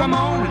girl. Come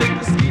on,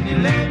 little skinny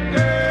leg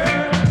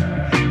girl.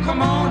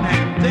 Come on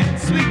and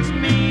dance with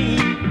me.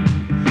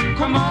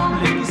 Come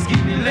on, little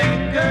skinny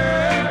leg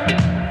girl.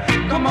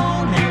 Come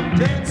on and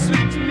dance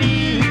with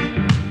me.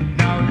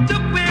 Now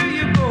look where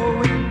you're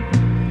going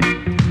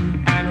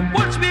and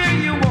watch where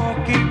you're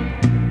walking.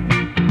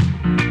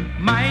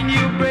 Mind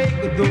you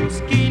break those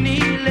skinny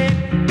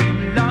legs,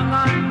 them long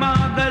and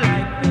mager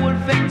like old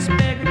fence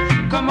peg.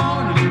 Come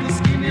on, little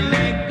skinny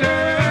leg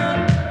girl.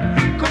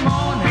 Come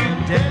on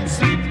and dance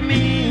with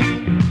me.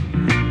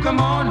 Come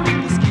on,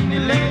 little skinny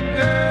leg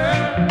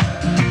girl.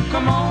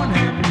 Come on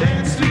and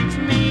dance with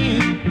me.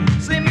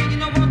 Say, man, you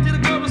know what to the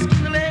girl with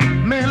skinny leg?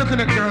 Man, look at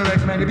that girl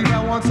leg, man. If you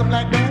want something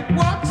like that,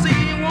 what? Say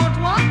you want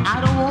what?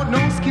 I don't want no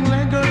skinny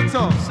leg girl at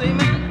all. Say,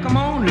 man, come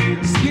on,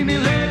 little skinny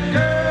leg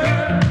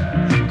girl.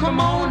 Come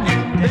on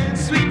and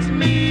dance with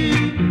me.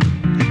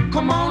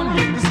 Come on,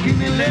 little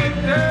skinny leg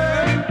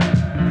girl.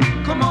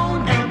 Come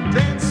on and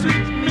dance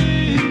with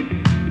me.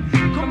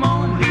 Come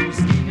on, little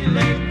skinny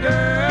leg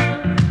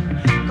girl.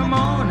 Come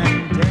on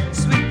and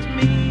dance with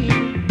me.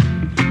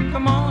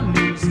 Come on,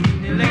 little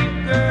skinny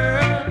leg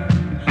girl.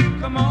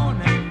 Come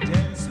on and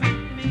dance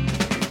with me.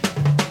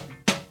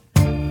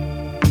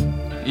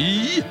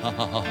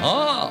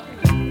 Yee-ha-ha-ha.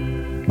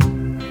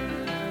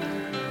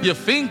 You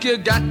think you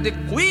got the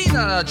queen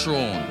on the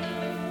throne?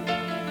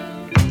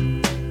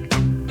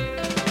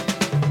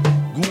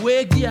 Go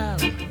away, girl.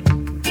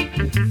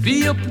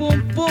 Feel your pum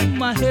pum,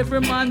 my every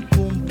man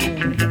pum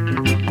pum.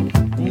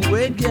 Go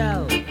away,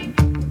 girl.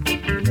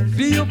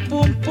 Feel your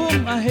pum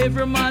pum, my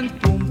every man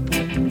pum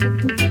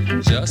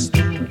pum. Just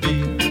too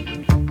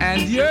big,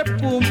 and your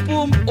pum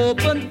pum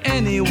open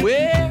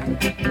anywhere.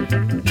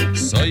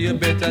 So you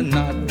better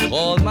not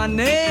call my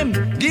name.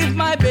 Give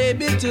my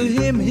baby to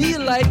him, he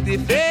like the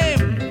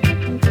fame.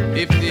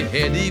 If the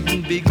head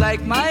even big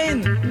like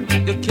mine,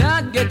 you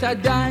can't get a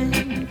dime.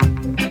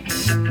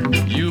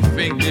 You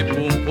think the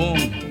boom boom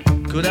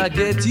could I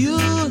get you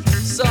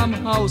some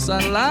house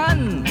and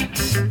land?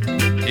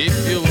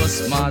 If you were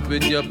smart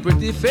with your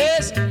pretty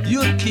face,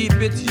 you'd keep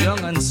it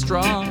young and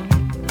strong.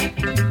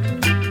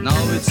 Now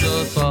it's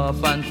so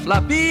tough and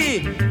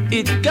floppy,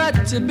 it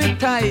got to be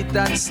tight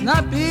and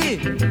snappy.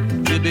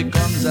 It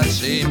becomes a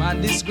shame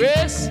and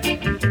disgrace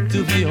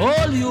to the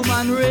whole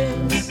human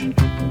race.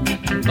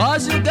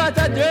 Cause you got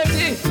a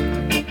dirty,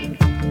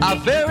 a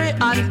very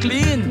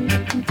unclean.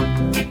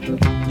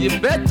 You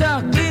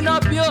better clean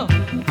up your.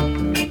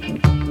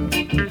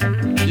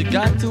 You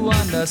got to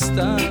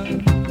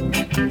understand.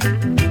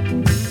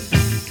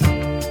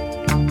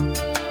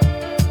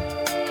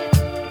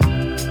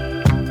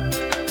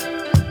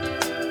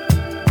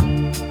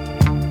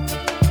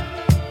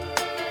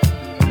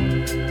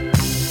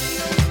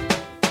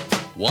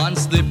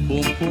 Once the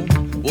pum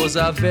pum was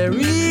a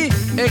very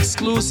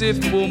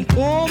exclusive pum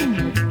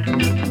pum.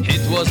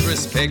 It was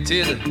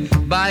respected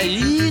by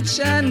each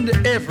and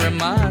every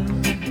man.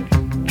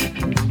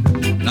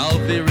 Now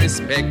the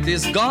respect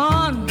is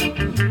gone,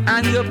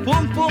 and your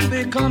pum pum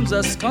becomes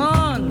a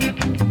scorn.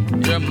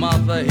 Your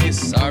mother is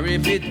sorry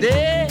the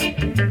day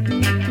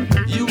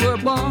you were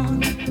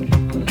born.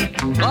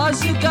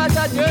 Cause you got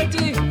a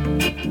dirty,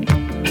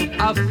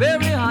 a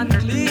very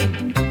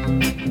unclean.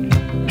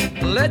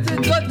 Let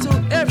it go to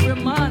every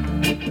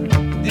man,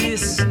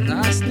 this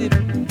nasty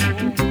pum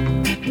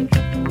pum.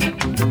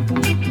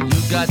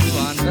 You got to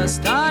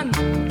understand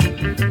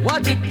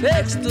what it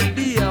takes to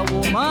be a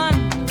woman.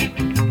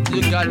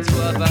 You got to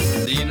have a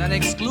clean and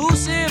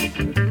exclusive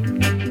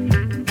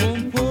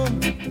boom boom.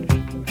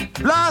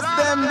 Blast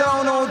them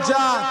down, oh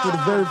Jah, to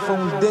the very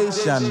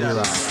foundation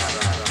thereof.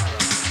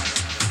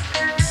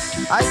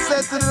 I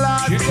said to the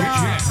Lord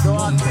Jah, so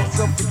I make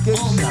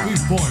supplication.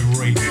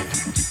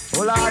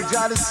 Oh Lord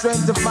Jah, the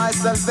strength of my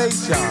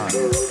salvation.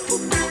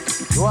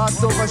 You want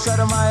to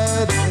overshadow my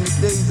head in the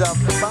days of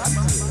the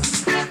battle.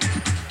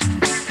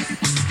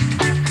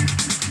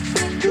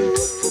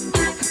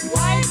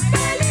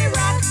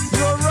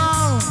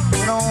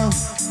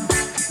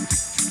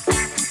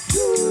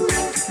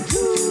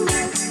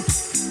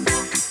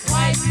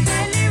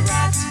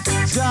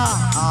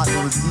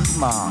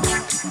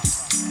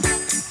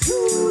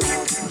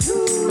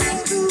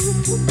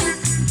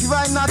 Give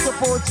I not a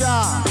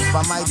poacher,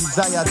 but my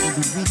desire to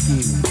be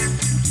wicked.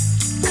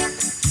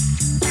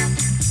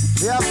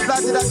 They have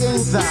plotted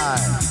against I.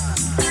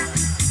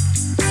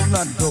 Do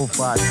not go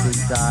far,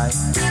 Saint I.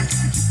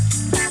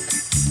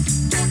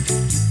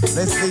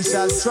 Lest they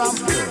shall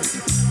trample.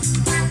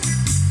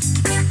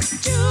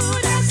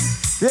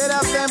 Hear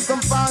of them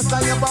come fast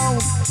on your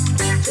bones.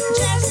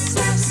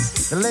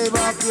 The labor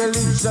of your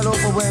lips shall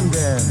overwhelm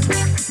them,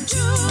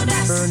 and the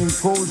burning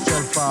coals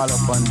shall fall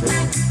upon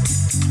them.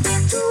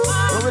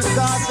 We will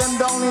cast them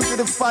down into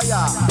the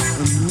fire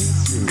in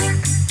mystery.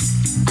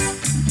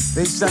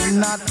 they shall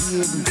not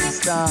be able to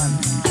stand.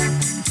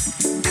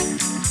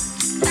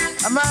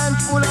 A man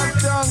full of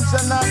tongues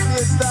shall not be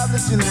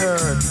established in the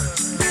earth.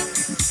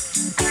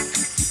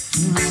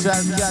 You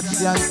shall catch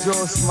the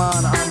unjust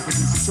man unto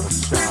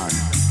destruction.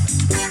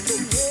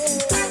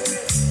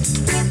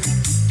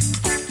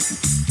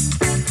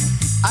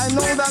 I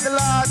know that the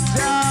Lord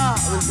Jah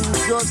will do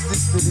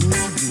justice to the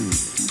needy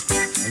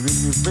and will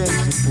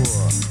revenge the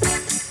poor.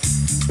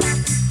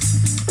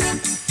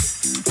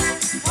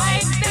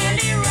 White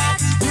belly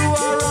rat, you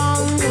are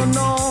wrong, you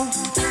know.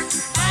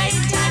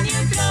 Bite and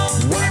you blow.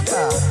 What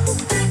up?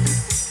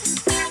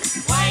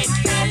 White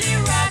belly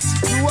rat,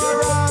 you are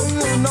wrong,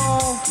 you know.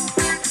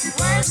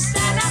 Worse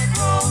than a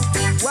crow.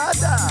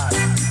 What up?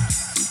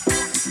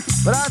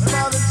 But as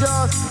for the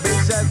just, they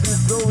shall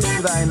give glory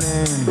to thy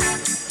name.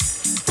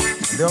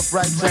 The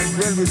upright shall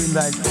dwell within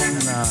thy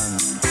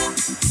covenant.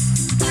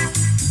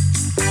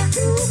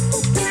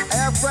 I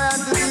have cried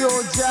unto thee, O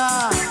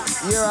Jah,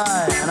 hear I,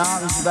 and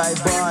hearken to thy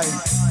voice.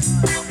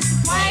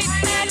 White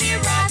belly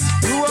rat,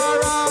 you are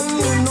wrong,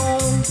 you know.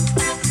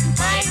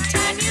 Bite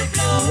and you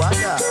blow.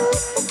 What up?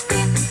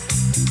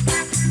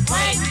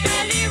 White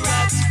belly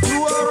rat,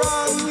 you are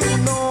wrong, you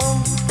know.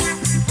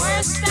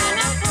 Worse than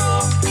a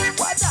crow.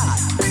 What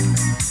up?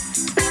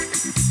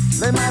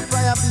 Let my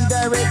prayer be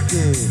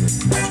directed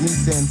as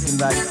incense in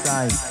thy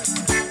sight.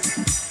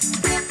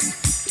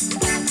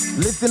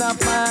 Lifting up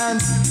my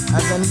hands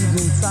as an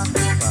evening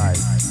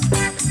sacrifice.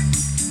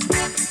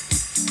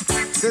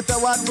 Set a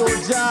watch, O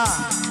Jah,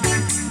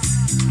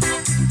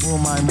 for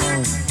my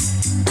mouth.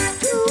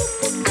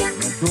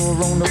 And go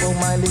round about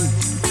my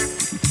lips.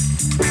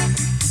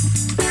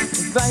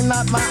 Incline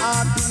not my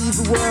heart to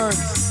evil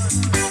words.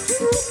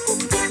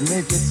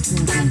 Make it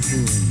stinking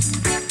things.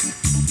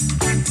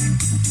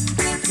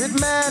 With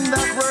men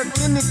that work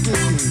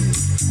iniquity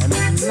and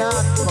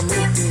not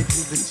committed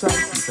to the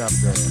choices of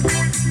them.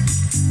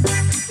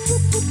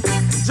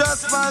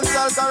 Just man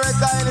shall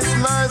correct I in his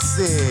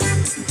mercy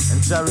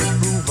and shall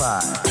reprove I.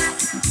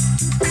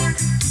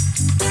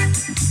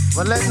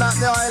 But let not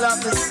the oil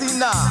of the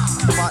sinner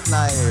fatten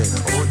thy head,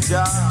 O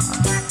Jah.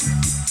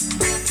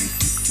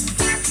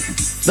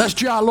 That's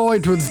Jar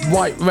Lloyd with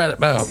White Red.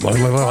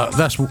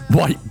 That's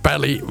White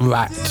Belly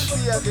Rat.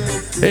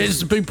 It's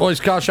the Boot Boys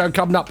Car Show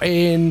coming up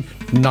in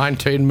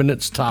 19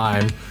 minutes'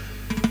 time.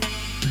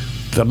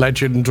 The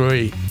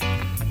legendary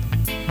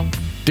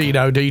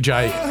Dino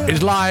DJ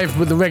is live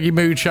with the Reggae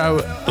Mood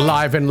Show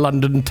live in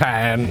London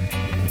town.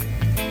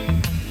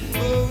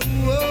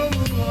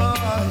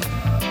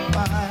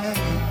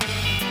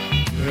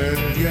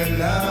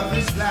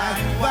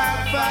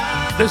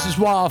 This is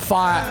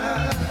Wildfire,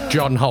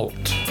 John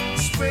Holt.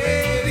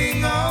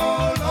 Spreading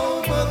all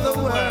over the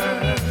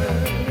world.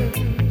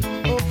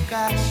 Oh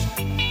gosh,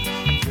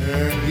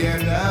 girl, your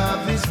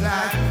love is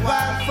like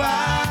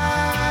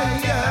wildfire,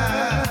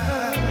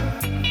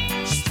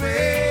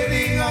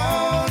 spreading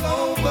all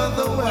over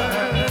the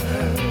world.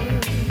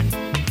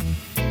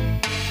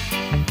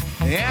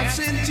 I've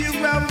sent you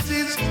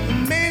roses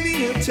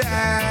many a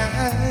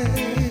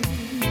time,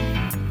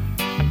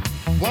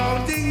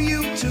 wanting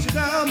you to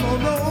come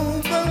on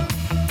over.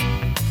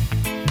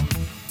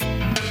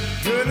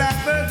 Girl, I've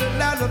heard a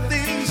lot of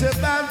things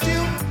about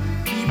you.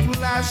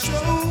 People are so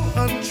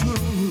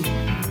untrue.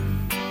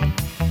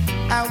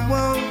 I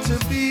want to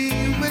be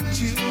with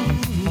you.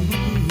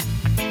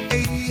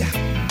 Hey.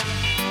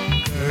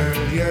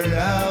 Girl, your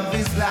love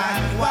is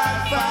like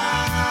wildfire,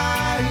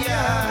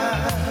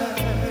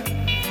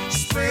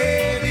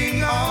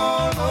 spreading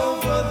all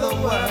over the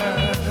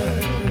world.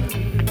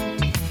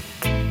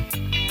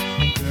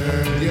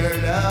 Girl, your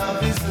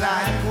love is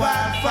like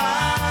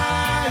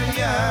wildfire,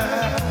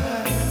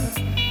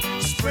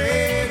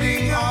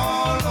 spreading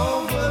all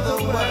over the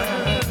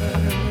world.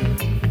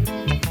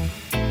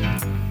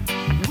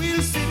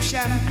 We'll sip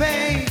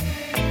champagne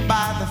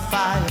by the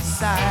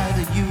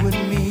fireside, you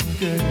and me,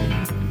 girl.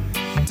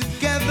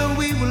 Together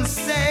we will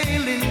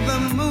sail in the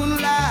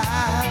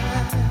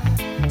moonlight,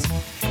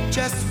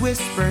 just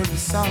whispering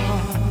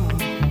song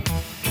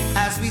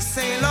as we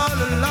sail all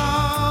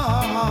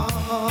along.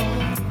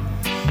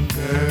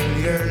 Girl,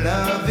 your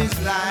love is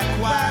like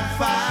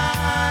wildfire,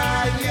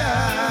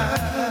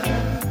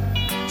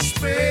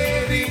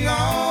 spreading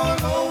all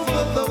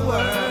over the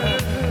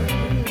world.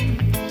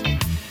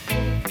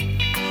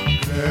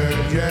 Girl,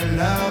 your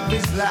love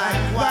is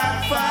like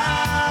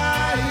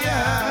wildfire,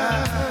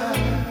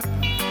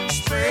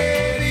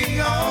 spreading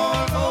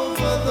all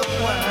over the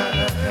world.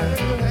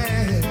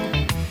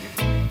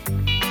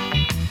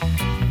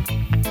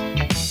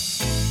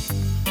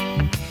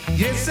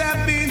 Yes,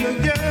 I've been a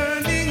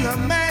yearning a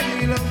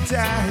mighty long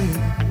time,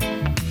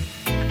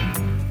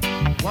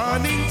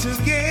 wanting to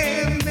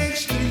get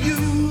next to you.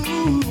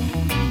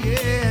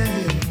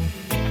 Yeah,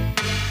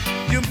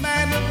 you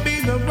might have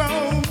been a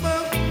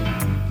roamer,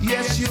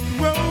 yes, you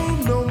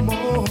roam no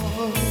more.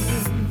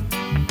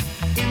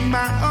 In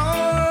my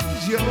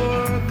arms,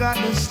 you're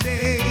gonna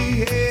stay.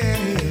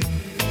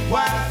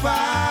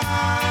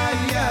 Wildfire,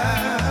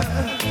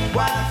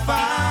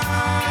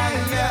 wildfire,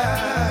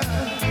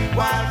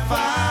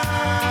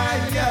 wildfire.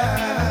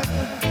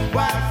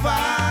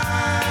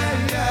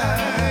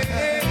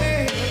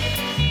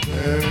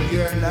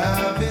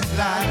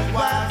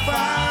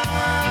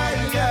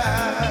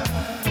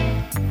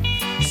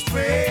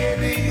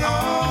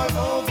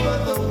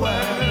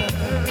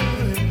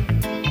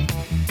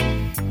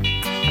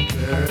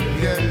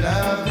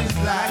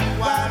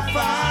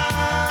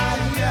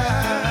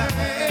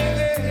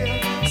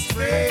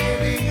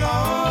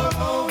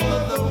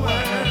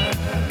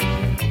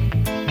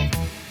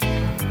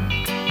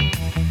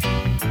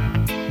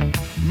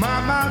 You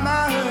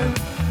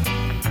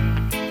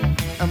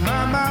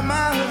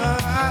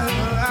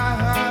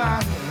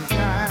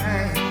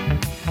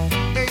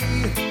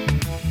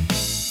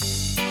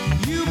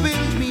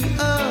build me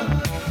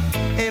up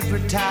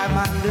every time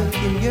I look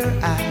in your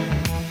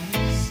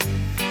eyes.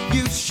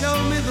 You show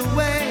me the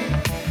way,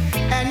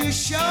 and you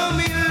show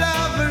me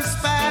lover's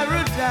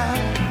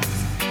paradise.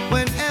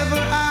 Whenever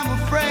I'm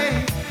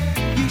afraid,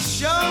 you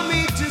show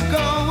me to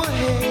go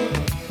ahead.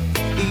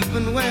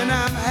 Even when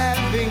I'm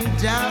having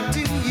doubt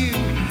in you,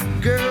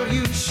 girl,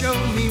 you show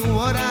me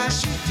what I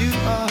should do.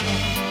 Oh,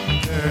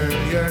 girl,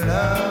 your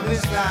love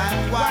is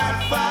like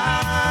wildfire,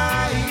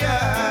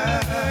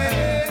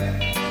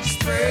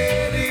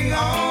 spreading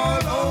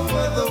all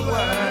over the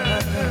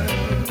world.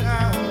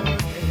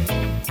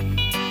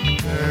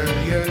 Girl,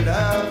 your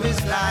love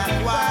is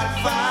like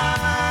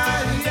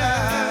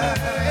wildfire,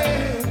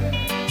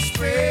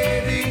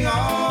 spreading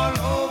all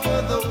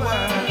over the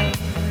world.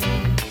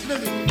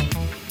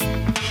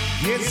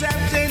 Yes,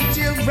 I've sent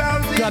you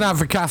from the Gonna have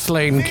for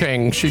Kathleen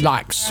King. She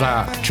likes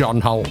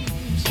John Holt.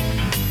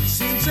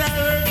 since I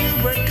heard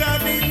you were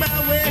coming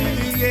my way.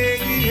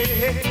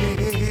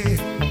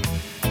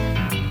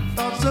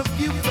 Thoughts of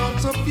you,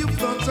 thoughts of you,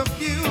 thoughts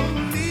of you.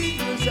 Leave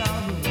us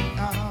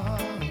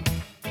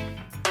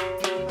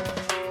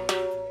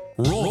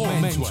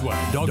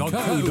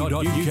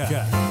rawmenswear.co.uk.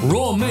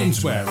 Raw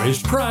Menswear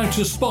is proud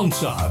to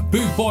sponsor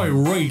Boot Boy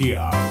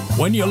Radio.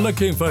 When you're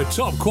looking for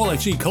top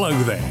quality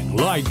clothing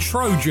like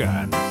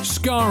Trojan,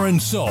 Scar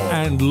and Soul,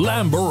 and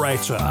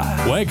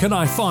Lamboretta, where can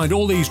I find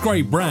all these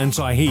great brands,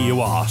 I hear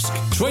you ask?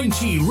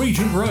 20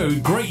 Regent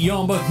Road, Great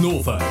Yarmouth,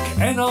 Norfolk,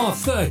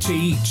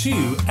 NR30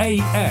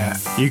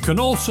 2AF. You can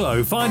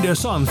also find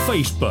us on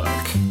Facebook,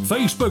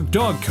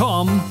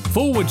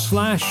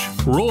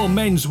 facebook.com/Raw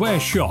Menswear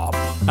Shop,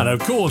 and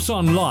of course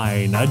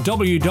online at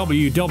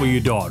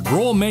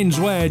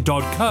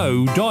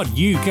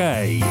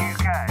www.rawmenswear.co.uk.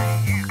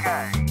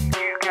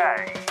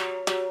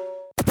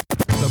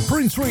 The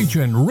Prince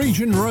Regent,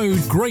 Regent Road,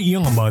 Great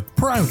Yarmouth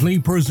proudly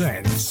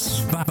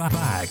presents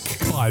Back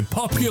by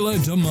popular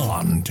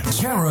demand.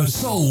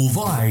 Carousel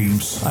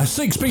Vibes, a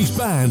six-piece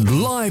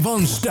band live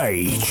on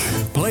stage,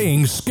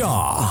 playing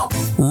ska,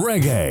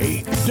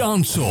 reggae,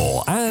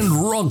 dancehall, and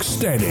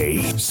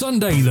rocksteady.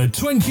 Sunday, the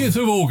 20th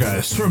of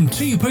August from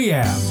 2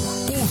 p.m.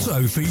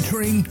 Also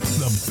featuring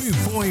the Boot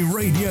Boy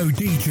Radio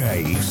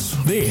DJs.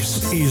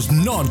 This is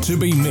not to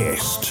be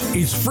missed.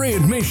 It's free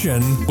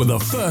admission with a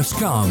first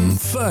come,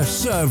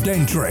 first served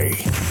entry.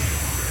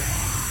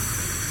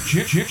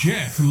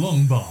 Geoff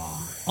Longbar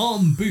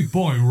on Boot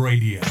Boy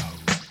Radio.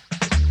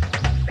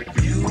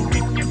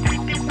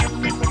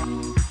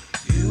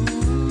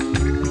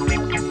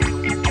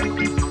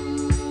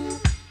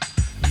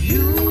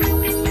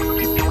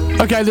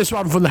 Okay, this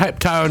one from the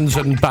Heptones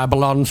and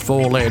Babylon's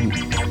Falling.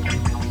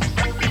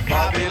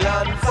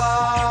 Babylon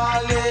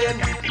falling,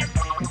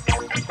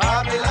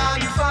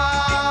 Babylon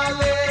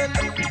falling.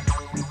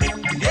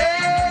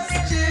 Yes,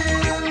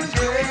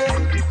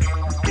 children,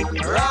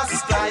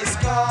 Rasta is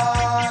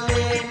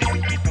calling.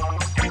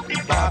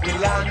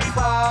 Babylon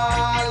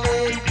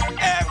falling,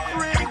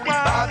 everyone.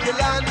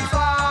 Babylon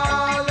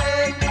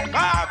falling,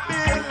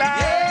 Babylon.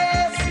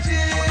 Yes,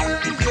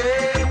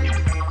 children,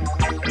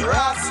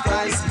 Rasta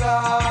is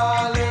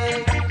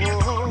calling.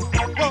 Whoa,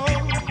 whoa.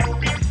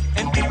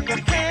 And people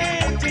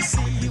came to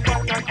see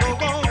what I go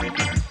on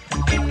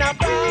in a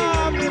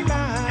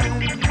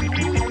Babylon.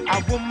 A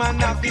woman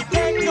have to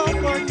take up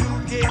her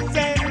 2 kids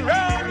and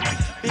run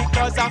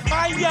because a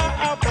fire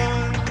a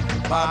burn.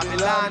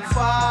 Babylon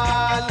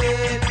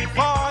falling,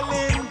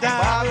 falling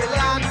down.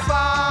 Babylon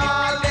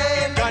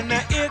falling, gonna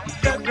hit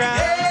the ground.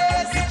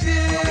 Yes,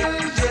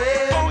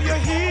 children. Oh, you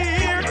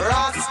hear?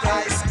 Rasta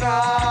is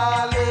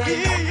calling.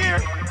 Hear,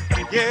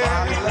 yeah.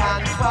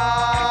 Babylon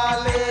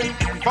falling,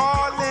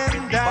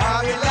 falling down.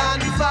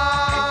 Babylon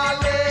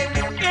falling,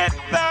 hit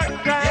the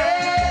ground.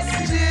 Yes,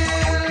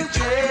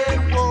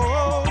 children.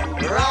 Oh,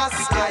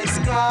 Rasta is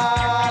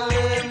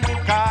calling,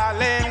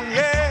 calling,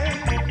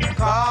 yeah,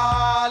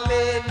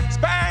 calling.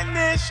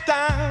 Spanish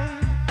town,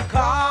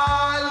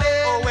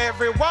 calling. Oh,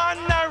 everyone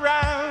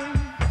around,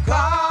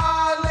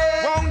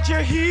 calling. Won't you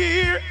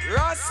hear?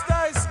 Rasta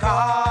is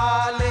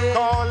calling,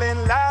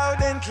 calling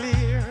loud and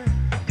clear.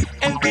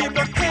 And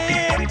people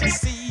came to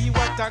see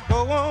what I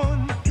go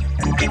on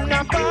in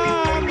a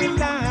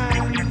Babylon.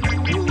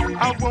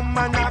 A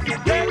woman have to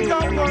take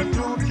up her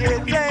 2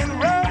 kids and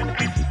run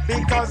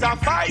because a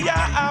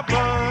fire a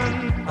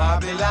burn.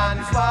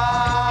 Babylon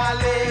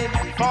falling,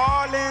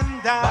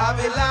 falling down.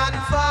 Babylon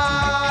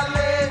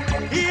falling.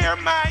 Hear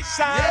my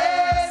sound.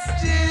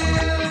 Yes,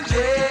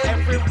 children.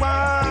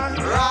 Everyone.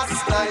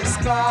 Rasta is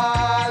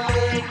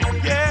calling.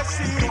 Yes,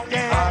 he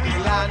can.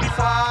 Babylon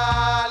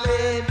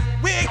falling.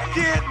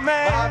 Wicked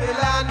man.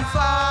 Babylon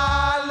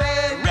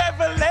falling.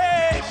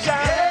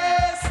 Revelation.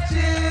 Yes,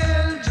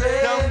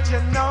 children. Don't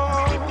you know?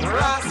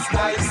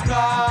 Rasta is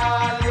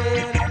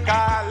calling.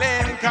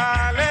 Calling,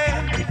 calling.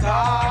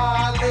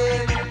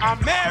 Calling.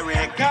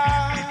 America.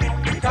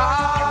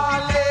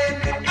 Calling.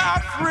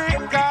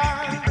 Africa.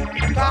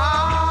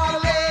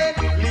 Calling.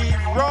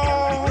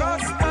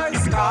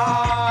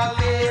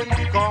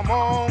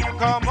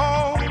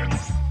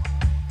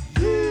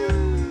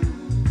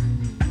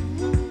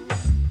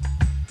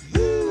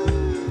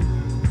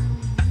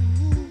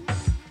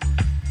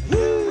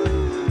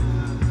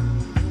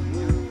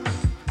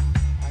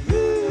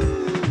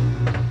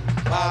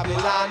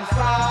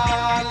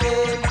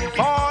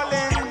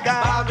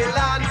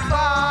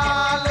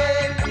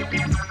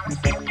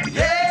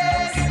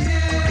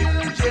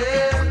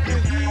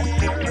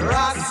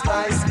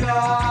 Christ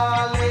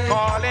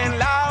calling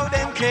loud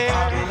and clear.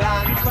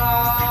 Babylon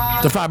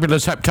fall. The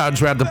fabulous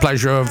Heptones, we had the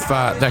pleasure of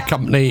their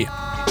company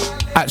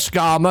at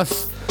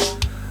Skarmouth.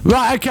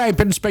 Right, okay,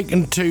 been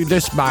speaking to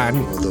this man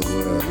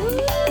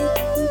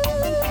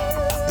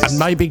and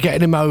maybe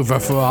getting him over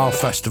for our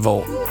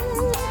festival.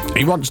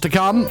 He wants to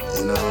come.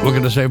 We're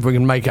going to see if we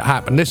can make it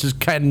happen. This is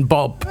Ken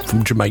Bob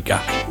from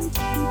Jamaica.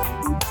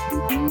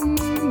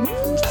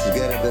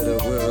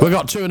 We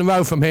got 2 in a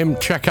row from him.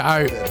 Check it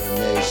out.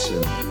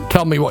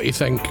 Tell me what you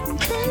think.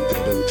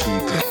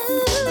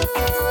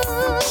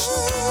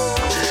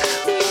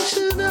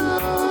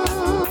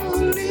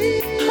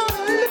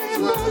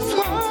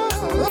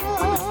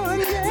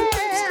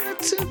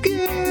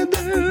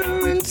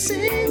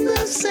 Sing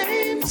the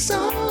same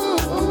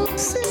song,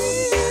 sing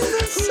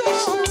the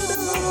song,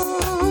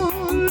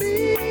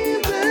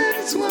 leave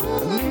as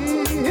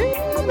one.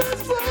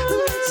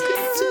 Let's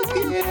get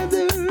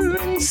together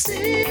and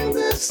sing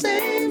the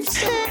same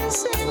song,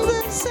 sing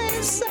the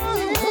same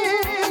song.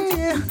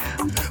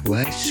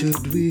 Why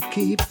should we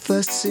keep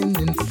fussing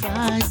and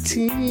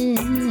fighting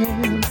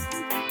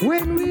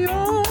when we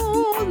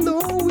all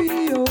know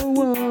we are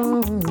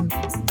one?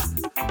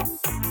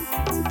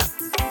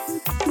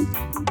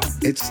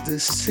 It's the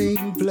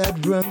same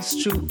blood runs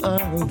through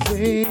our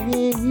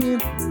vein.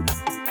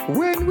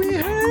 When we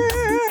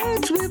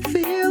hurt, we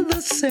feel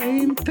the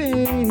same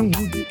pain.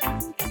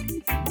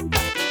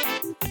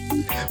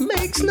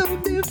 Makes no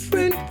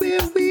difference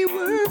where we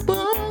were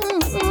born.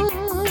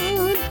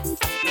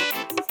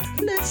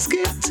 Let's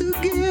get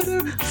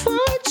together,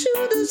 fight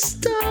through the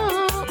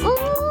storm.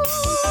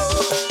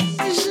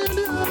 We should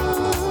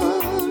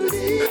all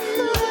live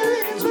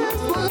as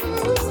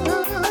one.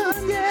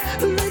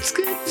 Let's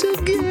get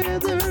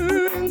together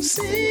and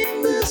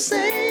sing the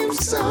same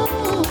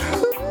song.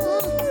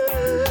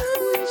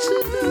 We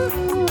should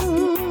all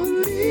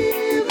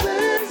live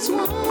as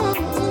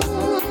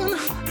one.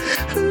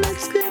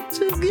 Let's get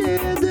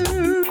together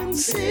and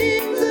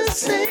sing the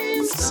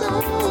same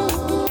song.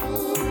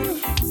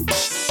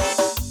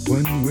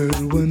 One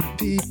world, one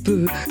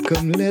people,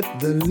 come let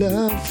the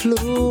love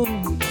flow.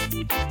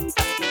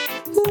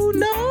 Who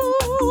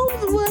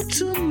knows what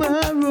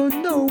tomorrow?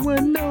 No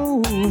one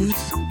knows.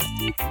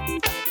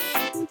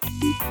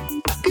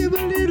 Give a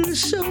little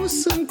show,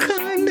 some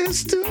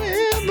kindness to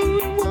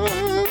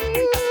everyone.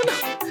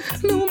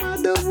 No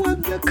matter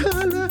what the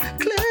color,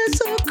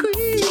 class or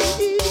creed.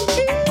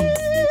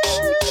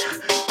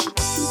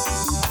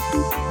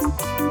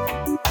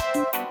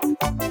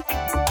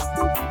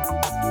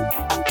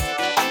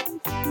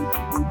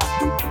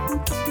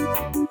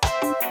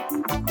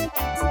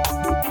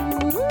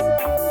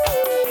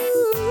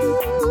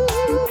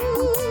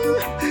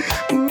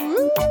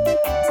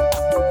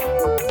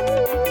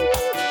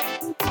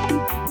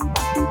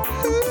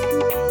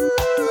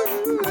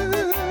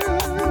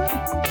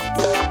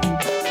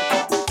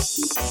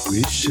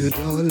 We should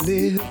all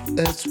live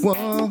as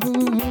one.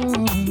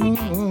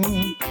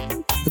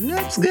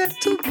 Let's get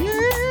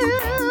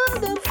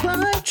together,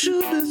 fight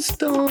through the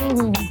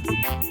storm.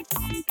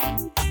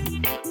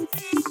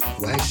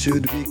 Why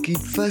should we keep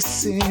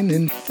fussing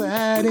and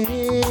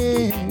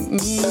fighting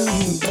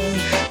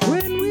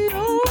when we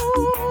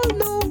all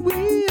know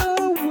we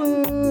are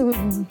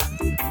one?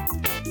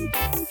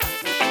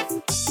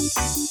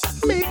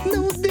 Make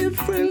no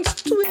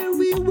difference where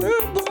we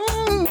were born.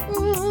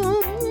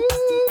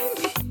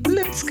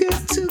 Let's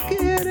get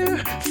together,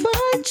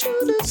 fight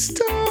through the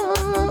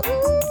storm.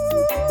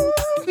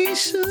 We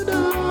should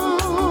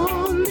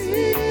all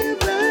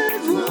live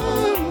as one.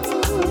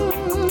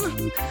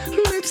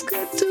 Let's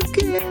get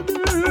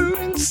together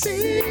and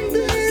sing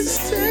the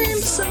same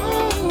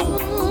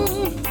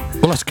song.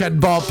 Well, let's get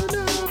Bob.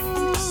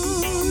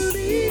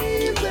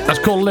 That's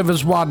called Live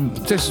as One.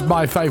 This is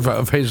my favourite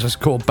of his. It's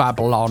called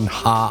Babylon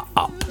Heart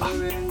Up.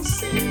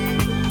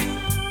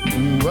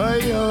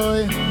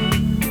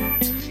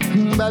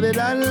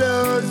 Babylon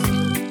lose,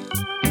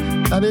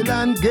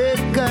 Babylon get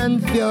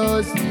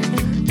confused.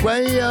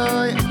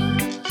 Why,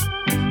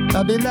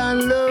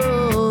 Babylon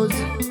lose,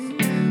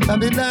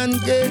 Babylon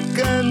get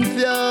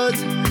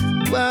confused.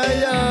 Why,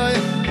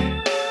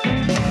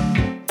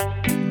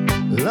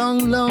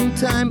 long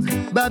time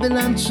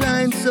Babylon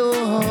trying so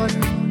hard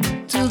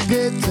to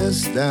get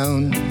us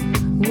down.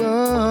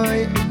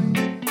 Why?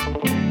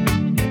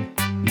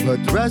 But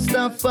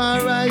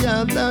Rastafari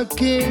are the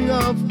King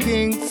of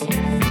Kings,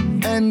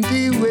 and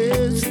he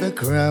wears the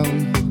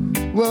crown.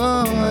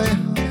 Why?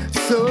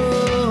 So,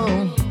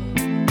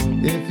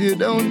 if you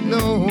don't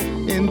know,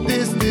 in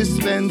this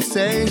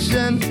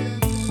dispensation,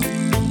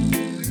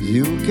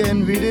 you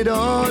can read it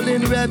all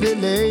in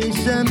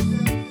Revelation.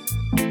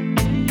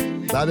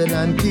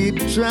 Babylon keep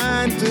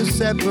trying to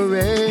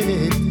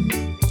separate,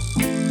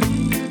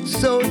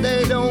 so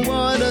they don't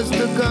want us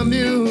to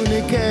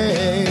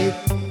communicate.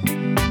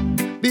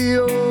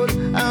 Behold,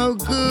 how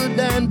good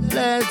and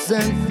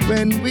pleasant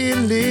when we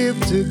live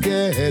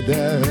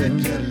together.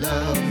 Let the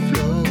love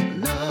flow,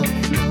 love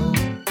flow.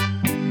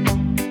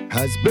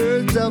 As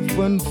birds of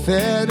one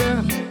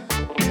feather,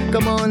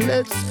 come on,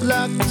 let's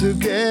flock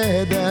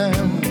together.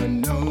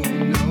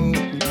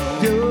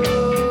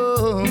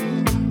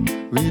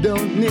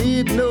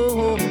 need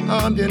no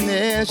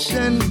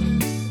ammunition.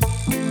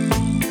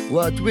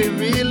 What we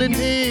really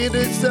need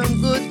is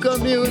some good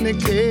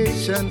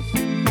communication.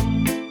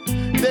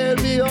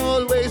 There'll be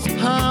always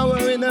power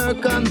in our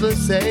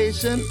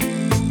conversation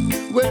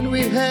when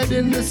we head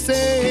in the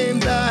same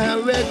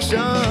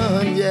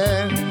direction,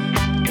 yeah.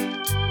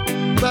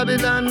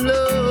 Babylon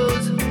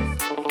lose,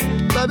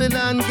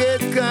 Babylon get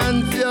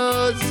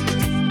confused.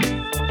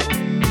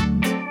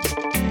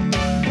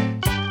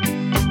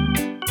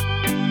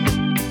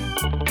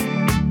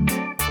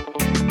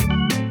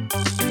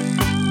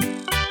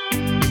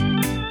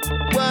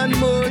 One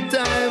more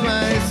time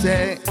I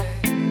say,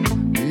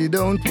 we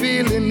don't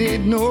really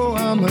need no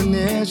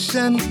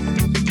ammunition.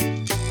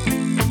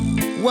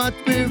 What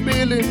we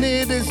really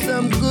need is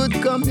some good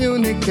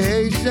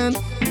communication.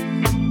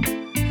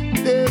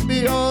 There'll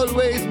be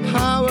always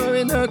power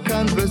in our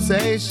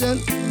conversation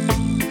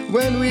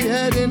when we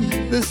head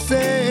in the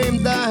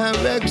same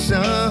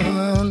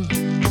direction.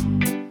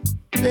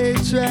 They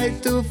try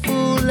to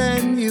fool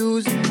and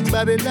use,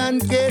 Babylon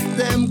get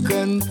them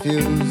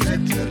confused.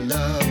 Let the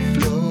love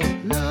flow,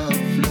 love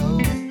flow.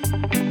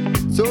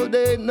 So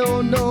they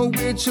don't know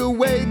which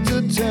way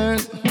to turn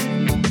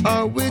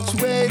or which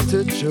way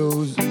to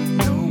choose.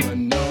 No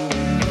one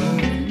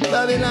knows.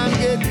 Babylon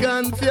get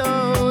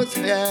confused,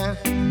 yeah.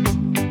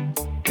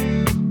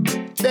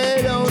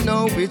 They don't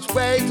know which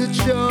way to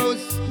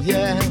choose,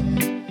 yeah.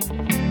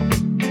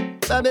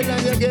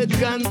 Babylon you get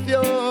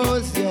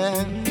confused,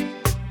 yeah.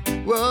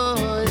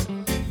 Whoa.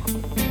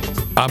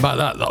 How about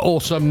that? The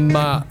awesome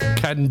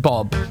Ken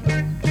Bob.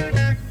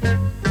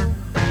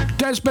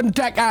 Desmond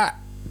Decker.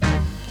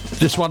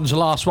 This one's the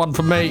last one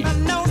from me.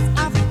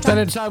 Then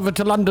it's over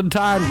to London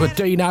Town with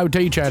Dino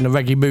DJ and the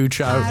Reggae Mood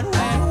Show.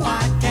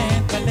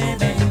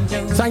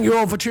 Thank you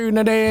all for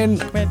tuning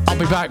in. I'll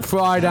be back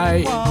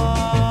Friday.